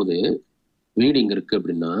இப்படி போகுது, வீடு இங்க இருக்கு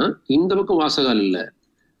அப்படின்னா இந்த பக்கம் வாசகால் இல்லை,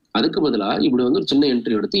 அதுக்கு பதிலா இப்படி வந்து ஒரு சின்ன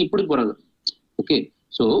என்ட்ரி எடுத்து இப்படி போறாங்க. ஓகே,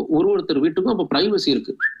 ஸோ ஒருத்தர் வீட்டுக்கும் அப்போ பிரைவசி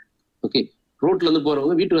இருக்கு. ஓகே, ரோட்ல இருந்து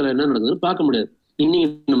போறவங்க வீட்டு வேலை என்ன நடக்குதுன்னு பார்க்க முடியாது.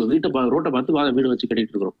 இன்னைக்கு நம்ம ரோட்டை பார்த்து வீடு வச்சு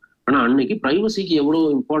கட்டிட்டு இருக்கிறோம். ஆனா அன்னைக்கு பிரைவசிக்கு எவ்வளவு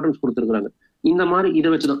இம்பார்ட்டன்ஸ் கொடுத்துருக்காங்க. இந்த மாதிரி இதை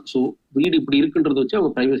வச்சுதான், ஸோ வீடு இப்படி இருக்குன்றத வச்சு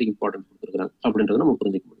அவங்க பிரைவசிக்கு இம்பார்ட்டன்ஸ் கொடுத்துருக்காங்க அப்படின்றத நம்ம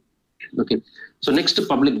புரிஞ்சுக்க முடியும். ஓகே, ஸோ நெக்ஸ்ட்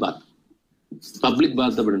பப்ளிக் பாத். பப்ளிக்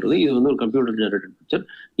பாத் அப்படின்றது இது வந்து ஒரு கம்ப்யூட்டர் ஜெனரேட்டட் பிக்சர்.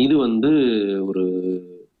 இது வந்து ஒரு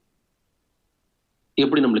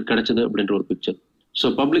எப்படி நம்மளுக்கு கிடைச்சது அப்படின்ற ஒரு பிக்சர். ஸோ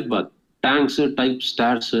பப்ளிக் பாத், டேங்க்ஸ், டைப்,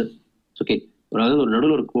 ஸ்டார்ஸ். ஓகே, அதாவது ஒரு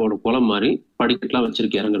நடுவில் ஒரு குளம் மாதிரி படிக்கட்டுலாம்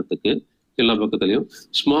வச்சிருக்கு இறங்குறதுக்கு எல்லா பக்கத்துலயும்.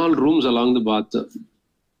 ஸ்மால் ரூம்ஸ் அலாங் தி பாத்,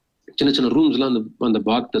 சின்ன சின்ன ரூம்ஸ்லாம் அந்த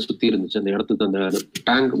பாத்தை சுத்தி இருந்துச்சு. அந்த இடத்துக்கு அந்த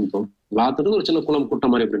டேங்க் பாத்துட்டு ஒரு சின்ன குளம் குட்டை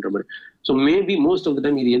மாதிரி அப்படின்ற மாதிரி. So maybe most of the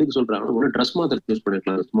time இது எதுக்கு சொல்றாங்க, ஒரு ட்ரெஸ் மாத்திரை யூஸ்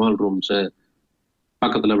பண்ணிருக்கலாம் ஸ்மால் ரூம்ஸ்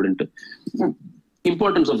பக்கத்துல அப்படின்ட்டு.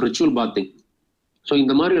 Importance of ritual bathing. So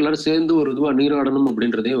இந்த மாதிரி எல்லாரும் சேர்ந்து ஒரு இதுவா நீராடணும்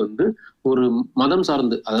அப்படின்றதே வந்து ஒரு மதம்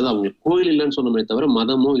சார்ந்து, அதாவது அவங்களுக்கு கோயில் இல்லைன்னு சொன்னோமே தவிர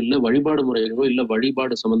மதமோ இல்ல வழிபாடு முறைகளோ இல்ல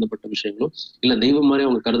வழிபாடு சம்பந்தப்பட்ட விஷயங்களோ இல்ல தெய்வம் மாதிரி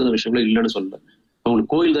அவங்க கருதுன விஷயங்களோ இல்லைன்னு சொல்லல.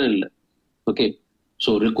 அவங்களுக்கு கோயில் தான் இல்லை. ஓகே, ஸோ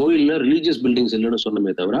ஒரு கோயில்ல ரிலீஜியஸ் பில்டிங்ஸ் இல்லைன்னு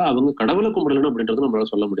சொன்னமே தவிர அவங்க கடவுளை கும்பிடலன்னு அப்படின்றது நம்மளால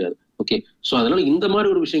சொல்ல முடியாது. ஓகே, ஸோ அதனால இந்த மாதிரி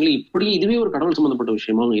ஒரு விஷயங்கள் இப்படி இதுவே ஒரு கடவுள் சம்பந்தப்பட்ட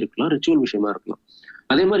விஷயமாவும் இருக்கலாம், ரிச்சுவல் விஷயமா இருக்கலாம்.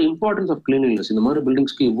 அதே மாதிரி இம்பார்ட்டன்ஸ் ஆஃப் கிளீனிங்னஸ். இந்த மாதிரி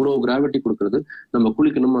பில்டிங்ஸ்க்கு இவ்வளவு கிராவிட்டி கொடுக்கறது, நம்ம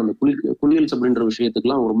குளிக்கணும் அந்த குளியல்ஸ் அப்படின்ற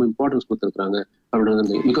விஷயத்துக்குலாம் ரொம்ப இம்பார்ட்டன்ஸ் கொடுத்துருக்காங்க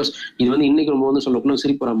அப்படின்றது. பிகாஸ் இது வந்து இன்னைக்கு நம்ம வந்து சொல்லக்குள்ள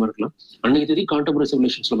சிரிப்பராம இருக்கலாம். அன்னைக்கு தெரியும் கான்டெம்பரரி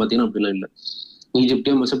சிவிலைசேஷன்ஸ்ல பாத்தீங்கன்னா அப்படிலாம் இல்லை.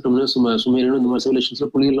 ஈஜிப்டியா மெசப்டோமியா சுமேரியன் இந்த மாதிரி சிவிலைசேஷன்ஸ்ல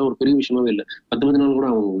குளியல்லாம் ஒரு பெரிய விஷயமாவே இல்லை. 10 நாள் கூட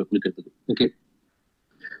அவங்க குளிக்கிறதுக்கு. Okay,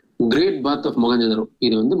 great path of Mohenjo-daro.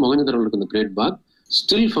 இது வந்து மொஹஞ்சதாரோல இருக்கு இந்த கிரேட் பாத்,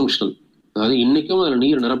 ஸ்டில் ஃபங்க்ஷனல். அதாவது இன்னைக்கும் அதுல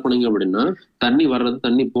நீர் நிரப்புனீங்க அப்படின்னா தண்ணி வர்றது,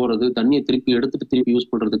 தண்ணி போறது, தண்ணியை திருப்பி எடுத்துட்டு திருப்பி யூஸ்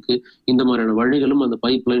பண்றதுக்கு இந்த மாதிரியான வழிகளும் அந்த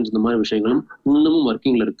பைப் லைன்ஸ் இந்த மாதிரி விஷயங்களும் இன்னமும்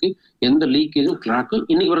ஒர்க்கிங்ல இருக்கு. எந்த லீக்கேஜும் கிராக்கும்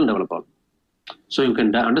இன்னைக்கு வரை டெவலப் ஆகும். ஸோ யூ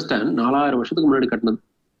கேன் அண்டர்ஸ்டாண்ட் 4000 வருஷத்துக்கு முன்னாடி கட்டினது.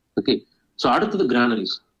 ஓகே, ஸோ அடுத்தது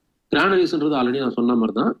கிரானரிஸ். கிரானரிஸ்ன்றது ஆல்ரெடி நான் சொன்ன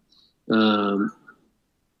மாதிரி தான்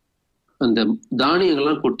அந்த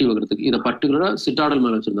தானியங்கள்லாம் கொட்டி வைக்கிறதுக்கு. இதை பர்டிகுலரா சிட்டாடல்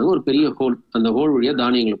மேல வச்சிருந்தாங்க ஒரு பெரிய ஹோல். அந்த ஹோல் வழியா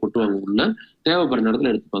தானியங்களை கொட்டுவாங்க, உள்ள தேவைப்படுற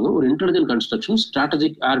இடத்துல எடுத்துப்பாங்க. ஒரு intelligent construction,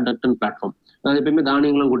 strategic air duct and platform. அது எப்பயுமே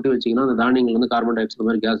தானியங்கள்லாம் கொட்டி வச்சிங்கன்னா அந்த தானியங்கள் வந்து கார்பன் டை ஆக்சைடு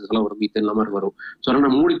மாதிரி கேஸஸ் எல்லாம் வரும், மீத்தேன் எல்லாம் மாதிரி வரும். ஸோ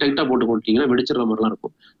அதனால மூடி டைட்டா போட்டு கொட்டிங்கன்னா வெடிச்சிடற மாதிரிலாம்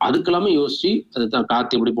இருக்கும். அதுக்கெல்லாமே யோசிச்சு அதுதான்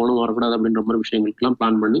காத்து எப்படி போகணும் வரக்கூடாது அப்படின்ற மாதிரி விஷயங்களுக்கெல்லாம்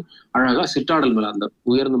பிளான் பண்ணி அழகா சிட்டாடல் மேல அந்த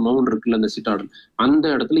உயர்ந்த மவுண்ட் இருக்குல்ல அந்த சிட்டாடல், அந்த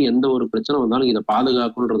இடத்துல எந்த ஒரு பிரச்சனை வந்தாலும் இதை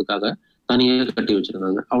பாதுகாக்கணுன்றதுக்காக தனியாக கட்டி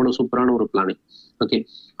வச்சிருந்தாங்க. அவ்வளவு சூப்பரான ஒரு பிளானிங். ஓகே,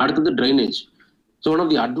 அடுத்தது drainage. So one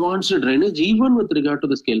of the advanced drainage even with regard to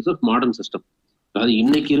the scales of modern system. அதாவது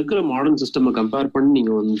இன்னைக்கு இருக்கிற மாடர்ன் சிஸ்டம் கம்பேர் பண்ணி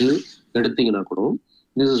நீங்க வந்து எடுத்தீங்கன்னா கூட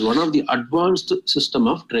this is one of the advanced system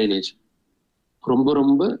of drainage. ரொம்ப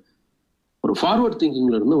ரொம்ப ஒரு ஃபார்வர்ட்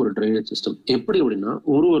திங்கிங்ல இருந்த ஒரு ட்ரைனேஜ் சிஸ்டம். எப்படி அப்படின்னா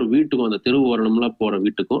ஒரு வீட்டுக்கும் அந்த தெரு ஓரணம்லாம் போற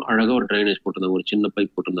வீட்டுக்கும் அழகா ஒரு ட்ரைனேஜ் போட்டிருந்தாங்க. ஒரு சின்ன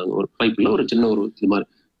பைப் போட்டிருந்தாங்க. ஒரு பைப்ல ஒரு சின்ன ஒரு இது மாதிரி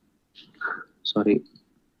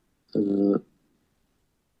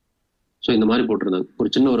ஸோ இந்த மாதிரி போட்டிருந்தாங்க. ஒரு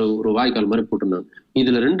சின்ன ஒரு வாய்க்கால் மாதிரி போட்டிருந்தாங்க.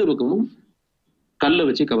 இதுல 2 பக்கமும் கல்லை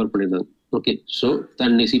வச்சு கவர் பண்ணியிருந்தாங்க. ஓகே, ஸோ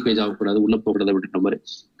தண்ணி சீப்பேஜ் ஆகக்கூடாது, உள்ள போகக்கூடாது அப்படின்ற மாதிரி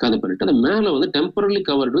கவர் பண்ணிட்டு அது மேல வந்து temporary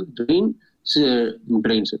covered with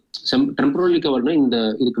trains. Temporary governor இந்த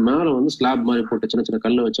இதுக்கு மேல வந்து ஸ்லாப் மாதிரி போட்டு சின்ன சின்ன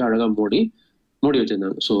கல்லை வச்சு அழகா மூடி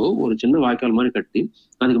வச்சிருந்தாங்க. ஸோ ஒரு சின்ன வாய்க்கால் மாதிரி கட்டி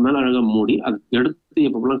அதுக்கு மேல அழகா மூடி அது எடுத்து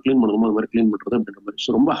எப்பெல்லாம் கிளீன் பண்ணுவோமோ அது மாதிரி கிளீன் பண்றது அப்படின்ற மாதிரி.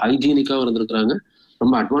 ஸோ ரொம்ப ஹைஜீனிக்காக இருந்திருக்கிறாங்க,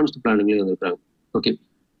 ரொம்ப அட்வான்ஸ்டு பிளானிங்லேயே இருந்திருக்காங்க. Okay,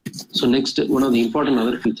 so next one of the important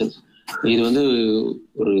other features. இது வந்து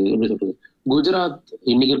ஒரு எப்படி சொல்றது, குஜராத்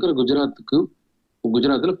இன்னைக்கு இருக்கிற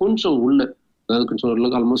குஜராத்ல கொஞ்சம் உள்ள, அதாவது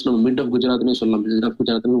கொஞ்சம் ஆல்மோஸ்ட் நம்ம மிட் ஆஃப் குஜராத்னே சொல்லலாம், மிட் ஆஃப்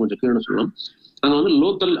குஜராத்னு கொஞ்சம் கீழே சொல்லலாம். அங்க வந்து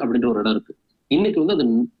லோத்தல் அப்படின்ற ஒரு இடம் இருக்கு. இன்னைக்கு வந்து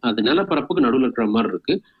அது நிலப்பரப்புக்கு நடுவில் இருக்கிற மாதிரி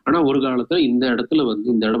இருக்கு. ஆனா ஒரு காலத்துல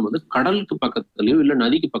இந்த இடம் வந்து கடலுக்கு பக்கத்துலயோ இல்ல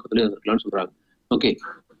நதிக்கு பக்கத்துலயோ இருக்கலாம்னு சொல்றாங்க. ஓகே,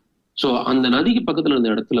 ஸோ அந்த நதிக்கு பக்கத்துல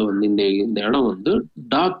இருந்த இடத்துல வந்து இந்த இடம் வந்து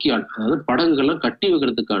டாக்யார்ட், அதாவது படகுகள்லாம் கட்டி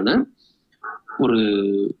வைக்கிறதுக்கான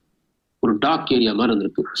ஒரு டாக் ஏரியா மாதிரி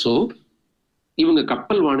இருந்திருக்கு. ஸோ இவங்க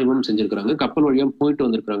கப்பல் வாணிபம் செஞ்சிருக்காங்க, கப்பல் வழியா போயிட்டு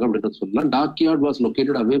வந்திருக்காங்க அப்படின்றது சொல்லலாம். Dockyard was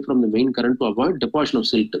located away from the main current to avoid deposition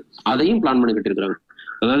of silt. அதையும் பிளான் பண்ணி கட்டிருக்காங்க.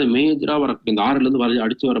 அதாவது மேஜரா வர இந்த ஆறுல இருந்து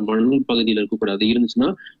அடிச்சு வர மணல் பகுதியில் இருக்கக்கூடாது, இருந்துச்சுன்னா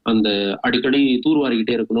அந்த அடிக்கடி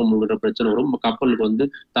தூர்வாரிக்கிட்டே இருக்கணும் அப்படின்ற பிரச்சனை வரும், கப்பலுக்கு வந்து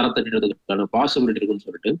தரத்தட்டுறதுக்கான பாசிபிலிட்டி இருக்குன்னு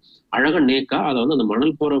சொல்லிட்டு அழகா நேக்கா அதை வந்து அந்த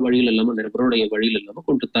மணல் போற வழியில் இல்லாம நெருப்பருடைய வழியில் இல்லாம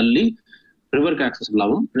கொஞ்சம் தள்ளி ரிவருக்கு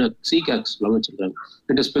ஆக்சஸ்பிளாவும் சீக்கு ஆக்சஸ்பிளாவும் வச்சிருக்காங்க.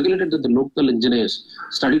 It is ஸ்பெகுலேட்டட் that the local engineers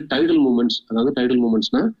study tidal movements. அதாவது டைடல்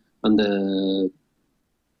மூவ்மெண்ட்ஸ்னா அந்த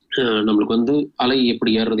நம்மளுக்கு வந்து அலை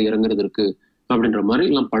எப்படி ஏறுறது இறங்குறது இருக்கு அப்படின்ற மாதிரி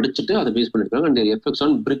எல்லாம் படிச்சுட்டு அதை பேஸ் பண்ணிருக்காங்க. And there effects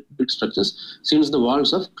on brick structures since the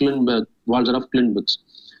walls are of flint bricks.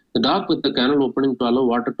 The dock with the canal opening to allow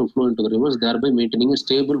water to flow into the rivers, thereby maintaining a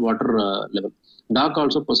stable water level. Dock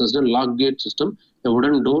also possessed a lock gate system. A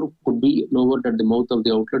wooden door could be lowered at the mouth of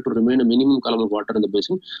the outlet to remain a minimum column of water in the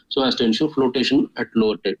basin so as to ensure flotation at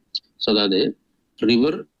lower tide. So அதாவது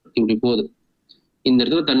river இப்படி போகுது, இந்த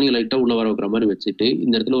இடத்துல தண்ணி லைட்டா உள்ள வர வைக்கிற மாதிரி வச்சுட்டு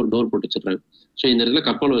இந்த இடத்துல ஒரு டோர் போட்டு வச்சிருக்காங்க. ஸோ இந்த இடத்துல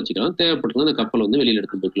கப்பல் வச்சுக்கலாம், தேவைப்பட்டது அந்த கப்பல் வந்து வெளியில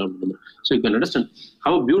எடுத்து போய்க்கலாம் அப்படின்னு. ஸோ இப்போ அண்டர்ஸ்டாண்ட்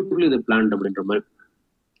ஹவ் பியூட்டிஃபுல்லி இது பிளான்ட் அப்படின்ற மாதிரி.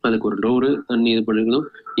 அதுக்கு ஒரு டோரு, தண்ணி இது பண்ணிக்கணும்,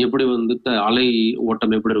 எப்படி வந்து அலை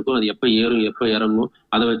ஓட்டம் எப்படி இருக்கும், அது எப்போ ஏறும் எப்போ இறங்கும்,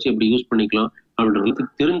 அதை வச்சு எப்படி யூஸ் பண்ணிக்கலாம் அப்படின்றது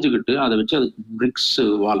தெரிஞ்சுக்கிட்டு அதை வச்சு அதுக்கு பிரிக்ஸ்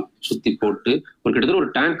வால் சுத்தி போட்டு ஒரு கிட்டத்தட்ட ஒரு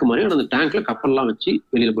டேங்க் மாதிரி அந்த டேங்க்ல கப்பல்லாம் வச்சு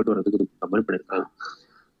வெளியில போயிட்டு வரதுக்கு மாதிரி பண்ணியிருக்காங்க.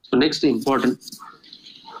 ஸோ நெக்ஸ்ட் இம்பார்ட்டன்ட்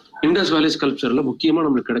இண்டஸ் வேலி ஸ்கல்ப்சர்ல முக்கியமா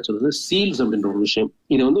நம்மளுக்கு கிடைச்சது வந்து சீல்ஸ் அப்படின்ற ஒரு விஷயம்.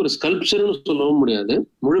 இது வந்து ஒரு ஸ்கல்ப்சர்னு சொல்லவும் முடியாது,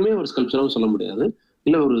 முழுமையா ஒரு ஸ்கல்ப்சரும் சொல்ல முடியாது,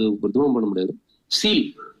 இல்ல ஒரு இதுவும் பண்ண முடியாது. சீல்,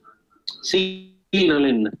 சீல்னால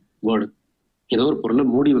என்ன வேர்டு? ஏதோ ஒரு பொருளை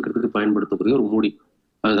மூடி வைக்கிறதுக்கு பயன்படுத்தக்கூடிய ஒரு மூடி,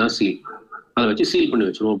 அதுதான் சீல். அதை வச்சு சீல் பண்ணி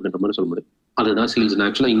வச்சிருவோம் அப்படின்ற மாதிரி சொல்ல முடியும். அதுதான் சீல்ஸ்.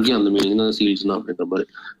 ஆக்சுவலா இங்கே அந்த மீனிங் தான் சீல்ஸ் தான் அப்படின்ற மாதிரி.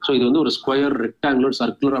 ஸோ இது வந்து ஒரு ஸ்கொயர், ரெக்டாங்குலர்,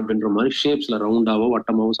 சர்க்குலர் அப்படின்ற மாதிரி ஷேப்ஸ்ல ரவுண்டாவோ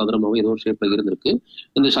வட்டமாவோ சதுரமாவோ ஏதோ ஒரு ஷேப்ல இருந்திருக்கு.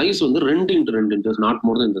 இந்த சைஸ் வந்து 2x2 inches, நாட்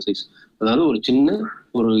மோர் தான் இந்த சைஸ். அதாவது ஒரு சின்ன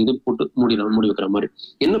ஒரு இது போட்டு மூடி வைக்கிற மாதிரி.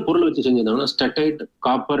 என்ன பொருள் வச்சு செஞ்சிருந்தாங்கன்னா ஸ்டெட்டைட்,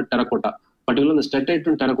 காப்பர், டெரகோட்டா. பர்டிகுலர் இந்த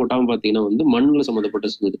ஸ்டெட்டைட்டும் டெரகோட்டாவும் பார்த்தீங்கன்னா வந்து மண்ணில் சம்மந்தப்பட்ட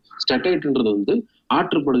செஞ்சது. ஸ்டெட்டைட்ன்றது வந்து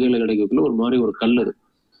ஆற்றுப்படுகையில கிடைக்கக்குள்ள ஒரு மாதிரி ஒரு கல். அது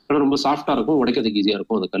ஆனால் ரொம்ப சாஃப்டா இருக்கும், உடைக்கிறதுக்கு ஈஸியா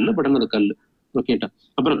இருக்கும் அந்த கல். பட் அந்த கல் ஓகேட்டா.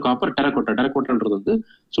 அப்புறம் காப்பர், டெரகோட்டான்றது வந்து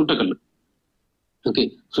சுட்டக்கல். ஓகே,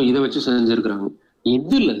 ஸோ இதை வச்சு செஞ்சிருக்கிறாங்க.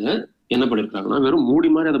 இதுல என்ன பண்ணிருக்காங்கன்னா வெறும் மூடி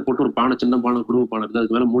மாதிரி அதை போட்டு ஒரு பானை, சின்ன பானை, குடும்ப பானை இருக்குது,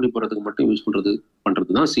 அதுக்கு மேல மூடி போறதுக்கு மட்டும் யூஸ்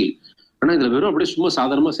பண்றதுதான் சீல். ஆனா இதுல வெறும் அப்படியே சும்மா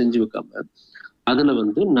சாதாரணமா செஞ்சு வைக்காம அதுல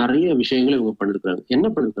வந்து நிறைய விஷயங்களை இவங்க பண்ணிருக்காங்க. என்ன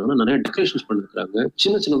பண்ணிருக்காங்கன்னா நிறைய டெக்கரேஷன்ஸ் பண்ணிருக்காங்க.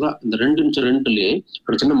 சின்னதா இந்த 2x2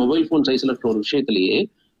 ஒரு சின்ன மொபைல் போன் சைஸ்ல இருக்கிற ஒரு விஷயத்திலேயே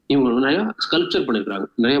இவங்க நிறைய ஸ்கல்ப்சர் பண்ணிருக்காங்க.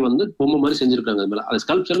 நிறைய வந்து பொம்மை மாதிரி செஞ்சிருக்காங்க. அது மேல அது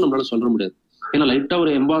ஸ்கல்ப்சர் நம்மளால சொல்ல முடியாது, ஏன்னா லைட்டா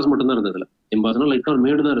ஒரு எம்பாஸ் மட்டும் தான் இருந்ததுல. எம்பாஸ்னா லைட்டா ஒரு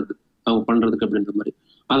மேடு தான் இருக்கு அவங்க பண்றதுக்கு அப்படின்ற மாதிரி.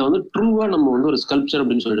 அதை வந்து ட்ரூவா நம்ம வந்து ஒரு ஸ்கல்ப்சர்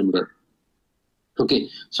அப்படின்னு சொல்லிட முடியாது. Okay,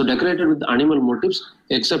 so decorated with animal motives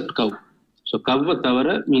accept gov. So கவ்வை தவிர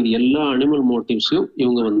மீதி எல்லா அனிமல் மோட்டிவ்ஸையும்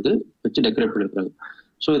இவங்க வந்து வச்சு டெக்கரேட் பண்ணிருக்காங்க.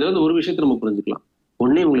 ஸோ இதாவது ஒரு விஷயத்த நம்ம புரிஞ்சுக்கலாம்.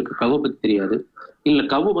 ஒன்னே உங்களுக்கு கவ்வை பத்தி தெரியாது, இல்ல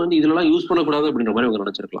கவ்வை வந்து இதுலலாம் யூஸ் பண்ணக்கூடாது அப்படின்ற மாதிரி அவங்க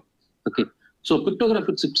நினைச்சிருக்கலாம். Okay, so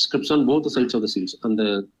pictographic scripts on both sides of the seals. அந்த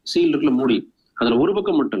சீல் இருக்குல்ல மூடி, அதுல ஒரு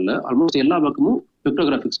பக்கம் மட்டும் இல்ல, ஆல்மோஸ்ட் எல்லா பக்கமும்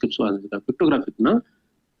பிக்டோகிராஃபிக் ஸ்கிரிப்ட்ஸ் வரைஞ்சிருக்காங்க. பிக்டோகிராஃபிக்னா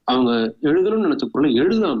அவங்க எழுதணும்னு நினைச்ச பொருளை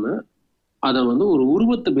எழுதாம அதை வந்து ஒரு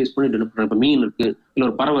உருவத்தை பேஸ் பண்ணி டெவலப் பண்றாங்க. இப்ப மீன் இருக்கு, இல்ல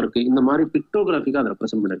ஒரு பறவை இருக்கு, இந்த மாதிரி பிக்டோகிராஃபிக்கா அதை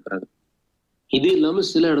ரெப்ரசென்ட் பண்ணிருக்காங்க. இது இல்லாம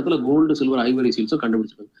சில இடத்துல கோல்டு, சில்வர், ஐவரி சீல்ஸும்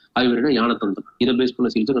கண்டுபிடிச்சிருக்காங்க. ஐவரினா யானை தந்தம், இதை பேஸ் பண்ண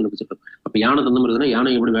சீல்ஸும் கண்டுபிடிச்சிருக்காங்க. அப்ப யானை தந்தம் இருக்குன்னா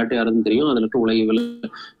யானை எப்படி வேட்டையாடுறதுன்னு தெரியும், அதுல இருக்க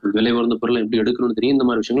விலை உயர்ந்த பொருளை எப்படி எடுக்கணும்னு தெரியும். இந்த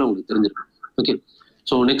மாதிரி விஷயங்கள் அவங்களுக்கு தெரிஞ்சிருக்கு. Okay,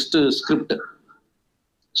 so next script.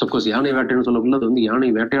 Suppose யானை வேட்டைன்னு சொல்லக்குள்ள அது வந்து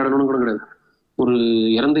யானை வேட்டையாடணும்னு கூட கிடையாது, ஒரு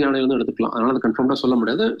இறந்த யானையில இருந்து எடுத்துக்கலாம். அதனால அது கன்ஃபார்ம்டா சொல்ல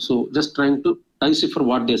முடியாது. So just trying to decipher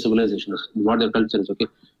what their civilization is, what their culture is. Okay,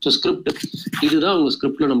 so script இதுதான் அவங்க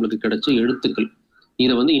ஸ்கிரிப்ட்ல நம்மளுக்கு கிடைச்ச எழுத்துக்கள்.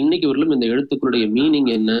 இதை வந்து இன்னைக்கு வரலும் இந்த எழுத்துக்களுடைய மீனிங்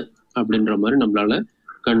என்ன அப்படின்ற மாதிரி நம்மளால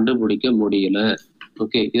கண்டுபிடிக்க முடியல.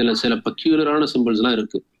 ஓகே, இதுல சில பக்யூலரான சிம்பிள்ஸ் எல்லாம்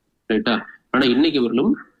இருக்கு, ரைட்டா? ஆனா இன்னைக்கு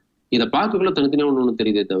வரலும் இதை பார்க்கக்குள்ள தனித்தனியா ஒண்ணு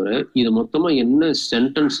தெரியுதே தவிர இது மொத்தமா என்ன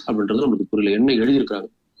சென்டென்ஸ் அப்படின்றது நம்மளுக்கு புரியல, என்ன எழுதியிருக்காங்க.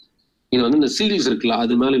 இது வந்து இந்த சீரீஸ் இருக்குல்ல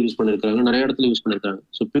அது மேல யூஸ் பண்ணிருக்காங்க, நிறைய இடத்துல யூஸ் பண்ணிருக்காங்க.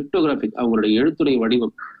 ஸோ பிக்டோகிராஃபிக் அவங்களுடைய எழுத்துடைய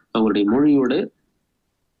வடிவம், அவங்களுடைய மொழியோட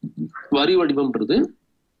வரி வடிவம்ன்றது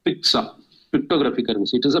பிக்ஸா பிக்டோகிராஃபிக்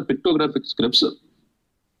இருந்துச்சு. It is a pictographic scripts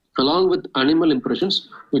along with animal impressions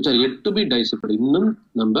which are yet to be deciphered. இன்னும்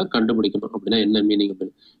நம்ம கண்டுபிடிக்கணும் அப்படின்னா என்ன மீனிங்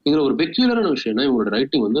அப்படின்னு. இதுல ஒரு பெக்யூலரான விஷயம்னா இவங்களோட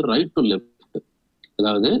ரைட்டிங் வந்து ரைட் டு லெஃப்ட்.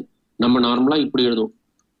 அதாவது நம்ம நார்மலா இப்படி எழுதுவோம்,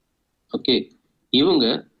 ஓகே, இவங்க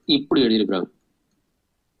இப்படி எழுதியிருக்கிறாங்க.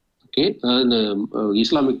 ஓகே, அதாவது இந்த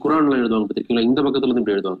இஸ்லாமிக் குரான்ல எழுதுவாங்க பார்த்திருக்கீங்களா, இந்த பக்கத்துல இருந்து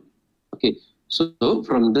இப்படி எழுதுவாங்க. Okay, so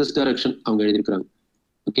from this direction அவங்க எழுதியிருக்கிறாங்க.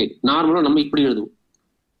 ஓகே, நார்மலா நம்ம இப்படி எழுதுவோம்.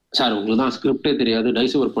 சார் உங்களுக்கு தான் ஸ்கிரிப்டே தெரியாது,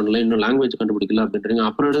 டைசிவர் பண்ணல, இன்னும் லாங்குவேஜ் கண்டுபிடிக்கல அப்படின்றீங்க.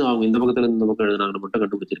 அப்புறம் அவங்க இந்த பக்கத்துல இருந்து இந்த பக்கம் எழுதுனாங்க மட்டும்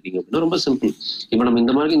கண்டுபிடிச்சிருக்கீங்க அப்படின்னா ரொம்ப சிம்பிள். இப்போ நம்ம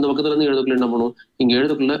இந்த மாதிரி இந்த பக்கத்துல இருந்து எழுதுக்குள்ள என்ன பண்ணுவோம், இங்க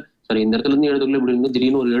எழுதுக்குள்ள சரி இந்த இடத்துல இருந்து எழுதுக்குள்ள இப்படி இருந்து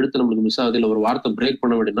திடீர்னு ஒரு எழுத்து நம்மளுக்கு மிஸ் ஆகுது, இல்லை ஒரு வார்த்தை பிரேக்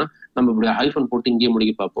பண்ண வேண்டியதுன்னா நம்ம இப்படி ஹைஃபன் போட்டு இங்கேயே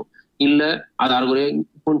முடிக்க பார்ப்போம். இல்ல அது அரைக்குறையா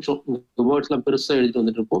கொஞ்சம் வேர்ட்ஸ் எல்லாம் பெருசா எழுதிட்டு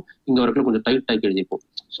வந்துட்டு இருப்போம், இங்க வரைக்கும் கொஞ்சம் டைட் டைக் எழுதிப்போம்.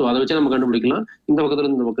 ஸோ அதை வச்சு நம்ம கண்டுபிடிக்கலாம் இந்த பக்கத்துல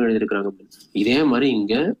இருந்து இந்த பக்கம் எழுதிருக்காங்க அப்படின்னு. இதே மாதிரி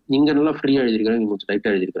இங்க நல்லா ஃப்ரீயா எழுதிருக்காங்க, இங்க கொஞ்சம்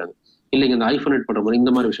டைட்டா எழுதிருக்காங்க, இல்லைங்க இந்த ஐஃபோனேட் பண்ற மாதிரி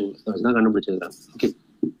இந்த மாதிரி விஷயங்கள் தான் கண்டுபிடிச்சிருக்காங்க. ஓகே,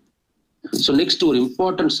 ஸோ நெக்ஸ்ட் ஒரு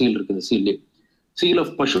இம்பார்ட்டன்ட் சீல் இருக்கு இந்த சீல்லே, சீல்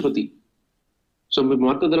ஆஃப் பசுபதி. ஸோ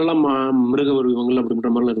மற்றதுலாம் மிருக உருவங்கள் அப்படின்ற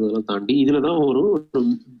மாதிரிலாம் இருந்ததெல்லாம் தாண்டி இதுலதான்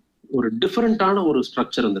ஒரு டிஃபரெண்டான ஒரு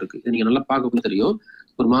ஸ்ட்ரக்சர் வந்திருக்கு. இது நீங்க நல்லா பார்க்கக்குள்ள தெரியும்.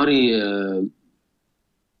 ஒரு மாதிரி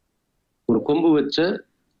ஒரு கொம்பு வச்ச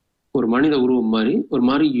ஒரு மனித உருவம் மாதிரி ஒரு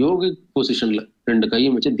மாதிரி யோகிக் பொசிஷன்ல 2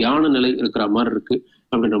 கையும் வச்சு தியான நிலை இருக்கிற மாதிரி இருக்கு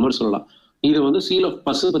அப்படின்ற மாதிரி சொல்லலாம். இது வந்து சீல் ஆஃப்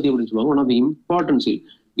பசுபதி அப்படின்னு சொல்லுவாங்க. One of the important seal.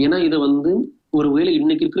 ஏன்னா இதை வந்து ஒருவேளை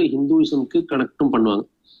இன்னைக்கு இருக்கிற ஹிந்துவிசம்க்கு கனெக்டும் பண்ணுவாங்க.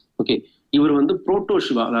 ஓகே, இவர் வந்து புரோட்டோ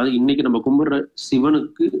சிவா, அதாவது இன்னைக்கு நம்ம கும்பிடுற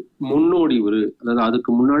சிவனுக்கு முன்னோடி இவரு, அதாவது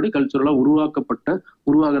அதுக்கு முன்னாடி கல்ச்சுரலா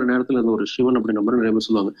உருவாகிற நேரத்துல இருந்த ஒரு சிவன் அப்படின்ற மாதிரி நிறைய பேர்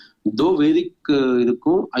சொல்லுவாங்க. தோ வேதிக்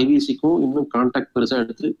இதுக்கும் ஐவிசிக்கும் இன்னும் கான்டாக்ட் பெருசா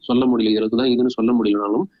எடுத்து சொல்ல முடியல, இதுதான் இதுன்னு சொல்ல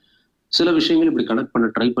முடியலனாலும் சில விஷயங்கள் இப்படி கனெக்ட் பண்ண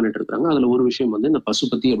ட்ரை பண்ணிட்டு இருக்காங்க. அதுல ஒரு விஷயம் வந்து இந்த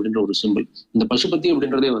பசுபதி அப்படின்ற ஒரு சிம்பிள். இந்த பசுபதி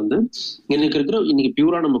அப்படின்றதே வந்து இன்னைக்கு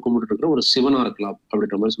பியூரா நம்ம கும்பிட்டு இருக்கிற ஒரு சிவனா இருக்கலாம்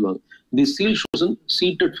அப்படின்ற மாதிரி சொல்லுவாங்க. தி seal shows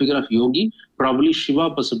seated figure of Yogi, probably Siva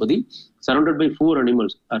Pasupathi, surrounded by 4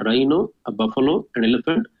 animals: a rhino, a buffalo, an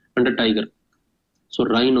elephant, and a tiger. So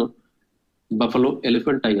rhino, buffalo,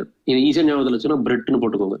 elephant, tiger. இது ஈஸியா ஞாபகத்துல வச்சுன்னா பிரெட்னு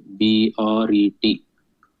போட்டுக்கோங்க, BRET.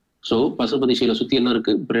 ஸோ பசுபதி சீலை சுத்தி என்ன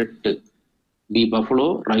இருக்கு? Bread. B buffalo,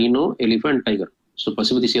 rhino, elephant, tiger. So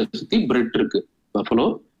Pasupathi சீலை சுத்தி பிரெட் இருக்கு. Buffalo,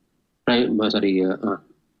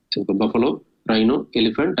 buffalo, rhino,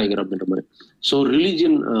 elephant, tiger அப்படின்ற மாதிரி. ஸோ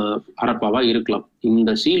ரிலிஜியன் ஹரப்பாவா இருக்கலாம்.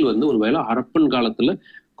 இந்த சீல் வந்து ஒருவேளை ஹரப்பன் காலத்துல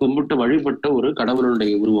கும்பிட்டு வழிபட்ட ஒரு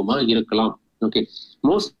கடவுளுடைய உருவமா இருக்கலாம். Okay,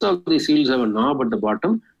 most of the seals have a knob at the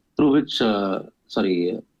bottom through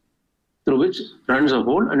which runs a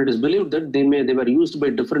hole, and it is believed that they were used by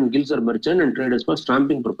different guilds or merchants and traders for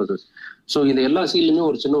stamping purposes. So இது எல்லா சீலுமே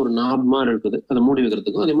ஒரு சின்ன ஒரு நாப் மாதிரி இருக்குது, அதை மூடி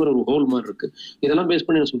வைக்கிறதுக்கும். அதே மாதிரி ஒரு ஹோல் மாதிரி இருக்கு. இதெல்லாம் பேஸ்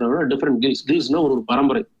பண்ணி என்ன சொல்றாங்கன்னா டிஃப்ரெண்ட் கில்ஸ்னா ஒரு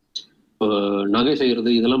பரம்பரை. நகை செய்யறது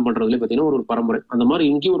இதெல்லாம் பண்றதுல பாத்தீங்கன்னா ஒரு பரம்பரை. அந்த மாதிரி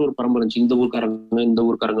இங்கேயும் ஒரு பரம்பரை இருந்துச்சு. இந்த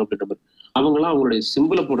ஊர்க்காரங்க அப்படின்ற மாதிரி அவங்களாம் அவங்களுடைய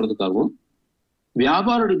சிம்பிளை போடுறதுக்காகவும்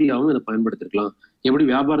வியாபார ரீதியாகவும் இதை பயன்படுத்திருக்கலாம். எப்படி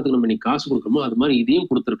வியாபாரத்துக்கு நம்ம இன்னைக்கு காசு கொடுக்கணுமோ அது மாதிரி இதையும்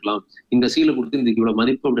கொடுத்துருக்கலாம். இந்த சீலை கொடுத்து இதுக்கு இவ்வளவு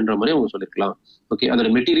மதிப்பு அப்படின்ற மாதிரி அவங்க சொல்லிருக்கலாம். ஓகே, அதோட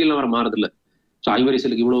மெட்டீரியல் வர மாறதில்ல. ஸோ ஐவரி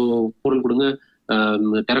சீலுக்கு இவ்வளவு பொருள் கொடுங்க,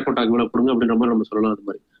 டெரக்கோட்டாக்கு இவ்வளவு கொடுங்க அப்படின்ற மாதிரி நம்ம சொல்லலாம். அது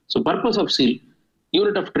மாதிரி. So purpose of seal,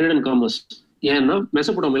 unit of trade and commerce. ஏன்னா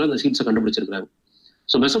மெசபடோமியால அந்த சீல்ஸை கண்டுபிடிச்சிருக்காங்க.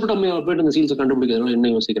 ஸோ மெசபடோமியாவை போயிட்டு இந்த சீல்ஸை கண்டுபிடிக்கிறதுனால என்ன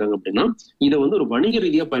யோசிக்கிறாங்க அப்படின்னா, இதை வந்து ஒரு வணிக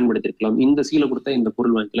ரீதியா பயன்படுத்திருக்கலாம். இந்த சீலை கொடுத்தா இந்த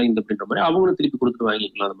பொருள் வாங்கிக்கலாம், இந்த அப்படின்ற மாதிரி அவங்களும் திருப்பி கொடுத்து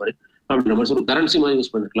வாங்கிக்கலாம். அந்த மாதிரி அப்படின்ற மாதிரி ஒரு கரன்சி மாதிரி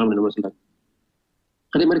யூஸ் பண்ணிருக்கலாம் அப்படின்னு நம்ம சொல்றாங்க.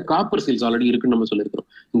 அதே மாதிரி காப்பர் சீல்ஸ் ஆல்ரெடி இருக்குன்னு நம்ம சொல்லியிருக்கிறோம்.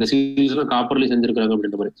 இந்த சீல்ஸ் எல்லாம் காப்பர்லயே செஞ்சிருக்காங்க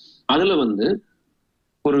அப்படின்ற மாதிரி. அதுல வந்து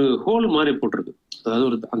ஒரு ஹோல் மாதிரி போட்டிருக்கு. அதாவது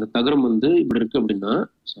ஒரு அந்த தகரம் வந்து இப்படி இருக்கு அப்படின்னா,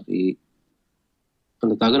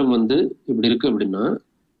 அந்த தகரம் வந்து இப்படி இருக்கு அப்படின்னா,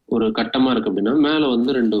 ஒரு கட்டமா இருக்கு அப்படின்னா மேல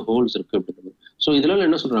வந்து 2 ஹோல்ஸ் இருக்கு அப்படின்றது. ஸோ இதெல்லாம்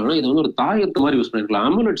என்ன சொல்றாங்கன்னா, இது வந்து ஒரு தாயத்தை மாதிரி யூஸ் பண்ணிருக்கலாம்,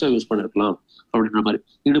 ஆம்புலன்ஸா யூஸ் பண்ணிருக்கலாம் அப்படின்ற மாதிரி.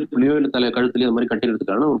 இடுப்புலயோ இல்ல தலை கழுத்துலயோ அந்த மாதிரி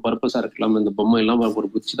கட்டிக்கிறதுக்கான ஒரு பர்பஸா இருக்கலாம். இந்த பொம்மை எல்லாம் ஒரு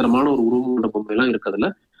விசித்திரமான ஒரு உருவம் பொம்மை எல்லாம் இருக்கிறதுல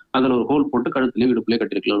அதுல ஒரு ஹோல் போட்டு கழுத்துலயோ இடுப்புலயோ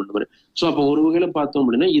கட்டிருக்கலாம் அந்த மாதிரி. ஸோ அப்போ ஒரு வகையில பார்த்தோம்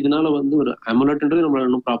அப்படின்னா இதனால வந்து ஒரு அமுலட்ன்றது நம்மளால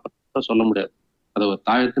இன்னும் ப்ராப்பரா சொல்ல முடியாது, அதை ஒரு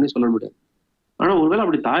தாயத்துன்னே சொல்ல முடியாது. ஆனா ஒருவேளை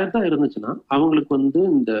அப்படி தாயத்தா இருந்துச்சுன்னா அவங்களுக்கு வந்து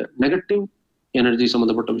இந்த நெகட்டிவ் எனர்ஜி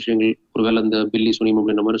சம்பந்தப்பட்ட விஷயங்கள், ஒருவேளை இந்த பில்லி சுனியம்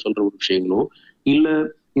அப்படின்ற மாதிரி சொல்ற ஒரு விஷயங்களோ இல்ல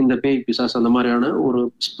இந்த பேய் பிசாஸ் அந்த மாதிரியான ஒரு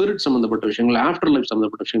ஸ்பிரிட் சம்பந்தப்பட்ட விஷயங்கள், ஆஃப்டர் லைஃப்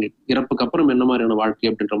சம்பந்தப்பட்ட விஷயங்கள், இறப்புக்கு அப்புறம் என்ன மாதிரியான வாழ்க்கை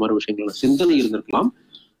அப்படின்ற மாதிரி விஷயங்கள சிந்தனை இருந்திருக்கலாம்.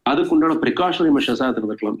 அதுக்குண்டான ப்ரிகாஷனரி மெஷர்ஸா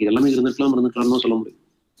இருந்திருக்கலாம். இதெல்லாமே இருந்திருக்கலாம் சொல்ல முடியும்.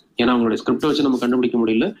 ஏன்னா அவங்களுடைய ஸ்கிரிப்டை வச்சு நம்ம கண்டுபிடிக்க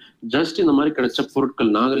முடியல. ஜஸ்ட் இந்த மாதிரி கிடைச்ச பொருட்கள்,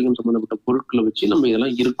 நாகரிகம் சம்பந்தப்பட்ட பொருட்களை வச்சு நம்ம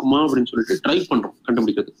இதெல்லாம் இருக்குமா அப்படின்னு சொல்லிட்டு ட்ரை பண்றோம்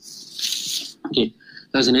கண்டுபிடிக்கிறது. Okay,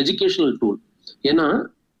 as an educational tool. ஏன்னா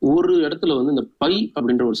ஒரு இடத்துல வந்து இந்த பை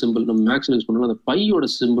அப்படின்ற ஒரு சிம்பிள் நம்ம மேக்ஸ்ல யூஸ் பண்ணலாம். அந்த பையோட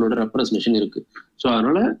சிம்பிளோட ரெப்ரசன்டேஷன் இருக்கு. ஸோ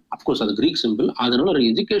அதனால அப்கோர்ஸ் அது கிரீக் சிம்பிள், அதனால ஒரு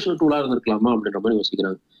எஜுகேஷனல் டூலா இருந்திருக்கலாமா அப்படின்ற மாதிரி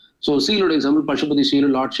யோசிக்கிறாங்க. So சீலோட example Pasupathi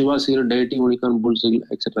seal, Lord Siva seal, deity, unicorn, புல் seal,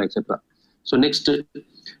 etcetera etcetera. So next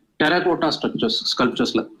terracotta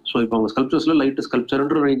ஸ்கல்ப்சர்ஸ்ல. So இப்போ அவங்க ஸ்கல்ப்சர்ஸ்ல லைட்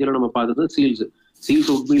ஸ்கல்ப்சர்ன்ற ரேஞ்சில் நம்ம பார்த்தது சீல்ஸ்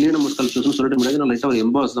உண்மையிலேயே நம்ம ஸ்கல்ப்சர்ஸ்னு சொல்லிட்டு முடியாது. லைட்டா ஒரு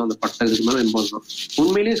எம்பாஸ் தான், அந்த பட்டை இதுக்கு மேலே எம்பாஸ் தான்.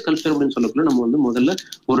 உண்மையிலேயே ஸ்கல்ப்சர் அப்படின்னு சொல்லக்குள்ள நம்ம வந்து முதல்ல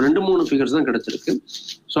ஒரு 2-3 ஃபிகர்ஸ் தான் கிடைச்சிருக்கு.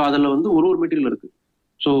 ஸோ அதுல வந்து ஒரு மெட்டீரியல் இருக்கு.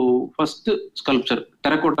 So first sculpture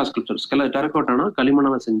terracotta sculpture. டெரகோட்டானா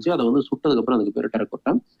களிமண்ணால செஞ்சு அதை வந்து சுட்டதுக்கு அப்புறம் அதுக்கு பேர்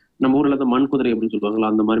டெரகோட்டா. நம்ம ஊர்ல அந்த மண் குதிரை அப்படின்னு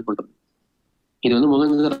சொல்லுவாங்களா அந்த மாதிரி பண்றது. இது வந்து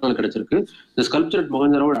மொஹஞ்சதாரோல கிடைச்சிருக்கு. இந்த sculpture at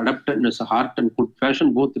Mohenjo-daro adapted is art and good fashion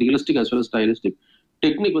both realistic as well stylistic.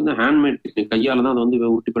 Technique வந்து ஹேண்ட்மேட் டெக்னிக், கையால தான் அதை வந்து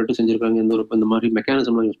உருட்டி பரட்டி செஞ்சிருக்காங்க. இந்த மாதிரி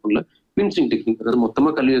மெக்கானிசம்லாம் யூஸ் பண்ணல. பின்சிங் டெக்னிக், அதாவது மொத்தமா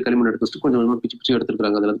களிமண் எடுத்து கொஞ்சம் கொஞ்சமா பிச்சு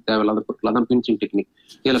எடுத்துருக்காங்க. அதுல தேவையில்லாத பொருட்கள் தான் பின்சிங் டெக்னிக்.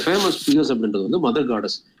 இதுல ஃபேமஸ் ஃபிகர்ஸ் அப்படின்றது வந்து மதர்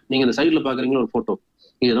காடஸ். நீங்க இந்த சைட்ல பாக்குறீங்களா ஒரு போட்டோ,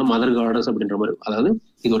 இதுதான் மதர் காடஸ் அப்படின்ற மாதிரி. அதாவது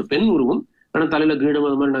இது ஒரு பெண் உருவம், ஆனா தலையில கிரீடம்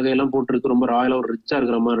அந்த மாதிரி நகையெல்லாம் போட்டுருக்கு, ரொம்ப ராயலா ஒரு ரிச்சா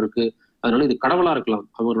இருக்கிற மாதிரி இருக்கு. அதனால இது கடவுளா இருக்கலாம்,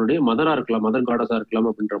 அவருடைய மதரா இருக்கலாம், மதர் காடஸா இருக்கலாம்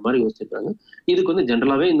அப்படின்ற மாதிரி யோசிச்சிருக்காங்க. இதுக்கு வந்து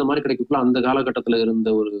ஜென்ரலாவே இந்த மாதிரி கிடைக்கக்குள்ள அந்த காலகட்டத்துல இருந்த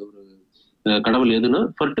ஒரு கடவுள் எதுனா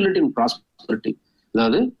ஃபர்டிலிட்டி அண்ட் ப்ராஸ்பரிட்டி,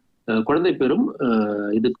 அதாவது குழந்தை பெரும்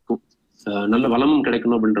இதுக்கும் நல்ல வளமும்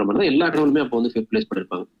கிடைக்கணும் அப்படின்ற மாதிரி தான் எல்லா கடவுளுமே அப்போ வந்து பிளேஸ்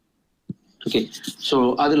பண்ணிருப்பாங்க. ஓகே, ஸோ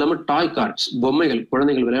அது இல்லாம டாய் கார்ட்ஸ், பொம்மைகள்,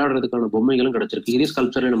 குழந்தைகள் விளையாடுறதுக்கான பொம்மைகளும் கிடைச்சிருக்கு. இதே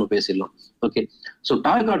ஸ்கல்ப்சர்ல நம்ம பேசிடலாம். ஓகே, ஸோ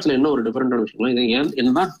டாய் கார்ட்ஸ்ல என்ன ஒரு டிஃபரெண்டான விஷயம், இது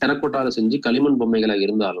என்னதான் டெரக்கோட்டால செஞ்சு களிமண் பொம்மைகளா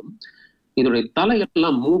இருந்தாலும் இதோடைய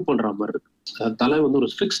தலையெல்லாம் மூவ் பண்ற மாதிரி இருக்கு. தலை வந்து ஒரு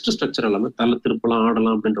ஃபிக்ஸ்டு ஸ்ட்ரக்சர் இல்லாம தலை திருப்பலாம்,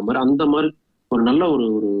 ஆடலாம் அப்படின்ற மாதிரி அந்த மாதிரி ஒரு நல்ல ஒரு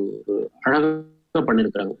அழகா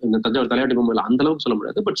பண்ணிருக்காங்க. இந்த தஞ்சாவூர் தலையாட்டி பொம்மையில அந்த அளவுக்கு சொல்ல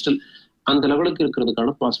முடியாது, பட் ஸ்டில் அந்த லெவலுக்கு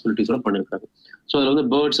இருக்கிறதுக்கான பாசிபிலிட்டிஸோட பண்ணிருக்காங்க. ஸோ அதுல வந்து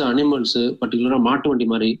பேர்ட்ஸ், அனிமல்ஸ், பர்டிகுலரா மாட்டு வண்டி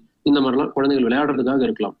மாதிரி இந்த மாதிரிலாம் குழந்தைகள் விளையாடுறதுக்காக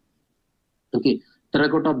இருக்கலாம். Okay,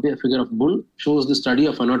 terracotta figure of pull shows the study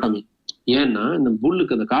of anatomy. ஏன்னா இந்த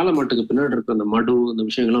புல்லுக்கு, அந்த கால மாட்டுக்கு பின்னாடி இருக்கிற அந்த மடு, இந்த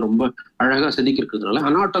விஷயங்கள்லாம் ரொம்ப அழகா செதுக்கி இருக்கிறதுனால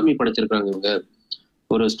அனாட்டமி படைச்சிருக்காங்க. இவங்க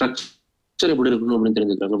ஒரு ஸ்ட்ரக்சர் எப்படி இருக்கணும் அப்படின்னு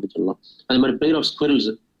தெரிஞ்சுக்கிறாங்க அப்படின்னு சொல்லலாம். அதே மாதிரி பேர் ஆஃப் ஸ்குவரல்ஸ்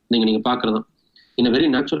நீங்க பாக்குறதான். in a very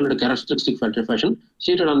natural and characteristic fashion,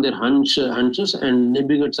 seated on their hunches and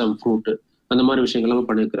nibbling at some fruit. அந்த மாதிரி விஷயங்கள்லாம்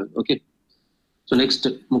பண்ணியிருக்கிறாங்க. ஓகே, ஸோ நெக்ஸ்ட்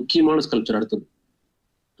முக்கியமான ஸ்கல்ப்சர் அடுத்தது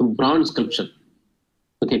France sculpture.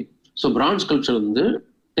 Okay, so France sculpture வந்து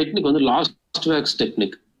டெக்னிக் வந்து last wax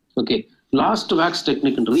technique. Okay, last wax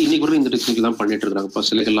டெக்னிக்ன்றது இன்னைக்கு கூட இந்த டெக்னிக் தான் பண்ணிட்டு இருக்காங்க இப்போ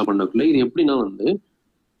சிலைகள்லாம் பண்ணக்குள்ள. இது எப்படின்னா வந்து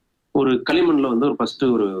ஒரு களிமண்ல வந்து ஒரு ஃபர்ஸ்ட்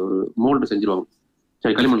ஒரு மோல்டு செஞ்சிருவாங்க.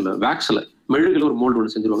 சரி, களிமண்ல வேக்ஸ்ல மெழுகுல ஒரு மோல்டு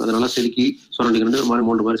ஒன்று செஞ்சிருவாங்க. அதை நல்லா செதுக்கி சுரண்டிக்கிட்டு ஒரு மாதிரி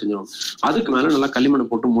மோல்டு மாதிரி செஞ்சிருவாங்க. அதுக்கு மேல நல்லா களிமண்ணை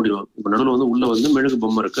போட்டு மூடிடுவாங்க. இப்போ நடுவில் வந்து உள்ள வந்து மெழுகு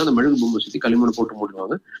பொம்மை இருக்கு, அந்த மெழுகு பொம்மை சுற்றி களிமண்ணை போட்டு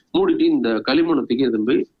மூடிடுவாங்க. மூடிட்டு இந்த களிமண்ணை தூக்கி அதை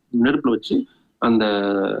போய் நெருப்புல வச்சு அந்த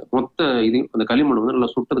மொத்த இது அந்த களிமண் வந்து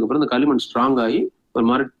நல்லா சுட்டதுக்கு அப்புறம் அந்த களிமண் ஸ்ட்ராங் ஆகி ஒரு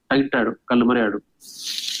மாதிரி டைட் ஆயிடும், கல் மாதிரி ஆயிடும்.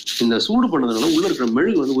 இந்த சூடு பண்ணதுனால உள்ள இருக்கிற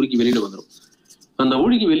மெழுகு வந்து உருக்கி வெளியில வந்துடும். அந்த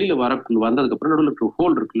ஒழுகி வெளியில வந்ததுக்கு அப்புறம் நடுவில் இருக்கிற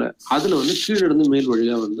ஹோல் இருக்குல்ல, அதுல வந்து கீழே இருந்து மேல்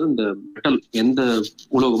வழியா வந்து அந்த மெட்டல் எந்த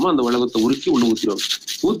உலோகமோ அந்த உலகத்தை உருக்கி உள்ள ஊத்திடுவாங்க.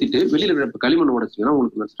 ஊத்திட்டு வெளியில இருக்கிற களிமண் உடைச்சிங்கன்னா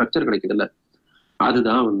உங்களுக்கு அந்த ஸ்ட்ரக்சர் கிடைக்குது இல்ல,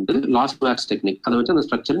 அதுதான் வந்து லாஸ்ட் வேக்ஸ் டெக்னிக். அதை வச்சு அந்த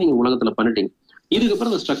ஸ்ட்ரக்சர் நீங்க உலகத்துல பண்ணிட்டீங்க.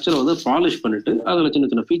 இதுக்கப்புறம் அந்த ஸ்ட்ரக்சரை வந்து பாலிஷ் பண்ணிட்டு அதுல சின்ன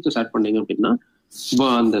சின்ன ஃபீச்சர்ஸ் ஆட் பண்ணீங்க அப்படின்னா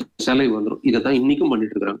அந்த சிலை வந்துடும். இதை தான் இன்னைக்கும்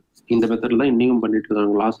பண்ணிட்டு இருக்காங்க. இந்த மெத்தட்ல தான் இன்னைக்கும் பண்ணிட்டு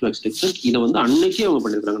இருக்காங்க லாஸ்ட் வேக்ஸ் டெக்னிக். இதை வந்து அன்னைக்கே அவங்க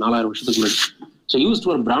பண்ணிருக்காங்க 4000 வருஷத்துக்கு முன்னாடி. So used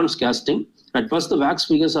for France casting. At first, the wax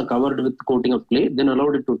figures are covered with coating of clay, then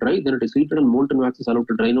allowed it to dry, then it is heated and molten wax is allowed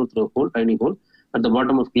to drain out through a hole, tiny hole at the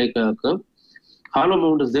bottom of clay curve. Hollow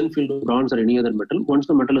mound is then filled with bronze or any other metal. Once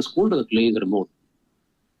the metal is cooled, the clay is removed.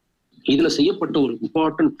 இதுல செய்யப்பட்ட ஒரு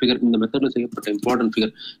important figure, இந்த மெத்தட்ல செய்யப்பட்ட important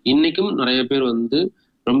figure இன்னைக்கும் நிறைய பேர் வந்து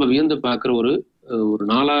ரொம்ப வியந்து பார்க்குற ஒரு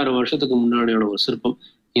 4000 வருஷத்துக்கு முன்னாடியான ஒரு சிற்பம்.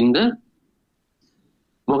 இந்த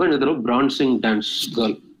Mohenjo-daro prancing dance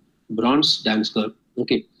girl, France dance girl.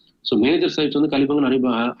 Okay, so major sides வந்து கலிபங்க நிறைய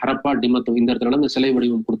ஹரப்பா டிமத்தம் இந்த இடத்துல இந்த சிலை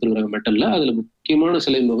வடிவம் கொடுத்துருக்காங்க மெட்டல்ல. அதுல முக்கியமான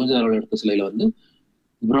சிலை மொஹஞ்சதாரோல எடுத்த சிலையில வந்து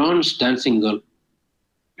France dancing girl,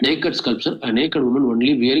 naked sculpture, naked woman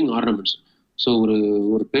only wearing ornaments. So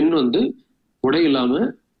ஒரு பெண் வந்து உடை இல்லாம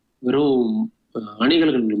வெறும்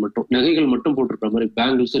அணிகள்கள் மட்டும், நகைகள் மட்டும் போட்டிருக்கிற மாதிரி,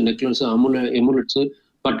 bangles, necklace, எமுலெட்ஸ்,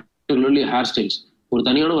 particularly hair styles, ஒரு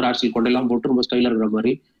தனியான ஒரு ஹேர் ஸ்டைல் கொண்டையெல்லாம் போட்டு ரொம்ப ஸ்டைலா இருக்கிற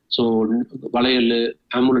மாதிரி. ஸோ வளையல்,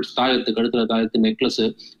 ஆமுலெட்ஸ், தாயத்து, கழுத்துல தாயத்து, நெக்லஸ்,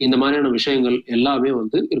 இந்த மாதிரியான விஷயங்கள் எல்லாமே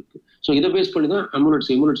வந்து இருக்கு. ஸோ இதை பேஸ் பண்ணி தான்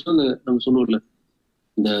எமுலெட்ஸ் அந்த நம்ம சொல்லுவோம்ல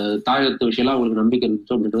இந்த தாயத்து விஷயம்லாம் அவங்களுக்கு நம்பிக்கை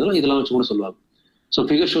இருந்துச்சு அப்படின்றதுலாம் இதெல்லாம் வச்சு கூட சொல்லுவாங்க. So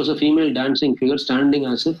figure shows a female dancing figure standing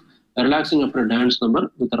as if relaxing after dance number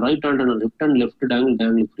with right hand and left hand left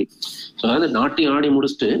tangle free. So அதாவது நாட்டியம் ஆடி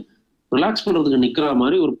முடிச்சுட்டு ரிலாக்ஸ் பண்றதுக்கு நிக்கிற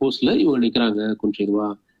மாதிரி ஒரு போஸ்ட்ல இவங்க நிக்கிறாங்க கொஞ்சம் இதுவா.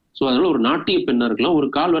 ஸோ அதனால ஒரு நாட்டிய பெண்ணா இருக்கலாம், ஒரு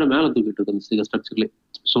கால் வர மேல தூக்கிட்டு இருக்கு அந்த ஸ்ட்ரக்சர்ல.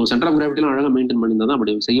 ஸோ சென்டர் ஆஃப் கிராவிட்டிலாம் அழகாக மெயின்டைன் பண்ணியிருந்தா தான்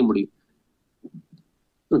அப்படி செய்ய முடியும்.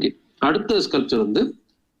 ஓகே, அடுத்த ஸ்கல்ப்சர் வந்து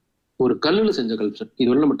ஒரு கல்லுல செஞ்ச கல்ச்சர். இது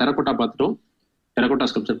வந்து நம்ம டெரகோட்டா பார்த்துட்டோம், டெரகோட்டா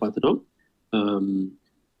ஸ்கல்ப்சர் பார்த்துட்டோம்,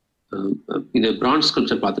 இது பிரான்ஸ்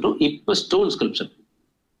ஸ்கல்ப்சர் பார்த்துட்டோம். இப்போ ஸ்டோன் ஸ்கல்ப்சர்.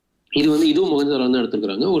 இது வந்து இதுவும் மொஹஞ்சதாரோல வந்து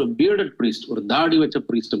எடுத்துருக்காங்க. ஒரு பியர்டட் பிரீஸ்ட், ஒரு தாடி வச்ச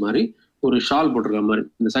பிரீஸ்ட் மாதிரி ஒரு ஷால் போட்டிருக்க மாதிரி.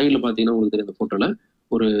 இந்த சைட்ல பாத்தீங்கன்னா உங்களுக்கு தெரியும், இந்த போட்டோல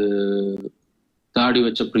ஒரு தாடி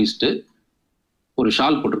வச்ச பிரீஸ்ட் ஒரு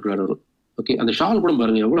ஷால் போட்டிருக்கிறாரு ஒரு. ஓகே, அந்த ஷால் கூட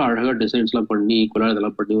பாருங்க எவ்வளவு அழகா டிசைன்ஸ் எல்லாம் பண்ணி ஈக்குவலா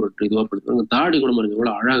இதெல்லாம் பண்ணி ஒரு இதுவா பண்ணிருக்காங்க. தாடி கூட பாருங்க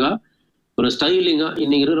எவ்வளவு அழகா ஒரு ஸ்டைலிங்கா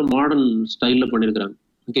இன்னைக்கு இருக்கிற மாடர்ன் ஸ்டைல்ல பண்ணிருக்காங்க.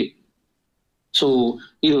 ஓகே, ஸோ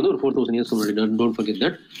இது வந்து ஒரு 4000 years முன்னாடி. Don't forget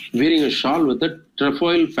that. wearing a shawl with a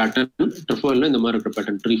trefoil pattern. trefoilனா இந்த மாதிரி இருக்கிற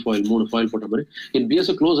பேட்டர்ன், trefoil 3 foil போட்ட மாதிரி. it bears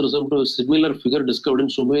a close resemblance to a similar figure discovered in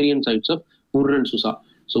Sumerian sites of Ur and Susa.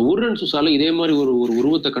 So ur and சுசால இதே மாதிரி ஒரு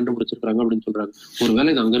உருவத்தை கண்டுபிடிச்சிருக்காங்க அப்படின்னு சொல்றாங்க.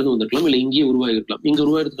 ஒருவேளை இது அங்கிருந்து வந்திருக்கலாம், இல்லை இங்கேயே உருவாகிருக்கலாம். இங்க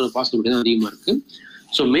உருவாகிறதுக்கான பாசிபிலிட்டி தான் அதிகமா இருக்கு.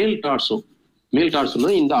 ஸோ மேல்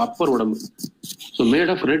டார்சோனா இந்த அப்பர் உடம்பு. So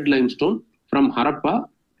made of red limestone from Harappa,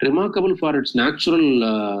 remarkable for it's natural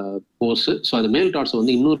Bose. So அது மேல் டார்சோ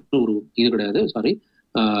வந்து இன்னொரு ஒரு இது கிடையாது, சாரி,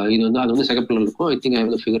 இது வந்து அது வந்து செகப்பில் இருக்கும். I think I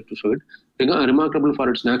have the figure to show it. Remarkable for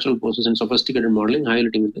its natural poses and sophisticated modeling,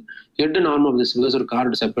 highlighting the head and arm of the figures are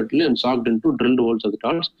carved separately and socked into drilled holes of the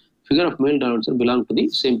torso. Figure of male dancer belong to the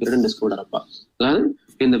same period and discovered Harappa. அதாவது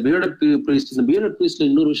இந்த bearded priest, இந்த bearded priestல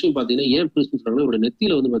இன்னொரு விஷயம் பாத்தீங்கன்னா, ஏன் priest சொல்றாங்கன்னா இவரோட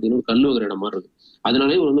நெத்தியில வந்து பாத்தீங்கன்னா ஒரு கல் வகிற இடம் மாதிரி இருக்கு.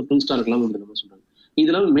 அதனாலே இவர் வந்து priest இருக்கலாம் அப்படின்னு நம்ம சொல்றாங்க.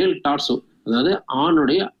 இதெல்லாம் மேல் டார்சோ, அதாவது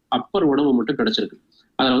ஆணுடைய அப்பர் உடம்பு மட்டும் கிடைச்சிருக்கு.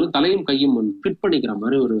 அதுல வந்து தலையும் கையும் ஃபிட் பண்ணிக்கிற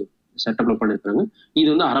மாதிரி ஒரு செட்டப்ல பண்ணிருக்காங்க. இது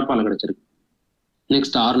வந்து ஹரப்பால கிடைச்சிருக்கு.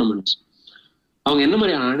 Next ornaments. அவங்க என்ன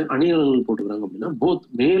மாதிரி அணிகலன்கள் போட்டுக்கிறாங்க அப்படின்னா, போத்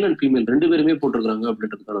மேல் அண்ட் ஃபீமேல் ரெண்டு பேருமே போட்டுருக்காங்க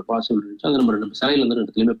அப்படின்றதுக்கான பாசிபிலிட்டி இருந்துச்சு. அதை நம்ம சிலையில இருந்து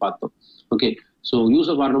இடத்துலயுமே பார்த்தோம். Okay, so use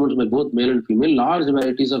of ornaments by both male and female, large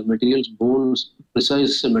varieties of materials, bones,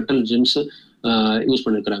 precise metal gems use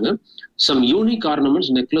பண்ணிருக்காங்க. Some unique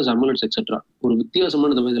ornaments, necklace, அமுலெட்ஸ் etcetera. ஒரு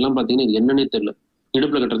வித்தியாசமான இதெல்லாம் பாத்தீங்கன்னா இது என்னன்னே தெரியல,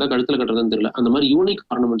 இடுப்புல கட்டுறதா கழுத்துல கட்டுறதான்னு தெரியல. அந்த மாதிரி யூனிக்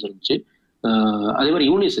ஆர்னமெண்ட்ஸ் இருந்துச்சு. அதே மாதிரி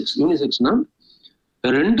யூனிசெக்ஸ்னா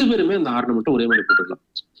ரெண்டு பேருமே அந்த ஆர்னமெண்ட்டை ஒரே மாதிரி போட்டுக்கலாம்.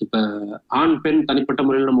 இப்ப ஆண் பெண் தனிப்பட்ட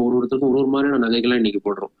முறையில் நம்ம ஒருத்தருக்கும் ஒரு மாதிரியான நகைகள்லாம் இன்னைக்கு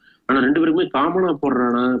போடுறோம். ஆனா ரெண்டு பேருக்குமே காமனா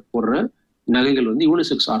போடுற நகைகள் வந்து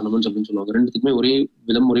யூனிசெக்ஸ் ஆர்னமெண்ட்ஸ் அப்படின்னு சொல்லுவாங்க. ரெண்டுத்துக்குமே ஒரே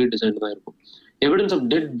விதம், ஒரே டிசைன் தான் இருக்கும். Evidence of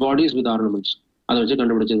dead bodies with ornaments அதை வச்சு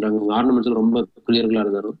கண்டுபிடிச்சிருக்காங்க. ஆர்னமெண்ட்ஸ் ரொம்ப கிளியர்களா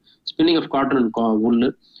இருந்தாலும் spinning of cotton and wool,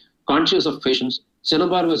 conscious of fashions,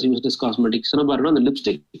 சினபார் was used as cosmetic. சினபார்னா அந்த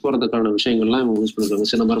லிப்ஸ்டிக் போறதுக்கான விஷயங்கள்லாம் இவங்க யூஸ் பண்ணிருக்காங்க.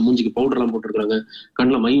 சினபார் மூஞ்சிக்கு பவுடர் எல்லாம் போட்டிருக்காங்க,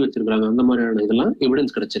 கண்ணில் மை வச்சிருக்காங்க, அந்த மாதிரியான இதெல்லாம்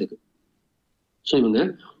எவிடன்ஸ் கிடைச்சிருக்கு. ஸோ இவங்க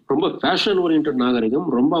ரொம்ப ஃபேஷன் ஓரியன்ட் நாகரிகம்,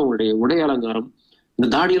 ரொம்ப அவங்களுடைய உடை அலங்காரம், இந்த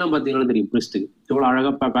தாடியெல்லாம் பார்த்தீங்கன்னா தெரியும் பிரிஸ்டுக்கு எவ்வளவு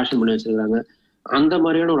அழகா ஃபேஷன் பண்ணி வச்சிருக்காங்க. அந்த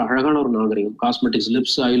மாதிரியான ஒரு அழகான ஒரு நாகரிகம். காஸ்மெட்டிக்ஸ்,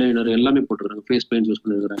 லிப்ஸ், ஐலைனர் எல்லாமே போட்டுருக்காங்க, ஃபேஸ் பெயிண்ட் யூஸ்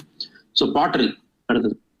பண்ணிருக்காங்க. ஸோ பாட்டரி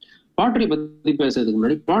அடுத்தது. பாட்டரி பத்தி பேசுறதுக்கு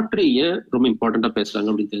முன்னாடி பாட்டரி ஏன் ரொம்ப இம்பார்ட்டண்டா பேசுறாங்க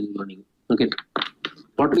அப்படின்னு தெரிஞ்சுக்கணும் நீங்க. Okay,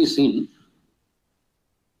 pottery scene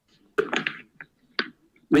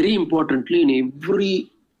very importantly in every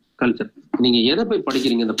culture. நீங்க எதை போய்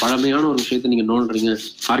படிக்கிறீங்க, இந்த பழமையான ஒரு விஷயத்த நீங்க நோண்டுறீங்க,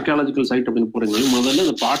 ஆர்கியாலஜிக்கல் சைட் அப்படின்னு போறீங்க, முதல்ல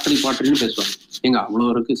இந்த பாட்டரின்னு பேசுவாங்க. எங்க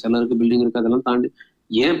அவ்வளவு இருக்கு, சிலருக்கு பில்டிங் இருக்கு, அதெல்லாம் தாண்டி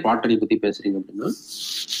ஏன் பாட்டரி பத்தி பேசுறீங்க அப்படின்னா,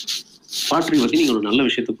 பாட்டரி பத்தி நீங்க ஒரு நல்ல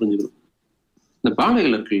விஷயத்த புரிஞ்சுக்கணும். இந்த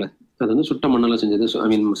பானைகள் இருக்குல்ல, அது வந்து சுட்ட மண்ணெல்லாம் செஞ்சது,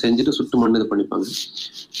 செஞ்சுட்டு சுட்டு மண் இது பண்ணிப்பாங்க.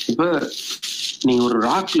 இப்ப நீங்க ஒரு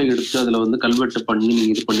ராக்ல எடுத்து அதுல வந்து கல்வெட்டு பண்ணி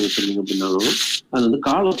நீங்க இது பண்ணி வச்சிருந்தீங்க அப்படின்னாலும் அது வந்து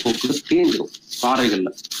காலப்போக்குல தேஞ்சிடும் பாறைகள்ல.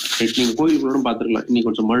 நீங்க கோயிலுக்குள்ள பாத்துருக்கலாம், இன்னைக்கு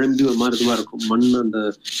கொஞ்சம் மழம்பி ஒரு மாதிரி இதுவா இருக்கும் மண், அந்த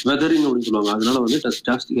வெதரிங் அப்படின்னு சொல்லுவாங்க. அதனால வந்து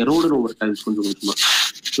ஜாஸ்தி எரோடர் ஓவர் டைம்ஸ் கொஞ்சம் கொஞ்சமா.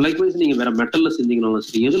 லைக்வைஸ் நீங்க வேற மெட்டல்ல செஞ்சீங்கனாலும்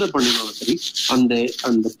சரி, எதுல பண்ணினாலும் சரி,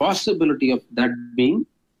 அந்த possibility of that being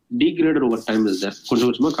degraded over time is there. கொஞ்சம்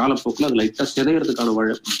கொஞ்சமா காலப்போக்கில் அது லைட்டா சிதையறதுக்கான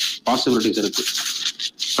பாசிபிலிட்டிஸ் இருக்கு.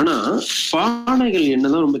 ஆனா பானைகள்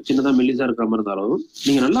என்னதான் ரொம்ப சின்னதா மெல்லிசா இருக்கிற மாதிரி இருந்தாலும்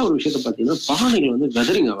நீங்க நல்லா ஒரு விஷயத்த பாத்தீங்கன்னா, பானைகள் வந்து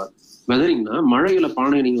வெதரிங் ஆகாது. வெதரிங்னா மழையில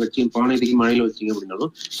பானையை நீங்க வச்சு பானை தூக்கி மழையில வச்சீங்க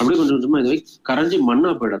அப்படின்னாலும் அப்படியே கொஞ்சம் கொஞ்சமா இதுவே கரைஞ்சி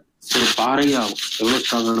மண்ணா போயிடாது, ஒரு பாறையே ஆகும். எவ்வளவு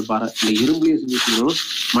ஸ்ட்ராங்கான பாறை, இந்த இரும்புலயே செஞ்சுட்டீங்களும்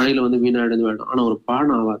மழையில வந்து வீணாயிடுது வேணும். ஆனா ஒரு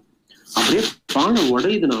பானை ஆகாது. அப்படியே பானை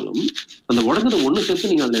உடையுதுனாலும் அந்த உடஞ்சதை ஒண்ணு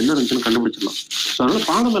சேர்த்து நீங்க அதுல என்ன இருந்துச்சுன்னு கண்டுபிடிச்சிடலாம். அதனால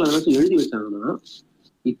பானை மேல ஏதாச்சும் எழுதி வச்சாங்கன்னா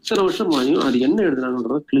இத்தனை வருஷம் ஆகியும் அது என்ன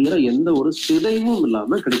எழுதுனாங்கன்றத கிளியரா எந்த ஒரு சிதைவும்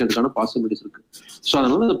இல்லாம கிடைக்கிறதுக்கான பாசிபிலிட்டிஸ் இருக்கு. ஸோ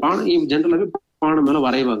அதனால அந்த பானை ஜென்ரலாவே பானை மேல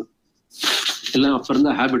வரைவாங்க. எல்லாம் அப்ப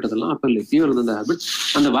இருந்த ஹேபிட், அதெல்லாம் அப்ப இல்லை, இப்பயும் இருந்த ஹேபிட்.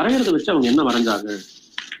 அந்த வரைகிறத வச்சு அவங்க என்ன வரைஞ்சாங்க,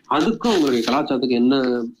 அதுக்கும் அவங்களுடைய கலாச்சாரத்துக்கு என்ன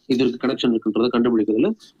இதற்கு கனெக்ஷன் இருக்குன்றதை கண்டுபிடிக்கிறதுல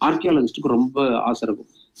ஆர்கியாலஜிஸ்டுக்கு ரொம்ப ஆசை இருக்கும்.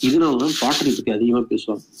 இதனாலதான் பாட்டரி பத்தி அதிகமா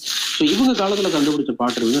பேசுவாங்க. ஸோ இவங்க காலத்துல கண்டுபிடிச்ச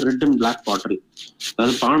பாட்டரி வந்து ரெட் அண்ட் பிளாக் பாட்டரி.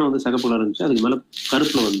 அதாவது பானை வந்து சிகப்புல இருந்துச்சு, அதுக்கு மேல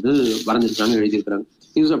கருப்புல வந்து வரைஞ்சிருக்காங்க, எழுதியிருக்காங்க.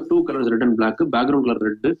 Use of 2 colors, red and black, background color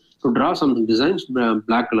red, to draw some designs,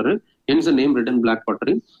 black color, hence the name red and black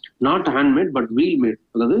pottery. Not handmade but wheel made.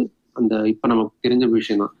 அதாவது அந்த இப்ப நமக்கு தெரிஞ்ச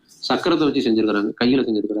விஷயம் தான், சக்கரத்தை வச்சு செஞ்சிருக்காங்க, கையில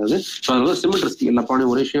செஞ்சிருக்காங்க. அதனால சிமெட்ரிஸ்டி, எல்லா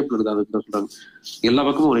பானையும் ஒரே ஷேப்ல இருக்குது, அதுக்கு தான் சொல்றாங்க. எல்லா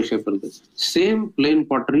பக்கமும் ஒரே ஷேப்ல இருக்கு. Same plain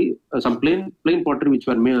pottery, some plain pottery which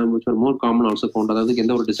were more common also found. அதாவது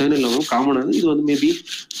எந்த ஒரு டிசைன் இல்லாமல் காமனானது. இது வந்து மேபி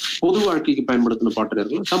பொது வாழ்க்கைக்கு பயன்படுத்தின பாட்டரி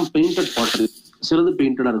இருக்கலாம். சம் பெயிண்டட் பாட்டரி, சிலது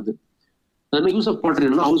பெயிண்டடா இருக்கு. அதனால யூஸ் ஆஃப் பாட்டரி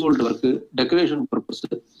என்னன்னா house hold work, decoration purpose.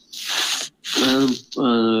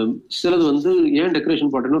 சிலது வந்து ஏன் டெக்கரேஷன்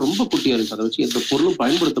பாட்டரினா ரொம்ப குட்டியா இருக்கு, அதை வச்சு எந்த பொருளும்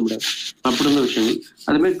பயன்படுத்த முடியாது அப்படின்ற விஷயங்கள்.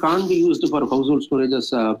 அதே மாதிரி Khan B used for house hold storages,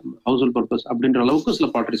 house hold purpose அப்படின்ற அளவுக்கு சில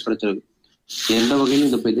பாட்டரிஸ் கிடைச்சிருக்கு. எந்த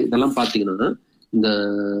வகையிலும் இதெல்லாம் பாத்தீங்கன்னா இந்த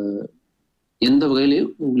எந்த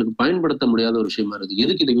வகையிலையும் உங்களுக்கு பயன்படுத்த முடியாத ஒரு விஷயமா இருக்கு.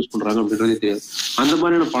 எதுக்கு இதை யூஸ் பண்றாங்க அப்படின்றதே தெரியாது. அந்த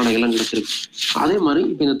மாதிரியான பானைகள்லாம் கிடைச்சிருக்கு. அதே மாதிரி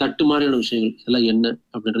இப்ப இந்த தட்டு மாதிரியான விஷயங்கள் இதெல்லாம் என்ன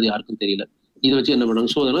அப்படின்றது யாருக்கும் தெரியல. இதை வச்சு என்ன பண்ணாங்க,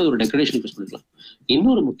 ஸோ அதனால ஒரு டெக்கரேஷன் யூஸ் பண்ணிக்கலாம்.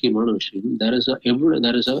 இன்னொரு முக்கியமான விஷயம்,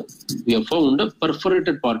 we have found a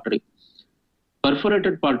perforated pottery.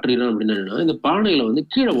 Perforated pottery அப்படின்னா இந்த பானையில வந்து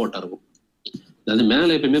கீழே ஓட்டை இருக்கும். அதாவது மேல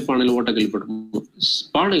எப்பயுமே பானையில ஓட்டை கேள்விப்பட்டிருக்கோம்,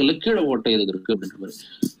 பானைகள்ல கீழே ஓட்டை எதுக்கு இருக்கு அப்படின்ற மாதிரி.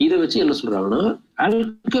 இதை வச்சு என்ன சொல்றாங்கன்னா,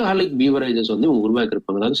 ஆல்கஹாலிக் பீவரேஜஸ் வந்து இவங்க உருவாக்கி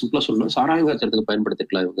இருப்பாங்க. அதாவது சிம்பிளா சொல்லணும், சாராயம் காய்ச்சறதுக்கு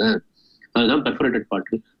பயன்படுத்திக்கலாம் இவங்க. அதுதான் பெர்ஃபரேட்டட்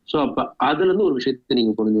பாட்டரி. ஸோ அப்ப அதுல இருந்து ஒரு விஷயத்தை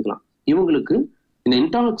நீங்க புரிஞ்சுக்கலாம், இவங்களுக்கு இந்த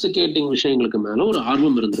இன்டாக்சிகேட்டிங் விஷயங்களுக்கு மேல ஒரு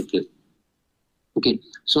ஆர்வம் இருந்திருக்கு. ஓகே,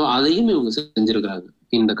 ஸோ அதையும் இவங்க செஞ்சிருக்கிறாங்க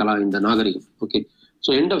இந்த நாகரிகம். Okay, so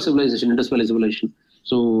end of civilisation, industrial civilisation.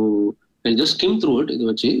 So just skim through it. இது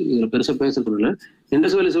வச்சு இதுல பெருசா பேசுறதுல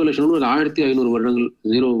இண்டஸ்ட்ரியல் சிவிலைசேஷன் ஒரு 1500 வருடங்கள்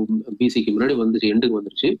 0 BCக்கு முன்னாடி வந்துச்சு, எண்டுக்கு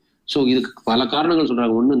வந்துருச்சு. ஸோ இதுக்கு பல காரணங்கள்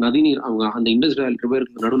சொல்றாங்க. ஒண்ணு நதிநீர், அவங்க அந்த இண்டஸ்ட்ரியல்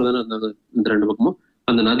ரிவருக்கு நடுவில் தானே இருந்தாங்க இந்த ரெண்டு பக்கமும்,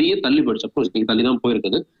 அந்த நதியே தள்ளி போயிடுச்சு. சப்போஸ் நீங்க தள்ளி தான்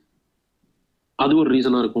போயிருக்குது, அது ஒரு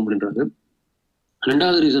ரீசனா இருக்கும் அப்படின்றாங்க.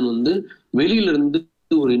 ரெண்டாவது ரீசன் வந்து வெளியில இருந்து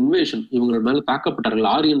ஒரு இன்வேஷன், இவங்க மேல தாக்கப்பட்டார்கள்,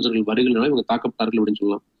 ஆரியன்ஸர்கள் வருகைனால இவங்க தாக்கப்பட்டார்கள் அப்படின்னு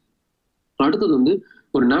சொல்லலாம். அடுத்தது வந்து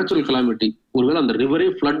ஒரு நேச்சுரல் கலாமிட்டி, ஒருவேளை அந்த ரிவரே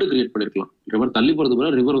ஃப்ளட் கிரியேட் பண்ணிருக்கலாம். ரிவர் தள்ளி போறது போல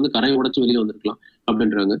ரிவர் வந்து கரையை உடைச்சு வெளியே வந்திருக்கலாம்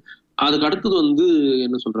அப்படின்றாங்க. அதுக்கு அடுத்தது வந்து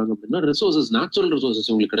என்ன சொல்றாங்க அப்படின்னா, ரிசோர்சஸ், நேச்சுரல் ரிசோர்சஸ்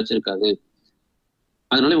உங்களுக்கு கிடைச்சிருக்காது.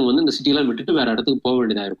 அதனால இவங்க வந்து இந்த சிட்டியெல்லாம் விட்டுட்டு வேற இடத்துக்கு போக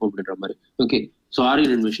வேண்டியதா இருக்கும் அப்படின்ற மாதிரி. Okay, so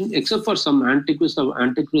Aryan inversion except for some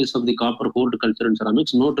antiquities of the copper hoard culture and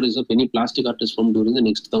ceramics, no trace of any plastic artists from during the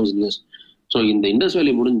next 1000 years. So இந்த இண்டஸ்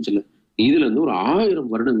வேலி முடிஞ்சுல இதுல இருந்து ஒரு 1000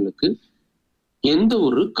 வருடங்களுக்கு எந்த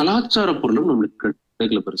ஒரு கலாச்சார பொருளும் நம்மளுக்கு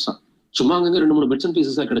கிடைக்கல பெருசா. சும்மா அங்க 2-3 பெட்ஸ் அண்ட்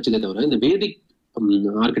பீசஸா கிடைச்சதே தவிர இந்த வேதிக்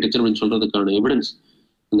ஆர்கிடெக்சர் அப்படின்னு சொல்றதுக்கான எவிடன்ஸ்,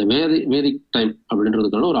 இந்த வேதிக் டைம்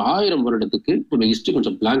அப்படின்றதுக்கான ஒரு 1000 வருடத்துக்கு நம்ம ஹிஸ்டரி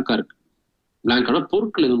கொஞ்சம் பிளாங்கான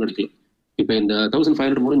பொருட்கள் எதுவும் கிடைக்கல. இப்ப இந்த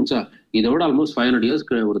 1500 முடிஞ்சா இதோட ஆல்மோஸ்ட் 500 இயர்ஸ்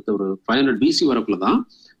ஒரு 500 பிசி வரக்குள்ளதான்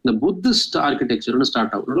இந்த புத்திஸ்ட் ஆர்கிடெக்சர்னு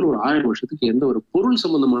ஸ்டார்ட் ஆகும். ஒரு 1000 வருஷத்துக்கு எந்த ஒரு பொருள்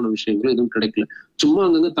சம்பந்தமான விஷயங்களும் எதுவும் கிடைக்கல. சும்மா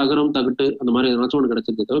அங்கங்க தகரம் தகட்டு அந்த மாதிரி ஏதாச்சும் ஒன்று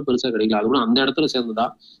கிடைச்சது தவிர பெருசா கிடைக்கல. அது கூட அந்த இடத்துல சேர்ந்ததா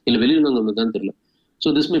இல்ல வெளியில அங்க வந்ததான்னு தெரியல. So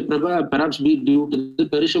this may perhaps be due to the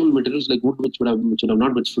perishable materials like wood which would have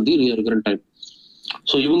not been from the recurrent time.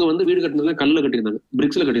 So இவங்க வந்து வீடு கட்டினதுல கல்ல கட்டியிருந்தாங்க,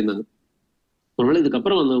 பிரிக்ஸ்ல கட்டியிருந்தாங்க. ஒருவேளை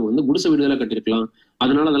இதுக்கப்புறம் வந்து குடிசை வீடுகளாக கட்டிருக்கலாம்,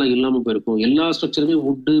 அதனால அதெல்லாம் இல்லாம போயிருக்கும். எல்லா ஸ்ட்ரக்சருமே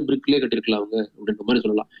வுட்டு பிரிக்லயே கட்டிருக்கலாம் அவங்க அப்படின்ற மாதிரி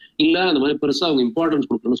சொல்லலாம். இல்ல அந்த மாதிரி பெருசா அவங்க இம்பார்ட்டன்ஸ்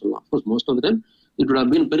கொடுக்கணும்னு சொல்லலாம். Of course, most of the time it would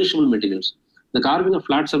have been perishable materials. The carving of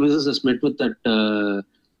flat surfaces is met with that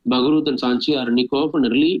Bagaruth and Sanchi are Nikov and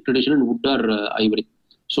early tradition in wood or ivory.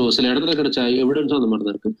 So சில இடத்துல கிடைச்ச எவிடன்ஸும் அந்த மாதிரி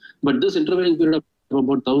தான் இருக்கு. But this intervening period of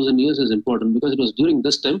about 1000 years is important because it was during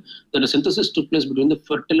this time that a synthesis took place between the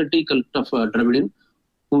fertility cult of Dravidian,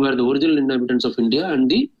 who were the original inhabitants of India, and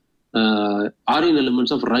the Aryan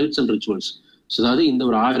elements of rites and rituals. So அதாவது இந்த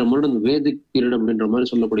ஒரு 1000 வருடம் வேதிக் period அப்படின்ற மாதிரி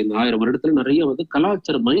சொல்லக்கூடிய இந்த 1000 வருடத்துல நிறைய வந்து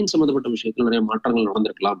கலாச்சார மைண்ட் சம்பந்தப்பட்ட விஷயத்துல நிறைய மாற்றங்கள்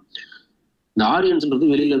நடந்திருக்கலாம். இந்த ஆரியன்ஸ்ன்றது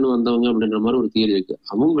வெளியில இருந்து வந்தவங்க அப்படின்ற மாதிரி ஒரு தியரி இருக்கு.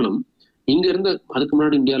 அவங்களும் இங்க இருந்த அதுக்கு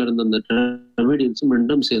முன்னாடி இந்தியாவில இருந்த அந்த டிராவிடியன்ஸும்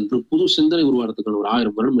ரெண்டும் சேர்ந்து புது சிந்தனை உருவாகிறதுக்கான ஒரு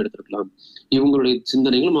 1000 வருடம் எடுத்திருக்கலாம். இவங்களுடைய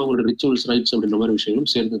சிந்தனைகளும் அவங்களுடைய ரிச்சுவல்ஸ் ரைட்ஸ் அப்படின்ற மாதிரி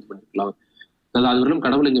விஷயங்களும் சேர்ந்து இது பண்ணிருக்கலாம். அது வரலும்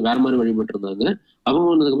கடவுளை இங்க வேற மாதிரி வழிபட்டு இருந்தாங்க, அவங்க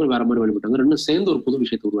வந்ததுக்கு அப்புறம் வேற மாதிரி வழிபட்டாங்க, ரெண்டும் சேர்ந்து ஒரு புது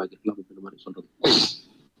விஷயத்தை உருவாக்கிருக்கலாம் அப்படின்ற மாதிரி சொல்றது.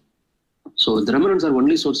 So the remnants are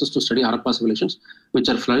only sources to study Harappa civilizations, which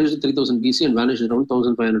are flourished 3000 BC and vanished around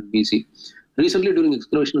 1500 BC. Recently, during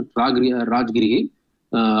excavation at Rajgiri,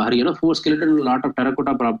 Haryana, 4 skeleton and a lot of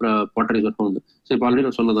terracotta potteries were found. So இப்போ already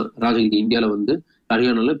நான் சொன்னதான், ராஜகிரி இந்தியாவில வந்து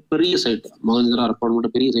ஹரியானால பெரிய side Mahindra அரப்பான்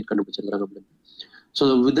மட்டும் பெரிய side கண்டுபிடிச்சிருக்காங்க அப்படின்னு. ஸோ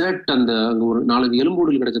வித் தட் அந்த அங்கே ஒரு 4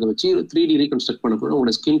 எலும்பூடுகள் கிடைச்சதை வச்சு 3D ரீகன்ஸ்ட்ரக்ட் பண்ண கூட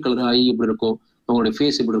அவங்களோட ஸ்கின் கலர், ஐ எப்படி இருக்கும், அவங்களோட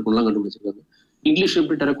ஃபேஸ் எப்படி இருக்கும்லாம் கண்டுபிடிச்சிருக்காங்க. English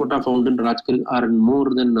terracotta found in Rajgiri are more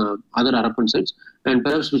than other Harappan sites, and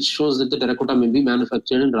perhaps which shows that the terracotta may be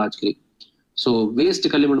manufactured in Rajgiri. So waste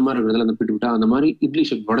களிமண் மாதிரி இருக்கிறதுல அந்த பிட்டு விட்டா அந்த மாதிரி இட்லி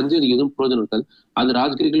ஷேப் உடஞ்சி அது எதுவும் பிரோஜனம் இருக்காது. அது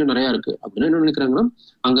ராஜ்கிரிக்குள்ள நிறைய இருக்கு அப்படின்னா என்ன நினைக்கிறாங்கன்னா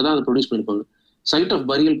அங்கதான் அதை ப்ரொடியூஸ் பண்ணிருப்பாங்க. Site of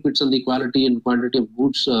burial pits and the quality and quantity of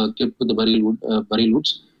goods kept with the burial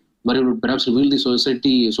woods perhaps reveal the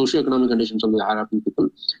socio-economic conditions of the Harappan people.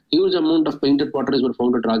 Huge amount of painted potteries were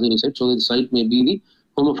found at Rajgiri site, so the site may be the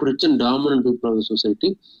home of rich and dominant people of the society.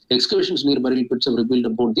 Excavations near burial pits have revealed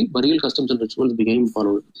about the burial customs and rituals became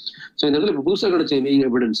followed. So இந்த இடத்துல இப்போ புதுசாக கிடைச்ச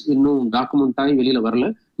evidence இன்னும் document ஆகி வெளியில வரல,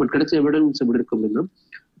 but கிடைச்ச எவிடன்ஸ் எப்படி இருக்கு அப்படின்னா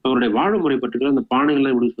அவருடைய வாழ முறை பற்றிக்கலாம் அந்த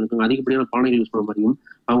பானைகள்லாம் எப்படி யூஸ் பண்ணிருக்காங்க, அதிகப்படியான பானைகள் யூஸ் பண்ண மாதிரியும்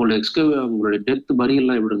அவங்களுடைய டெத்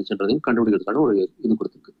பரியெல்லாம் எப்படி இருந்துச்சுன்றதையும் கண்டுபிடிக்கிறதுக்கான ஒரு இது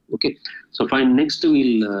கொடுத்துருக்கு. Okay, so fine, next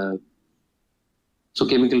will so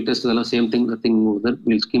chemical test இதெல்லாம் same thing, nothing more that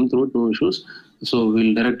will skim through no issues. So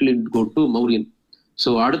will directly go to Mauryan. So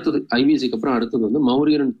அடுத்தது ஐவிசிக்கு அப்புறம் அடுத்தது வந்து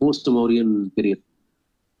Mauryan and post Mauryan period.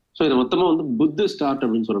 So இதை மொத்தமா வந்து புத்திஸ்ட் ஆர்ட்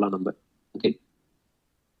அப்படின்னு சொல்லலாம் நம்ம. ஓகே,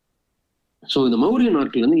 ஸோ இந்த மௌரியன்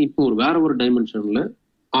ஆர்ட்ல இருந்து இப்போ ஒரு வேற ஒரு டைமென்ஷன்ல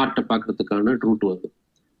ஆர்ட்டை பார்க்கறதுக்கான ரூட் வருது.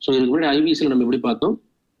 ஸோ இதுக்கு முன்னாடி ஐவிசியில் நம்ம எப்படி பார்த்தோம்,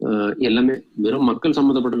 எல்லாமே வெறும் மக்கள்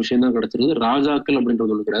சம்மந்தப்பட்ட விஷயம் தான் கிடைச்சிருக்கு, ராஜாக்கள்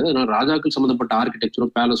அப்படின்றது ஒன்று கிடையாது. ஏன்னா ராஜாக்கள் சம்மந்தப்பட்ட ஆர்கிடெக்சரோ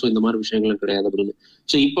பேலஸோ இந்த மாதிரி விஷயங்களும் கிடையாது அப்படின்னு.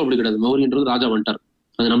 ஸோ இப்போ அப்படி கிடையாது, மௌரியன்றது ராஜா வந்துட்டார்,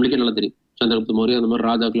 அது நம்மளுக்கே நல்லா தெரியும். சந்திரகுப்த மௌரிய அந்த மாதிரி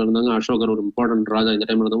ராஜாக்கள் இருந்தாங்க, அசோகர் ஒரு இம்பார்ட்டன்ட் ராஜா இந்த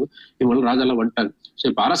டைம்ல இருந்தவங்க, இவங்க ராஜா எல்லாம் வந்துட்டாங்க. ஸோ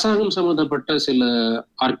இப்போ அரசாங்கம் சம்மந்தப்பட்ட சில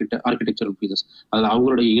ஆர்கிடெக்சரல் பீசஸ், அதாவது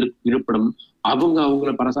அவங்களுடைய இருப்பிடம்,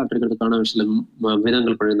 அவங்கள பரசாற்றுக்கிறதுக்கான சில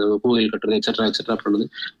விதங்கள் பண்ணியிருந்தாங்க, கோவில் கட்டுறது எக்ஸெட்ரா பண்ணது.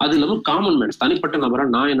 அது இல்லாம காமன் மேன்ஸ், தனிப்பட்ட நபரா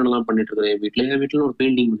நான் என்னென்னலாம் பண்ணிட்டு இருக்கேன் என் வீட்டுல ஒரு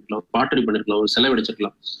பெயிண்டிங் பண்ணிருக்கலாம், பாட்டரி பண்ணிருக்கலாம், ஒரு சிலை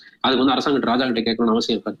வச்சிருக்கலாம். அதுக்கு வந்து அரசாங்க ராஜா கிட்ட கேட்கணும்னு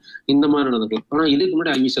அவசியம் இருக்காது, இந்த மாதிரி நடந்துக்கலாம். ஆனா இதுக்கு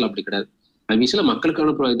முன்னாடி ஐவிசியில் அப்படி கிடையாது. ஐவிசியில்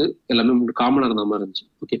மக்களுக்கான இது எல்லாமே காமனா இருந்த மாதிரி இருந்துச்சு.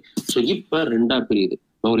 ஓகே, ஸோ இப்ப ரெண்டா பிரியுது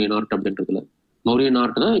மௌரியன் ஆர்ட் அப்படின்றதுல. மௌரியன்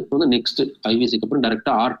ஆர்ட் தான் இப்போ வந்து நெக்ஸ்ட் ஐவிசிக்கு அப்புறம்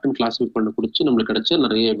டைரக்டா ஆர்ட்னு கிளாஸிஃபை பண்ண பிடிச்சி நம்மளுக்கு கிடைச்ச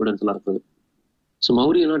நிறைய எவிடன்ஸ் எல்லாம் இருக்குது. So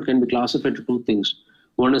Mauryan art can be classified to 2 things.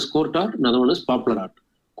 One is court art, another one is popular art.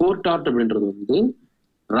 Court art அப்படின்றது வந்து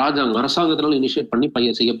அரசாங்கத்தினால இனிஷியேட் பண்ணி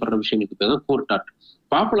செய்யப்படுற விஷயங்களுக்கு பேர் தான் கோர்ட் ஆர்ட்.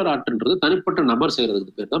 பாப்புலர் ஆர்ட்ன்றது தனிப்பட்ட நபர்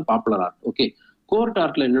செய்யறதுக்கு பேர் தான் பாப்புலர் ஆர்ட். ஓகே, கோர்ட்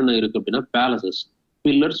ஆர்ட்ல என்னென்ன இருக்கு அப்படின்னா பேலசஸ்,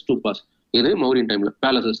 பில்லர்ஸ், ஸ்டூபாஸ். இது மௌரியன் டைம்ல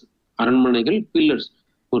பேலசஸ் அரண்மனைகள், பில்லர்ஸ்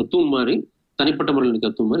ஒரு தூண் மாதிரி தனிப்பட்ட முறையில்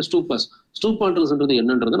நிற்கிறது மாதிரி ஸ்டூபாஸ். ஸ்டூபான்றது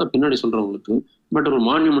என்னன்றது நான் பின்னாடி சொல்றேன் உங்களுக்கு. பட் ஒரு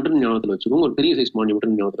மான்யூமெண்ட் ஞாபகத்தில் வச்சுக்கோங்க, ஒரு பெரிய சைஸ்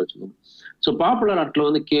மான்யூமெண்ட் ஞாபகத்தில் வச்சுக்கோங்க. ஸோ பாப்புலர் ஆர்ட்ல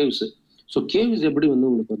வந்து கேவ்ஸ். ஸோ கேவ்ஸ் எப்படி வந்து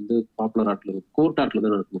உங்களுக்கு வந்து பாப்புலர் ஆர்ட்ல கோர்ட் ஆர்ட்ல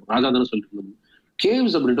தான் நடக்கும், ராஜா தானே சொல்லிட்டு இருந்தோம்.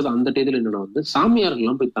 கேவ்ஸ் அப்படின்றது அந்த டேதில் என்னன்னா வந்து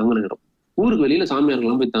சாமியார்கள்லாம் போய் தங்கின இடம். ஊருக்கு வெளியில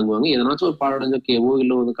சாமியார்கள்லாம் போய் தங்குவாங்க, எதனாச்சும் ஒரு பாழடைஞ்ச கேவோ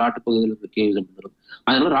இல்லை வந்து காட்டுப்பகுதியில் இருக்க கேவ்ஸ் அப்படின்றது.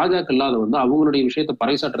 அதனால ராஜாக்கள்லாம் அதை வந்து அவங்களுடைய விஷயத்தை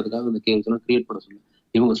பறைசாட்டுறதுக்காக அந்த கேவ்ஸ் எல்லாம் கிரியேட் பண்ண சொல்ல,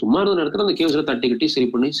 இவங்க சும்மா இருந்த இடத்துல அந்த கேவ்ஸ்ல தட்டி கட்டி சரி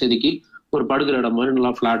பண்ணி செதுக்கி ஒரு படுக்கிற இடம் மாதிரி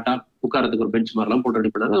நல்லா ஃபிளாட்டா உட்காரத்துக்கு ஒரு பெஞ்ச் மாதிரிலாம் போட்டு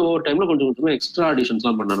ரெடி பண்ணாங்க. ஒவ்வொரு டைம்ல கொஞ்சம் கொஞ்சமா எக்ஸ்ட்ரா ஆடிஷன்ஸ்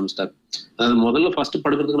எல்லாம் பண்ண ஆரம்பிச்சிட்டாங்க. அதாவது முதல்ல ஃபர்ஸ்ட்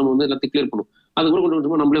படுக்கிறதுக்கு நம்ம வந்து எல்லாத்தையும் கிளியர் பண்ணும், அதுக்கப்புறம் கொஞ்சம்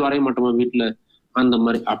கொஞ்சமா நம்மளே வரைய மாட்டோமா வீட்டுல, அந்த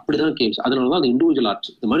மாதிரி அப்படிதான் கேவ்ஸ். அதனாலதான் அது இண்டிவிஜுவல்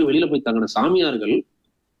ஆர்ட்ஸ். இந்த மாதிரி வெளியில போய் தங்கின சாமியார்கள்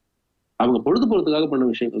அவங்க பொழுது போறதுக்காக பண்ண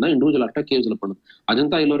விஷயங்கள் தான் இண்டிவிஜுவல் ஆர்ட்டா கேவ்ஸ்ல பண்ணுது.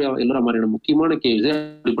 அஜந்தா எல்லோரா மாதிரியான முக்கியமான கேவ்ஸ்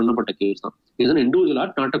அப்படி பண்ணப்பட்ட கேவ்ஸ் தான். இதுதான் individual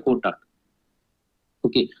art, not a court art.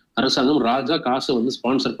 Okay, அரசாங்கம் ராஜா காசை வந்து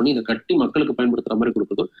ஸ்பான்சர் பண்ணி இதை கட்டி மக்களுக்கு பயன்படுத்துற மாதிரி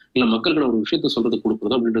கொடுக்குறதோ இல்ல மக்களுக்கு நான் ஒரு விஷயத்த சொல்றது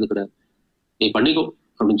கொடுக்குறதோ அப்படின்றது கிடையாது. நீ பண்ணிக்கோ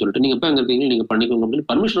அப்படின்னு சொல்லிட்டு நீங்க எப்ப அங்க இருக்கீங்க நீங்க பண்ணிக்கோங்க அப்படின்னு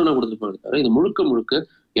பர்மிஷன் கொடுத்துருப்பாங்க. இது முழுக்க முழுக்க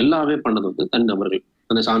எல்லாமே பண்ணது வந்து தனிநபர்கள்,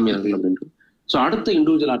 அந்த சாமியார்கள் அப்படின்றது. ஸோ அடுத்த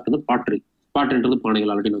இண்டிவிஜுவல் ஆர்ட் வந்து பாட்ரி. பாட்ரின்றது பானைகள்,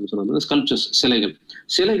 ஆல்ரெடி நம்ம சொன்னது. ஸ்கல்ப்சர்ஸ், சிலைகள்.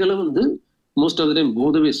 சிலைகளும் வந்து most of the time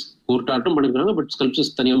போதவேஸ் court ஆர்ட்டும் பண்ணிருக்காங்க, பட்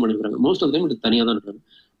ஸ்கல்ப்சர்ஸ் தனியாக பண்ணிருக்காங்க. மோஸ்ட் ஆஃப் த டைம் இது தனியாக தான் இருக்காங்க.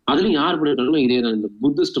 அதுலயும் யார் பண்ணிருக்காங்கன்னா இதே தான் இந்த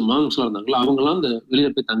புத்திஸ்ட் மாங்ஸ் எல்லாம் இருந்தாங்களா, அவங்க எல்லாம் இந்த வெளியில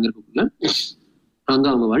போய் தங்கிருக்கக்குள்ள அங்க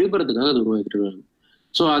அவங்க வழிபடுறதுக்காக அதை உருவாக்கிட்டு இருக்காங்க.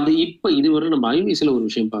 ஸோ அது இப்ப இதுவரை நம்ம ஐவிசில ஒரு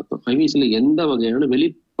விஷயம் பார்த்தோம். ஐவிசில எந்த வகையான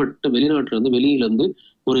வெளிநாட்டுல இருந்து வெளியில இருந்து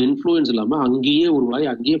ஒரு இன்ஃபுளுன்ஸ் இல்லாம அங்கேயே உருவாகி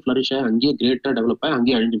அங்கேயே பிளரிஷ் ஆகி அங்கேயே கிரேட்டா டெவலப் ஆகி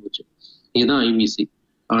அங்கேயே அழிஞ்சு போச்சு. இதுதான் ஐவிசி.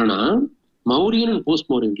 ஆனா மௌரியன் அண்ட் போஸ்ட்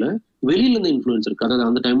மௌரியன்ல வெளியில இருந்து இன்ஃபுளுன்ஸ் இருக்கு. அதாவது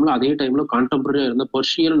அந்த டைம்ல அதே டைம்ல கான்டெம்பரரியா இருந்த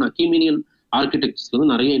பர்ஷியன் அண்ட் அக்கீமீனியன் ஆர்கிடெக்ட்ஸ்ல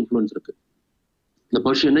இருந்து நிறைய இன்ஃபுளுன்ஸ் இருக்கு. இந்த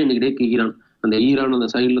பர்ஷியன்னா இன்னைக்கு ஈரான், அந்த ஈரான் அந்த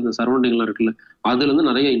சைட்ல இந்த சரௌண்டிங் எல்லாம் இருக்குல்ல, அதுல இருந்து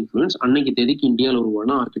நிறைய இன்ஃபுளுன்ஸ் அன்னைக்கு தேதிக்கு இந்தியாவில்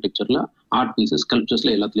உருவான ஆர்கிடெக்சர்ல, ஆர்ட் பீசஸ்,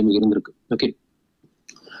 ஸ்கல்ப்சர்ஸ்ல எல்லாத்துலயுமே இருந்திருக்கு. Okay,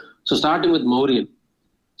 so starting with Mauryan.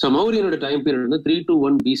 So மௌரியனோட time period வந்து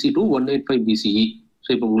 321 BC to 185 BCE. ஸோ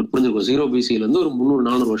இப்போ உங்களுக்கு புரிஞ்சிருக்கும், 0 BCல இருந்து ஒரு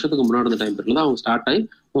 300-400 வருஷத்துக்கு முன்னாடி அந்த டைம் பீரியட்ல தான் அவங்க ஸ்டார்ட் ஆகி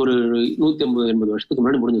ஒரு 150-80 வருஷத்துக்கு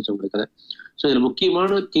முன்னாடி முடிஞ்சிச்சு உங்களுக்கு கதை. ஸோ இதுல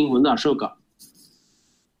முக்கியமான கிங் வந்து அசோகா.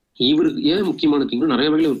 இவருக்கு ஏன் முக்கியமான கிங், நிறைய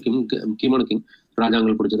வகையில் ஒரு முக்கியமான கிங்,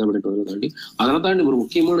 ராஜாங்கள் பிடிச்சது அப்படின்றத தாண்டி அதெல்லாம் தாண்டி ஒரு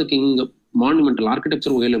முக்கியமான கிங் மானுமெண்டல்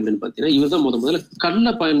ஆர்கிடெக்சர் வகையில் அப்படின்னு பாத்தீங்கன்னா இவர் தான் முதல்ல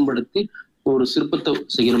கல்லை பயன்படுத்தி ஒரு சிற்பத்தை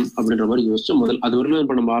செய்யணும் அப்படின்ற மாதிரி யோசிச்சு அது வரையிலும்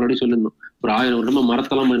இப்ப நம்ம ஆல்ரெடி சொல்லியிருந்தோம், ஒரு 1000 வருடமா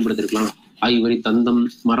மரத்தெல்லாம் பயன்படுத்திருக்கலாம், ஐவரி, தந்தம்,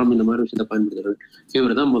 மரம், இந்த மாதிரி விஷயத்த பயன்படுத்துறாரு.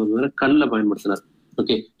 இவர் தான் முதல்ல கல்லை பயன்படுத்தினார்.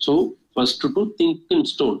 Okay, so first to think in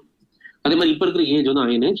stone. அதே மாதிரி இப்ப இருக்கிற ஏஜ் வந்து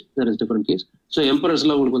iron age, there is different case. So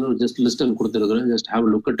எம்பரர்ஸ்ல உங்களுக்கு வந்து ஜஸ்ட் லிஸ்ட் கொடுத்துருக்கிறேன், just have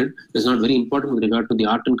look at it. It's not very important with regard to the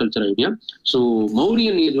art and culture idea. So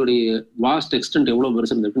Mauryan ஏஜோடைய vast extend எவ்வளவு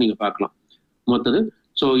பெருசு இருக்கு நீங்க பார்க்கலாம் மொத்தது.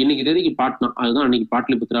 ஸோ இன்னைக்கு தேதிக்கு பாட்னா, அதுதான் அன்னைக்கு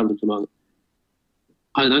பாட்லிபுத்ரா அப்படின்னு சொல்லுவாங்க,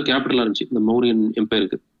 அதுதான் கேபிட்டலா இருந்துச்சு இந்த மௌரியன்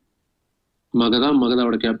எம்பையருக்கு.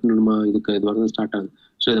 மகதாவோட கேபிட்டல் இதுக்கு இது வரது ஸ்டார்ட் ஆகுது.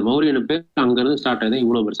 ஸோ இந்த மௌரியன் எம்பையர் அங்க இருந்து ஸ்டார்ட் ஆகி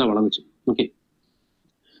இவ்வளவு பெருசா வளர்ந்துச்சு. ஓகே,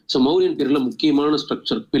 ஸோ மௌரியன் பீரியட்ல முக்கியமான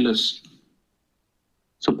ஸ்ட்ரக்சர் பில்லர்ஸ்.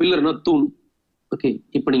 ஸோ பில்லர்னா தூண். ஓகே,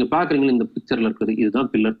 இப்போ நீங்க பாக்குறீங்களா இந்த பிக்சர்ல இருக்குது, இதுதான்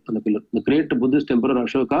பில்லர். அந்த பில்லர் இந்த great Buddhist emperor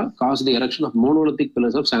Ashoka cost the erection of monolithic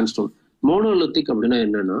pillars of sandstone. Monolithic அப்படின்னா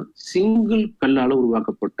என்னன்னா சிங்கிள் கல்லால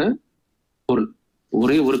உருவாக்கப்பட்ட பொருள்,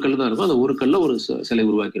 ஒரே ஒரு கல் தான் இருக்கும், அந்த ஒரு கல்ல ஒரு சிலை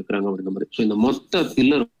உருவாக்கி இருக்கிறாங்க அப்படின்ற மாதிரி. ஸோ இந்த மொத்த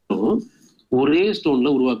பில்லரும் ஒரே ஸ்டோன்ல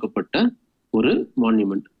உருவாக்கப்பட்ட ஒரு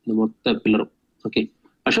மான்யூமெண்ட், இந்த மொத்த பில்லரும். Okay,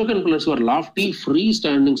 Asokan pillars R lofty free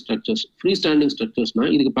standing structures. Free standing ஸ்ட்ரக்சர்ஸ்னா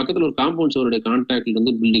இதுக்கு பக்கத்துல ஒரு காம்பவுண்ட் சோருடைய கான்டாக்ட்ல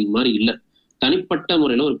இருந்து பில்டிங் மாதிரி இல்ல, தனிப்பட்ட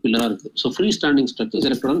முறையில ஒரு பில்லரா இருக்கு. So free standing structures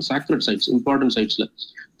electron sacred sides, important சைட்ஸ்ல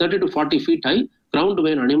 30 to 40 feet high, ground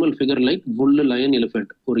by an animal figure like புல்லு, லயன்,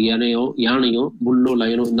 எலிஃபென்ட். ஒரு யானையோ புல்லோ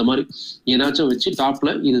லயனோ இந்த மாதிரி ஏதாச்சும் வச்சு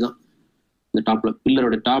டாப்ல, இதுதான் இந்த டாப்ல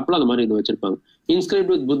பில்லரோட டாப்ல அந்த மாதிரி இது வச்சிருப்பாங்க.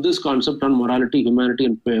 Inscribed with Buddhist concept on morality, humanity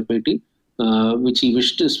and பியட்டி which he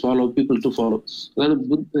wished to follow people to follow.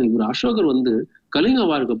 அதாவது இவர் அசோகர் வந்து கலிங்க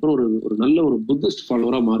வாருக்கு அப்புறம் ஒரு நல்ல ஒரு புத்திஸ்ட்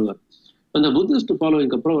ஃபாலோவரா மாறுவார். அந்த புத்திஸ்ட்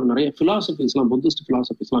ஃபாலோவிங்க்கு அப்புறம் ஒரு நிறைய புத்திஸ்ட்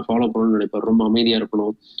பிலாசபிஸ்லாம் ஃபாலோ பண்ணணும்னு நினைப்பார். ரொம்ப அமைதியா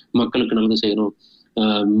இருக்கணும், மக்களுக்கு நல்லது செய்யணும்,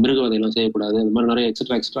 மிருகவதையெல்லாம் செய்யக்கூடாது, இந்த மாதிரி நிறைய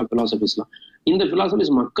எக்ஸ்ட்ரா பிலாசபிஸ்லாம். இந்த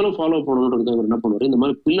பிலாசபிஸ் மக்களும் ஃபாலோ பண்ணணுன்றது அவர் என்ன பண்ணுவார், இந்த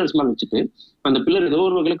மாதிரி பில்லர்ஸ் எல்லாம் வச்சுட்டு அந்த பில்லர் ஏதோ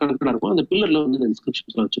ஒரு வகையில கனெக்டடா இருக்கும், அந்த பில்லர்ல வந்து இந்த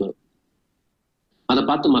இன்ஸ்கிரிப்ஷன்ஸ் எல்லாம் வச்சுருவார், அதை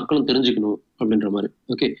பார்த்து மக்களும் தெரிஞ்சுக்கணும் அப்படின்ற மாதிரி.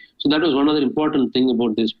 Okay, so that was one of the important thing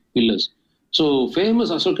about this pillars. So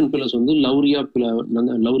famous Asokan pillars வந்து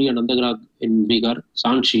லௌரியா, நந்தகிராக் இன் பீகார்,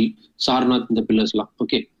 சான்ஷி, சார்நாத், இந்த பில்லர்ஸ்லாம்.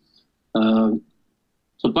 Okay,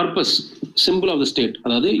 so purpose, symbol of the state,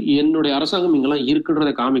 அதாவது என்னுடைய அரசாங்கம் இங்கெல்லாம்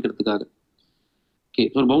இருக்குன்றதை காமிக்கிறதுக்காக. ஓகே,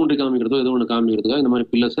 ஒரு பவுண்டரி காமிக்கிறதோ ஏதோ ஒன்று காமிக்கிறதுக்காக இந்த மாதிரி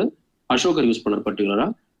பில்லர்ஸை அசோகர் யூஸ் பண்ணார் பர்டிகுலரா.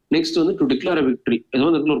 நெக்ஸ்ட் வந்து டு டிக்ளேர் அ விக்டரி, ஏதோ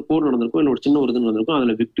அந்த இடத்துல ஒரு போர் நடந்திருக்கும், இல்லை ஒரு சின்ன ஒரு இது நடந்திருக்கும்,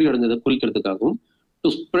 அதுல victory அடைஞ்சதை குறிக்கிறதுக்காகவும் to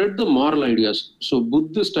spread the moral ideas. So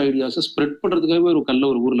Buddhist ideas spread பண்றதுக்காகவே ஒரு கல்ல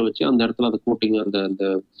ஒரு ஊர்ல வச்சு அந்த இடத்துல அந்த கோட்டிங் அந்த அந்த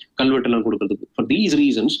கல்வெட்டெல்லாம் கொடுக்கறதுக்கு. For these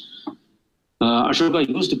reasons Ashoka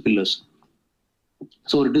used pillars.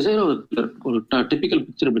 So ஒரு டிசைன் ஆஃப் பில்லர், ஒரு டிபிக்கல்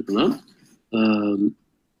பிக்சர் எப்படி இருக்குன்னா,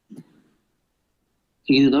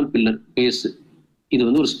 இதுதான் பில்லர் பேஸ். இது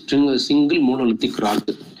வந்து ஒரு சிங்கிள் மோனோலித்திக்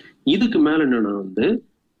ராக். இதுக்கு மேல என்னன்னா வந்து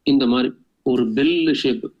இந்த மாதிரி ஒரு பெல்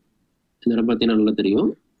ஷேப், இந்த இடம் பார்த்தீங்கன்னா நல்லா தெரியும்,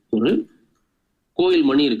 ஒரு கோயில்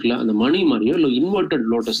மணி இருக்குல்ல, அந்த மணி மாதிரியோ இல்லை இன்வெர்டட்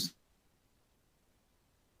லோட்டஸ்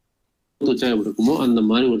இருக்குமோ அந்த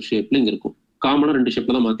மாதிரி ஒரு ஷேப்ல இங்க இருக்கும். காமனா 2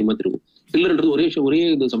 ஷேப்ல தான் மாத்தி மாத்தி இருக்கும். பில்லர்ன்றது ஒரே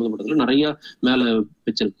இது சம்மந்தப்பட்டதுல நிறைய மேல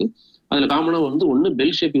வச்சிருக்கு. அதுல காமனா வந்து ஒண்ணு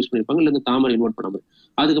பெல் ஷேப் யூஸ் பண்ணிருப்பாங்க, இல்ல இந்த தாமரை இன்வெர்ட் பண்ணாம.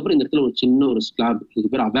 அதுக்கப்புறம் இந்த இடத்துல ஒரு சின்ன ஒரு ஸ்லாப்,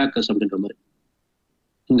 இதுக்கு பேர் அபாக்கஸ் அப்படின்ற மாதிரி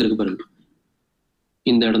இங்க இருக்கு பாருங்க.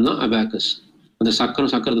 இந்த இடம் தான் அபாக்கஸ். அந்த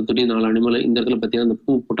சக்கரத்தை தொட்டி 4 அனிமல், இந்த இடத்துல பார்த்தீங்கன்னா அந்த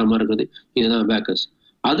பூ போட்ட மாதிரி இருக்குது, இதுதான் அபாக்கஸ்.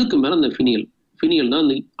 அதுக்கு மேல அந்த ஃபினியல் தான்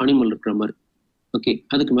அந்த அனிமல் இருக்கிற மாதிரி. ஓகே,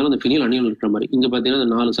 அதுக்கு மேல அந்த ஃபினியல் அனிமல் இருக்கிற மாதிரி. இங்க பாத்தீங்கன்னா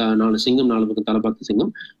 4 சிங்கம், 4 பக்கம் தலை பார்த்த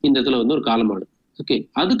சிங்கம், இந்த இடத்துல வந்து ஒரு காலமாடு. ஓகே,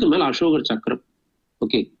 அதுக்கு மேல அசோகர் சக்கரம்.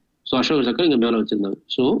 ஓகே, ஸோ அசோகர் சக்கரம் இங்க மேல வச்சிருந்தாங்க.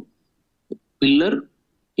 So pillar,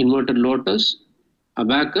 inverted lotus,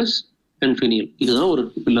 abacus and ஃபினியல், இதுதான் ஒரு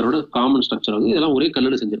பில்லரோட காமன் ஸ்ட்ரக்சர் ஆகும். இதெல்லாம் ஒரே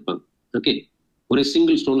கல்லுல செஞ்சிருப்பாங்க. ஓகே, ஒரே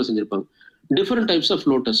சிங்கிள் ஸ்டோன்ல செஞ்சிருப்பாங்க. Different types of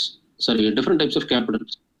lotus, different types of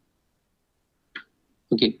Capitals.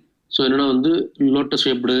 Okay, so என்னன்னா வந்து லோட்டஸ்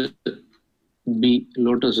ஷேப்டு பி,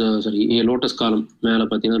 லோட்டஸ் காலம் மேல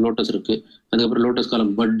பாத்தீங்கன்னா லோட்டஸ் இருக்கு. அதுக்கப்புறம் லோட்டஸ்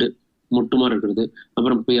காலம் பட்டு முட்டுமா இருக்கிறது.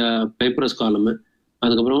 அப்புறம் பேப்பரஸ் காலம்,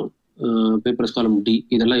 அதுக்கப்புறம் பேப்பரஸ் காலம் டி,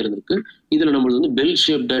 இதெல்லாம் இருந்திருக்கு. இதுல நம்மளுக்கு வந்து bell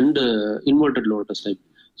shaped and inverted lotus type.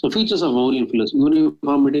 So features of Mauryan pillars,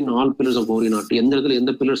 uniformity in all pillars of Mauryan art. எந்த இடத்துல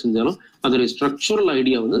எந்த பில்லர் செஞ்சாலும் அதோடைய ஸ்ட்ரக்சரல்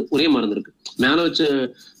ஐடியா வந்து ஒரே மாதிரி இருந்திருக்கு. மேல வச்ச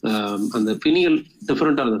அந்த ஃபினியல்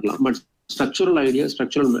டிஃபரெண்டா இருந்திருக்கலாம், but structural idea,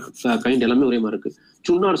 structural kind எல்லாமே ஒரே மாதிரி இருக்கு.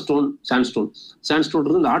 சுன்னார் ஸ்டோன், சாண்ட்ஸ்டோன்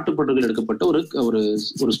வந்து இந்த ஆட்டுப்பட்டுகள் எடுக்கப்பட்ட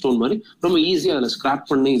ஒரு ஸ்டோன் மாதிரி ரொம்ப ஈஸியா அதில் ஸ்கிராப்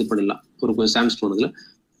பண்ணி இது பண்ணிடலாம் ஒரு சாண்ட்ஸ்டோன் இதுல.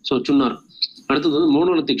 ஸோ சுன்னார். அடுத்தது வந்து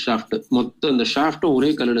மோனோலித்திக் ஷாஃப்ட். மொத்த இந்த ஷாஃப்டும் ஒரே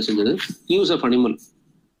கல்லில் செஞ்சது. யூஸ் ஆஃப் அனிமல்,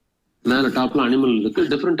 மேல டாப்ல அனிமல் இருக்கு.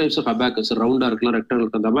 டிஃப்ரெண்ட் டைப்ஸ் ஆஃப் அபாக்கஸ், ரவுண்டா இருக்கலாம், ரெக்டாங்கிள்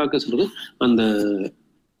இருக்கு. அந்த அபாக்கஸ் அந்த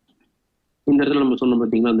இந்த இடத்துல நம்ம சொன்னோம்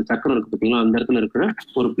பார்த்தீங்களா, அந்த சக்கரம் இருக்கு பார்த்தீங்களா, அந்த இடத்துல இருக்கிற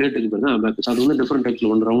ஒரு பிளேட்டுக்கு பேர் தான் அபாக்கஸ். அது வந்து டிஃப்ரெண்ட் டைப்ஸ்ல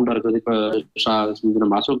ஒன்று ரவுண்டா இருக்குது. இப்போ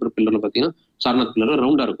நம்ம அசோகர் பில்லர்ல பார்த்தீங்கன்னா சாரநாத் பில்லர்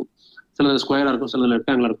ரவுண்டா இருக்கும், சில ஸ்கொயரா இருக்கும், சில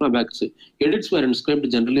ரெக்டாங்கிளா இருக்கும். Abacus edits where inscribed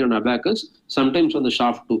generally on abacus, sometimes அந்த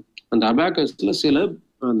ஷாஃப்ட் டூ. அந்த அபாக்கஸ்ல சில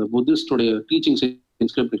அந்த புத்திஸ்டோடைய டீச்சிங்ஸ்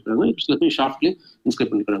இன்ஸ்கிரைப் பண்ணிருக்காங்க, சில பேர் ஷாஃப்ட்லயே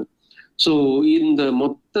இன்ஸ்கிரைப் பண்ணிருக்காங்க. ஸோ இந்த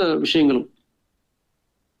மொத்த விஷயங்களும்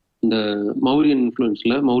இந்த மௌரியன்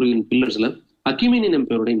இன்ஃப்ளூயன்ஸ்ல, மௌரியன் பில்லர்ஸ்ல அக்யூமினியன்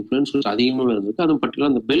எம்பையரோட இன்ஃப்ளூயன்ஸ் அதிகமாக இருந்திருக்கு. அதுவும்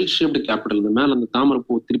பர்டிகுலர் அந்த பெல் ஷேப்டு கேபிட்டல், இந்த மேல அந்த தாமரை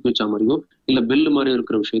பூ திருப்பி வச்ச மாதிரியோ இல்ல பெல் மாதிரி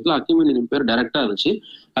இருக்கிற விஷயத்துல அக்யூமினியன் எம்பையர் டைரக்டா இருந்துச்சு.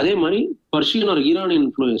 அதே மாதிரி பர்ஷியன் ஒரு ஈரானியன்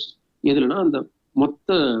இன்ஃப்ளூயன்ஸ் எதுலன்னா அந்த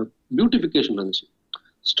மொத்த பியூட்டிஃபிகேஷன் இருந்துச்சு.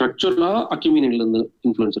 ஸ்ட்ரக்சரலா அக்யூமினியன்ல இருந்து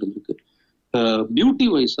இன்ஃப்ளூயன்ஸ் இருந்திருக்கு. பியூட்டி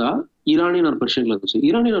வைஸா ஈரானியன் ஆர் பர்ஷியன்ல இருந்துச்சு.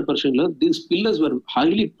 Iranian R பர்ஷியன்ல these pillars var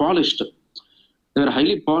highly polished.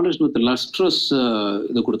 Highly polished with lustrous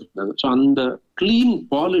இது கொடுத்துருந்தாங்க. ஸோ அந்த கிளீன்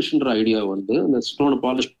பாலிஷ்ன்ற ஐடியா வந்து, அந்த ஸ்டோனை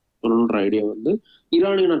பாலிஷ் பண்ணணுன்ற ஐடியா வந்து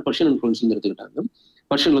ஈரானியன் ஆர் பர்ஷியன் இன்ஃப்ளூயன்ஸ் எடுத்துக்கிட்டாங்க,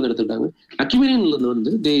 பர்ஷியன்ல இருந்து எடுத்துக்கிட்டாங்க. அக்யூமினியன்ல இருந்து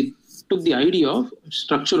வந்து தே டுக் the idea of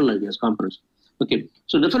structural ideas, components. Okay,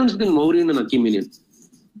 so difference between Mauryan and அக்யூமினியன்,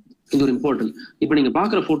 இது ஒரு இம்பார்ட்டன்ட். இப்போ நீங்க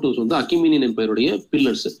பாக்குற போட்டோஸ் வந்து அக்யூமினியன் எம்பையருடைய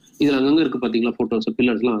பில்லர்ஸ், இதுல அங்கங்க இருக்கு பாத்தீங்களா போட்டோஸ்,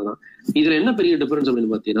 பில்லர்ஸ் எல்லாம். அதுதான் இதுல என்ன பெரிய டிஃபரன்ஸ்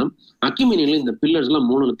அப்படின்னு பாத்தீங்கன்னா, அக்யூமினியன்ல இந்த பில்லர்ஸ் எல்லாம்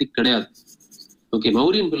மோனோலித்திக் கிடையாது. ஓகே,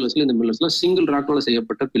 மௌரியன் பில்லர்ஸ்ல இந்த பில்லர்ஸ் எல்லாம் சிங்கிள் ராக்னால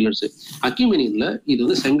செய்யப்பட்ட பில்லர்ஸ். அக்யூமினியன்ல இது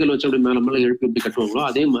வந்து செங்கல் வச்சு அப்படி மேல எழுப்பி எப்படி கட்டுவாங்களோ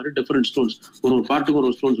அதே மாதிரி டிஃபரெண்ட் ஸ்டோன்ஸ், ஒரு பாட்டுக்கு ஒரு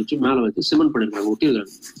ஸ்டோன்ஸ் வச்சு மேல வச்சு சிமெண்ட் பண்ணிருக்காங்க,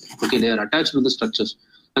 ஒட்டிருக்காங்க. Okay, they are attach with structures.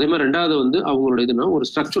 அதே மாதிரி ரெண்டாவது வந்து அவங்களோட இதுனா ஒரு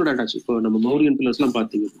ஸ்ட்ரக்சரோட அட்டாச். இப்போ நம்ம மௌரியன் பில்லர்ஸ் எல்லாம்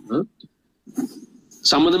பாத்தீங்க அப்படின்னா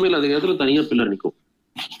சம்மந்தமே இல்லாத இடத்துல தனியா பில்லர் நிற்கும்.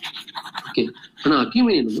 ஓகே, ஆனா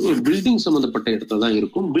அக்யூமினியன் வந்து ஒரு பில்டிங் சம்பந்தப்பட்ட இடத்துல தான்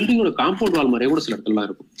இருக்கும். பில்டிங்கோட காம்பவுண்ட் வால் மாதிரியே கூட சில இடத்துல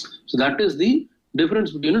இருக்கும். So that is the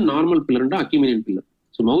difference between normal pillar and அக்யூமினியன் pillar.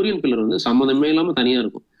 So Mauryan pillar வந்து சம்மந்தமே இல்லாம தனியா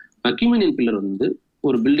இருக்கும். அக்யூமினியன் பில்லர் வந்து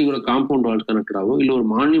ஒரு பில்டிங்கோட காம்பவுண்ட் வால் கனெக்டடாவோ இல்ல ஒரு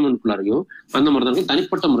மான்யூமெண்ட் பில்லரையோ அந்த மாதிரி தான் இருக்கும்.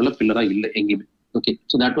 தனிப்பட்ட முறையில பில்லரா இல்லை எங்கேயுமே. Okay,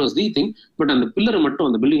 so that was the thing. But அந்த பில்லரை மட்டும்,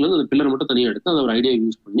 அந்த பில்டிங்ல வந்து அந்த பில்லரை மட்டும் தனியாக எடுத்து அதை ஒரு ஐடியா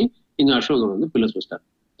யூஸ் பண்ணி இங்க அசோகர் வந்து pillars வச்சிட்டார்.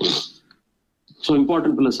 So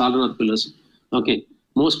important pillar Sarnath pillars. Okay,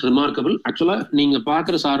 most remarkable. ஆக்சுவலா நீங்க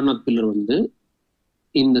பாக்குற சாரநாத் பில்லர் வந்து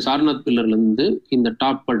இந்த சாரநாத் பில்லர்ல இருந்து இந்த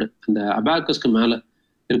டாப் பட் அந்த அபாக்கஸ்க்கு மேல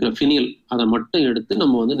இருக்கிற ஃபினியல் அதை மட்டும் எடுத்து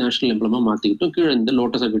நம்ம வந்து நேஷனல் எம்ப்ளமா மாத்திக்கிட்டோம், கீழே இந்த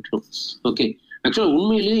லோட்டஸை விட்டுட்டோம். ஓகே, ஆக்சுவலா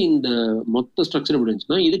உண்மையிலேயே இந்த மொத்த ஸ்ட்ரக்சர் எப்படி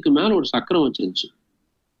இருந்துச்சுன்னா இதுக்கு மேல ஒரு சக்கரம் வச்சிருந்துச்சு.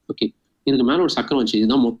 ஓகே, இதுக்கு மேல ஒரு சக்கரம் வச்சு.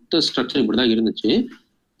 இதுதான் மொத்த ஸ்ட்ரக்சர், இப்படிதான் இருந்துச்சு.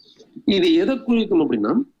 இது எதை குறிக்கும்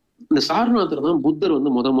அப்படின்னா, இந்த சாரநாதர் தான் புத்தர்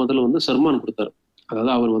வந்து முதல்ல வந்து சர்மான் கொடுத்தாரு.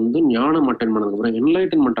 அதாவது அவர் வந்து ஞானம் அட்டைன் பண்ணதுக்கு அப்புறம்,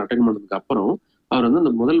 என்லைட்டன்மெண்ட் அட்டைன் பண்ணதுக்கு அப்புறம் அவர் வந்து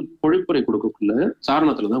அந்த முதல் பொழிப்புரை கொடுக்கக்குள்ள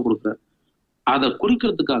சாரநாத்துல தான் கொடுக்குறாரு. அதை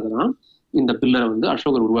குறிக்கிறதுக்காக தான் இந்த பில்லரை வந்து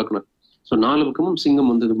அசோகர் உருவாக்குனார். ஸோ 4 பக்கமும் சிங்கம்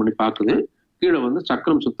வந்து இது பண்ணி பார்க்குது, கீழே வந்து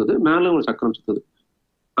சக்கரம் சுத்துது, மேல ஒரு சக்கரம் சுத்துது.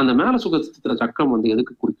 அந்த மேல சுத்துற சக்கரம் வந்து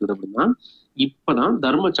எதுக்கு குறிக்குது அப்படின்னா, இப்பதான்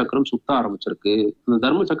தர்ம சக்கரம் சுத்த ஆரம்பிச்சிருக்கு. அந்த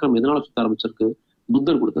தர்ம சக்கரம் எதனால சுத்த ஆரம்பிச்சிருக்கு?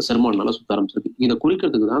 புத்தர் கொடுத்த சர்மானால சுத்த ஆரம்பிச்சிருக்கு. இதை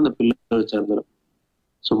குறிக்கிறதுக்கு தான் அந்த பில்லர் சேர்ந்தார்.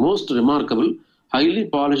 So most remarkable highly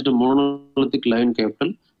polished monolithic lion capital,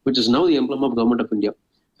 which is now the emblem of Government of India,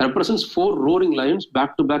 represents 4 roaring lions back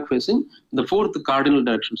to back facing the 4th cardinal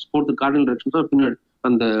directions. 4th cardinal directions தான் பின்னாடி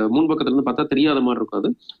அந்த முன்பக்கத்துல இருந்து பார்த்தா தெரியாத மாதிரி இருக்கும். அது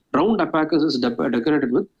round abacus is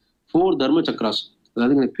decorated with 4 தர்ம சக்கராஸ்.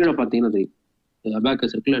 அதாவது இங்க கீழே பார்த்தீங்கன்னா தெரியும்,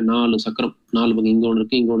 அபாக்கஸ் இருக்குல்ல, 4 சக்கரம், 4 பக்கம், இங்க ஒன்று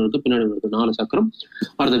இருக்கு, இங்க ஒன்று இருக்கு, பின்னாடி இருக்கு, 4 சக்கரம்.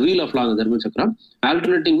 R the wheel of law, அந்த தர்ம சக்கரம்,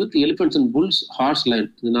 alternating with elephants and bulls, hours line.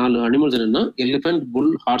 இந்த 4 அனிமல்ஸ் என்னன்னா எலிஃபென்ட்,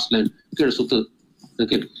 புல், ஹார்ஸ் லைன் கீழே சுத்துது,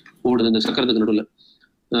 ஓகே, ஓடுது இந்த சக்கரத்துக்கு நடுவில்.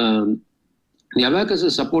 The abacus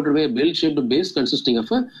is supported by a bell-shaped base consisting of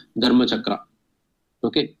a dharma chakra.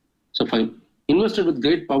 Okay, so fine. Invested with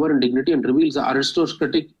great power and dignity and reveals the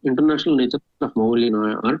aristocratic international nature of Mauryan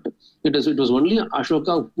art. It was only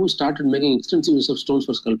Ashoka who started making extensive use of stones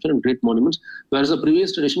for sculpture and great monuments, whereas the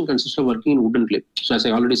previous tradition consisted of working in wood and clay. So as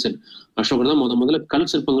I already said, Ashoka தான் முதல்ல கல்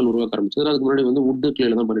சிற்பங்கள் உருவாக்க ஆரம்பிச்சது. அதுக்கு முன்னாடி வந்து wood clay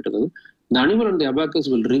தான் பண்ணிட்டு இருந்தது. The animal and the abacus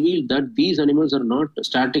will reveal that these animals are not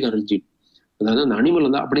static or rigid. அதாவது அந்த அனிமல்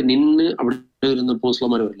வந்து அப்படியே நின்று அப்படி இருந்த போஸ்ல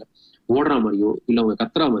மாதிரி வரல, ஓடுற மாதிரியோ இல்ல அவங்க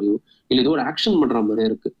கத்துற மாதிரியோ இல்ல ஏதோ ஒரு ஆக்ஷன் பண்ற மாதிரியே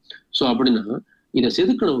இருக்கு. ஸோ அப்படின்னா இதை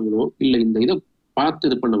செதுக்கினவங்களோ இல்ல இந்த இதை பார்த்து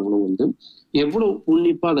இது பண்ணவங்களோ வந்து எவ்வளவு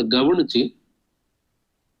உன்னிப்பா அதை கவனிச்சு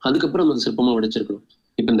அதுக்கப்புறம் அந்த சிற்பமா வடிச்சிருக்கணும்.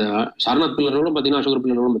 இப்ப இந்த சாரநாத் பில்லரோட பாத்தீங்கன்னா, அசோகர்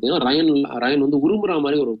பில்லரோட பாத்தீங்கன்னா ரயன் வந்து உருமுறா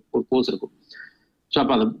மாதிரி ஒரு போஸ் இருக்கும். ஸோ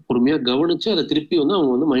அப்ப அதை பொறுமையா கவனிச்சு அதை திருப்பி வந்து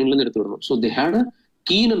அவங்க வந்து மைண்ட்ல இருந்து எடுத்து வரணும். So they had a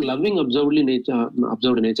keen and loving observed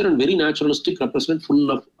nature and very naturalistic represent full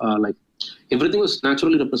of life. Everything was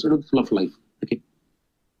naturally represented full of life. Okay,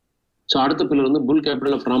 so அடுத்த பில்லர் வந்து bull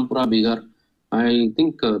capital of Rampura, Bihar. I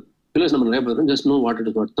think pillars நம்ம நிறைய பார்த்தோம், just know what it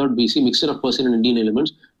is. 3rd BC, mixture of Persian and Indian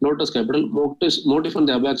elements. Lotus capital, motif on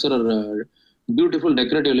the abacus are beautiful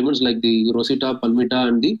decorative elements like the rosetta, palmita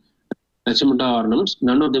and the lachimata ornaments,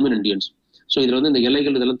 none of them in Indians. So இதுல வந்து இந்த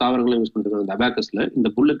இலைகள் இதெல்லாம் தாவரங்களும் use பண்றாங்க. அந்த அபாக்கஸ்ல, இந்த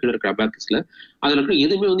புல்ல கீழே இருக்கிற அபாக்கஸ்ல அதுல இருக்கிற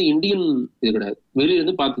எதுவுமே வந்து இந்தியன் இது கிடையாது, வெளியில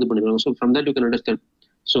இருந்து பார்த்து இது பண்ணிருக்காங்க. So from that you can understand.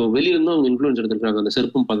 So வெளியில இருந்து அவங்க இன்ஃபுளுன்ஸ் எடுத்துருக்காங்க அந்த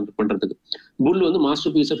செருப்பம் பண்றதுக்கு. புல் வந்து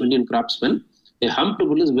master piece of Indian craftsmen. ஹம்ப்டு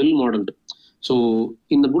pull is well modelled. So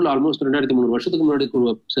இந்த புல் ஆல்மோஸ்ட் 2300 வருஷத்துக்கு முன்னாடி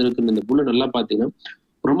செருக்குற இந்த புல்ல நல்லா பாத்தீங்கன்னா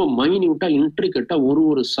ரொம்ப மைன்யூட்டா இன்ட்ரிகேட்டா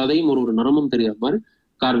ஒரு சதையும் ஒரு நரமும் தெரியாத மாதிரி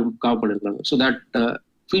காவ் பண்ணிருக்காங்க. So that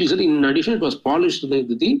feels it. In addition it was polished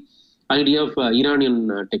with the idea of Iranian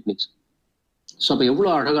techniques. So அப்போ எவ்வளோ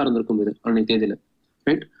அழகாக இருந்திருக்கும் இது அன்னைக்கு தேதியில,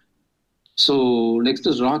 right? So next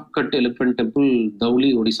is rock cut elephant temple, Dhauli,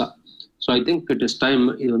 Odisha. So I think it is time.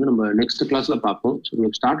 இது வந்து நம்ம நெக்ஸ்ட் கிளாஸ்ல பார்ப்போம். So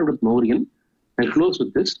we started with Mauryan. I close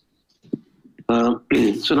with this.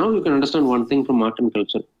 So now you can understand one thing from art and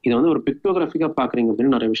culture. இதை வந்து ஒரு பிக்டோகிராஃபிக்காக பார்க்குறீங்க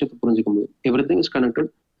அப்படின்னு நிறைய விஷயத்தை புரிஞ்சுக்க முடியும். Every thing is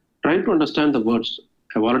connected. Try to understand the words.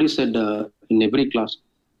 I already set in every class.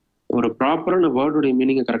 ஒரு ப்ராப்பரான வேர்டுடைய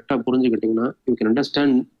மீனிங்கை கரெக்டாக புரிஞ்சுக்கிட்டீங்கன்னா you can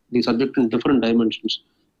understand the subject in different dimensions.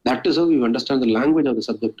 That is how you understand the language of the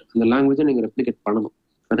subject. அந்த லாங்குவேஜை நீங்கள் replicate பண்ணணும்.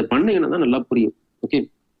 அதை பண்ணீங்கன்னா தான் நல்லா புரியும். Okay,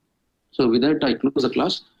 so with that I close the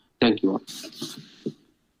class. Thank you all.